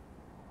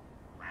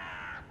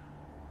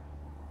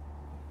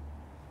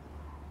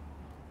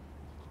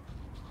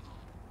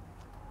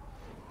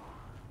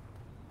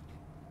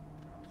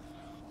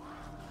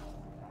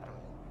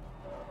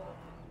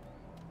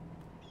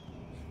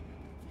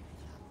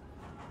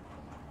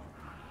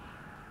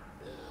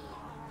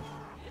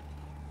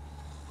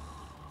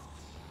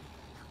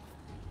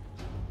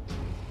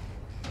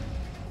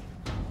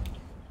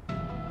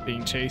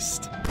 Being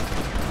chased.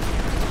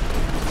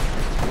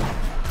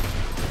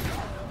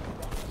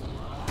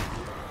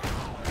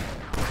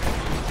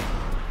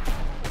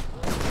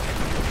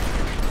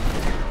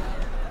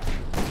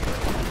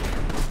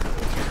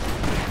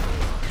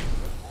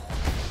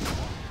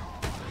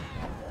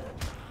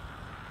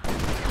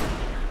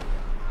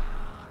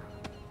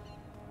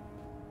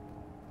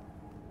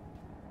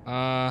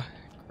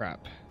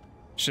 Crap.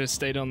 Should have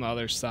stayed on the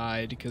other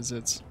side because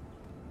it's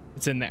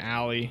in the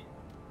alley.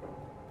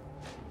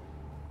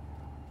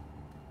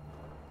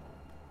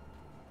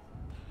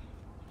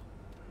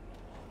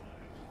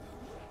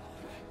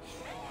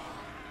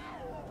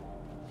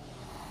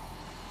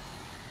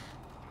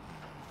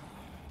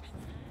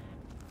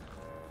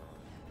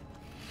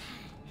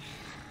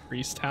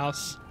 Priest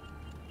house.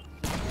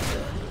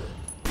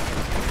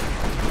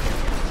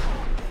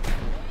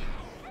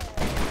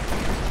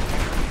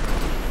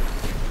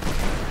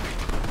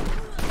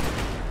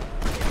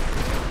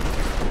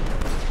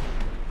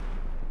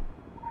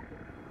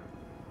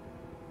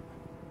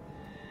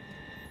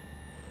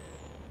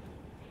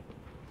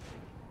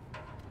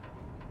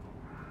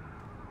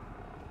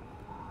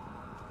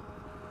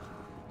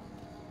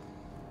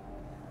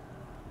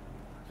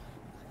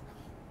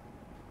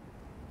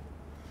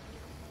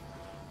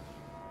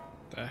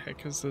 The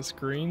heck is this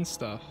green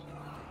stuff?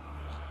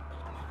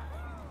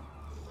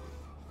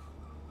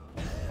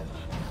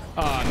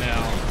 Oh no.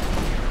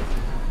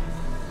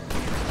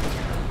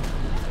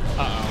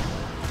 Uh-oh.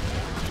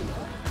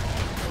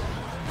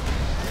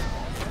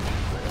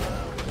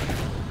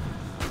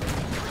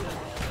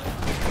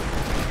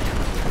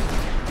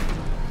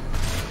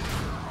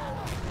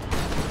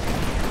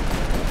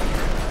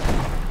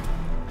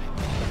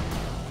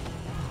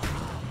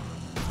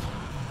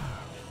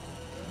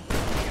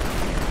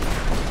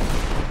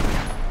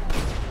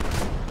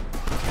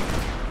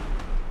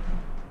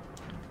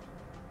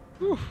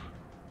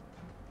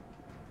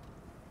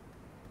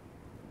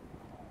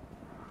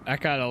 That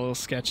got a little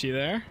sketchy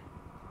there.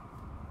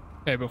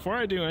 Okay, before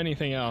I do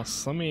anything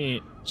else, let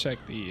me check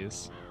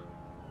these.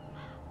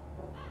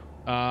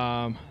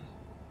 Dual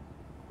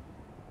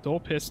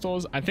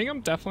pistols. I think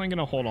I'm definitely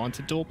gonna hold on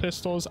to dual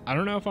pistols. I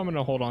don't know if I'm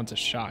gonna hold on to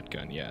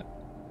shotgun yet.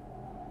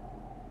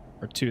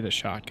 Or to the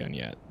shotgun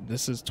yet.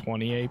 This is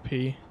 20 AP.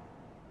 We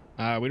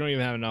don't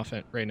even have enough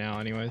right now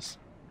anyways.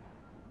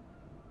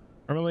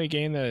 Normally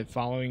gain the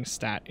following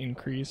stat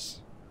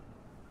increase.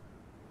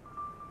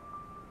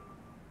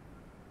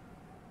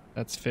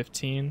 That's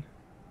 15.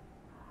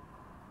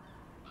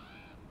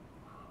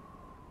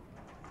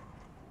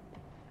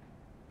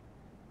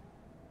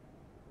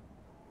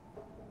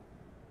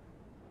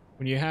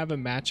 When you have a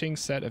matching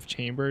set of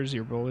chambers,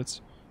 your bullets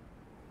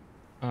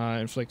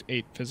inflict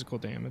 8 physical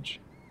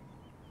damage.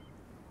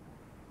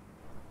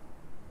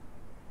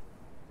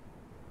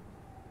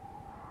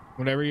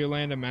 Whenever you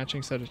land a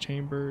matching set of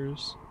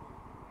chambers.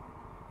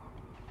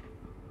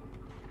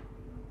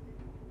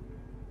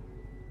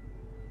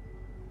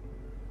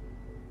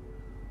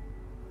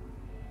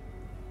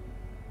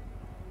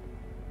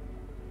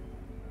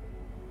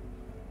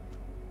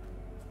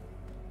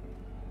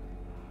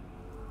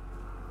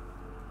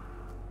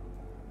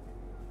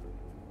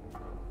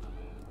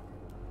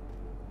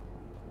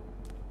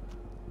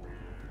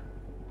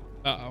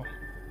 Uh-oh.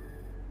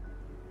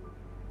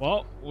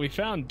 Well, we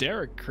found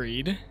Derek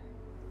Creed.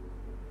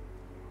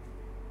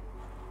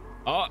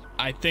 Oh,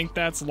 I think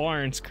that's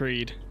Lawrence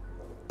Creed.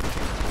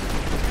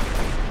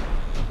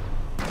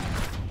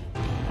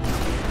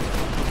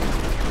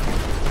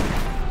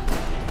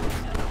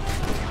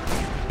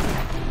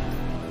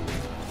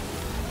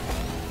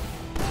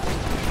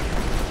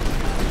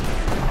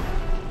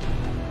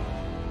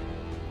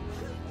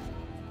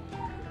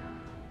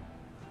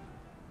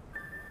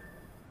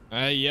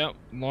 Yep,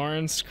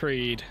 Lawrence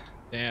Creed.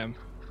 Damn.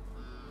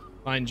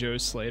 Find Joe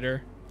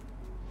Slater.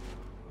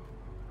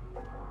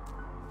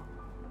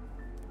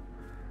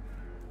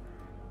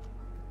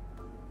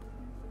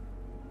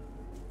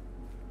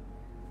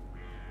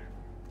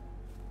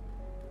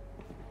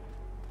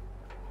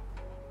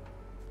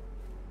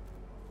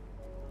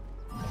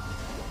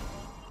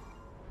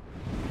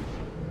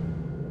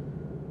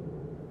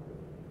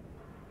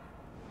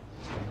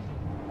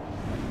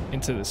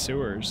 Into the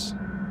sewers.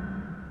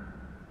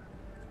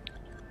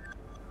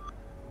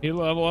 You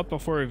level up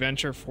before we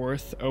venture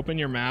forth. Open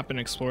your map and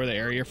explore the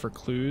area for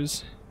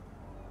clues.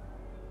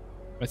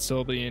 Might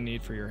still be in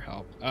need for your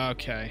help.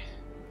 Okay.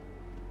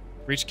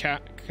 Reach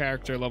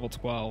character level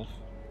 12.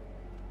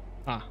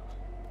 Huh.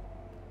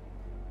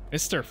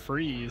 Mr.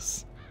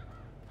 Freeze.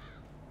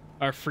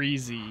 Or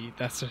Freezy.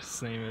 That's what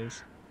his name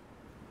is.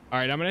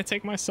 Alright, I'm going to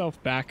take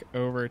myself back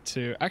over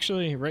to...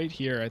 Actually, right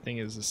here I think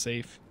is a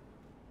safe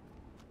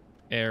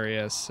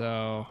area,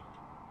 so...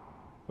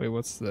 Wait,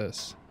 what's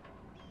this?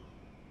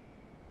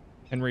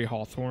 Henry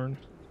Hawthorne.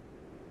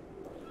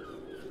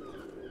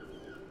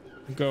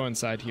 Go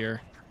inside here.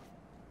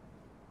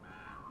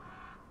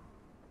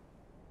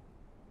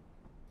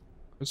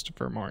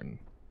 Christopher Martin.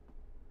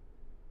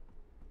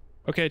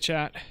 Okay,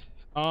 chat.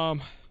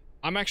 I'm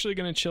actually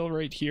gonna chill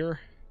right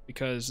here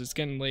because it's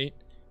getting late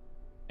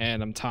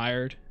and I'm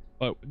tired.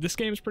 But this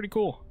game's pretty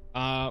cool.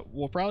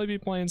 We'll probably be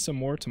playing some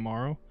more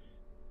tomorrow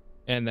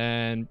and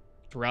then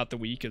throughout the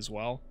week as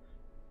well.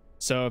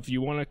 So if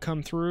you want to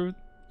come through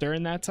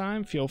during that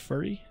time, feel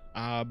free.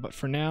 But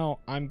for now,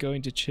 I'm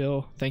going to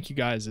chill. Thank you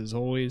guys as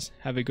always.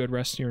 Have a good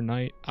rest of your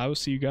night. I will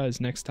see you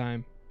guys next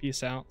time.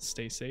 Peace out.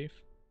 Stay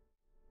safe.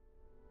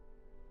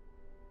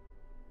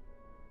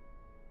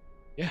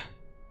 Yeah.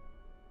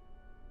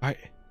 All right.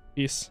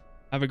 Peace.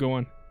 Have a good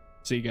one.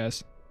 See you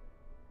guys.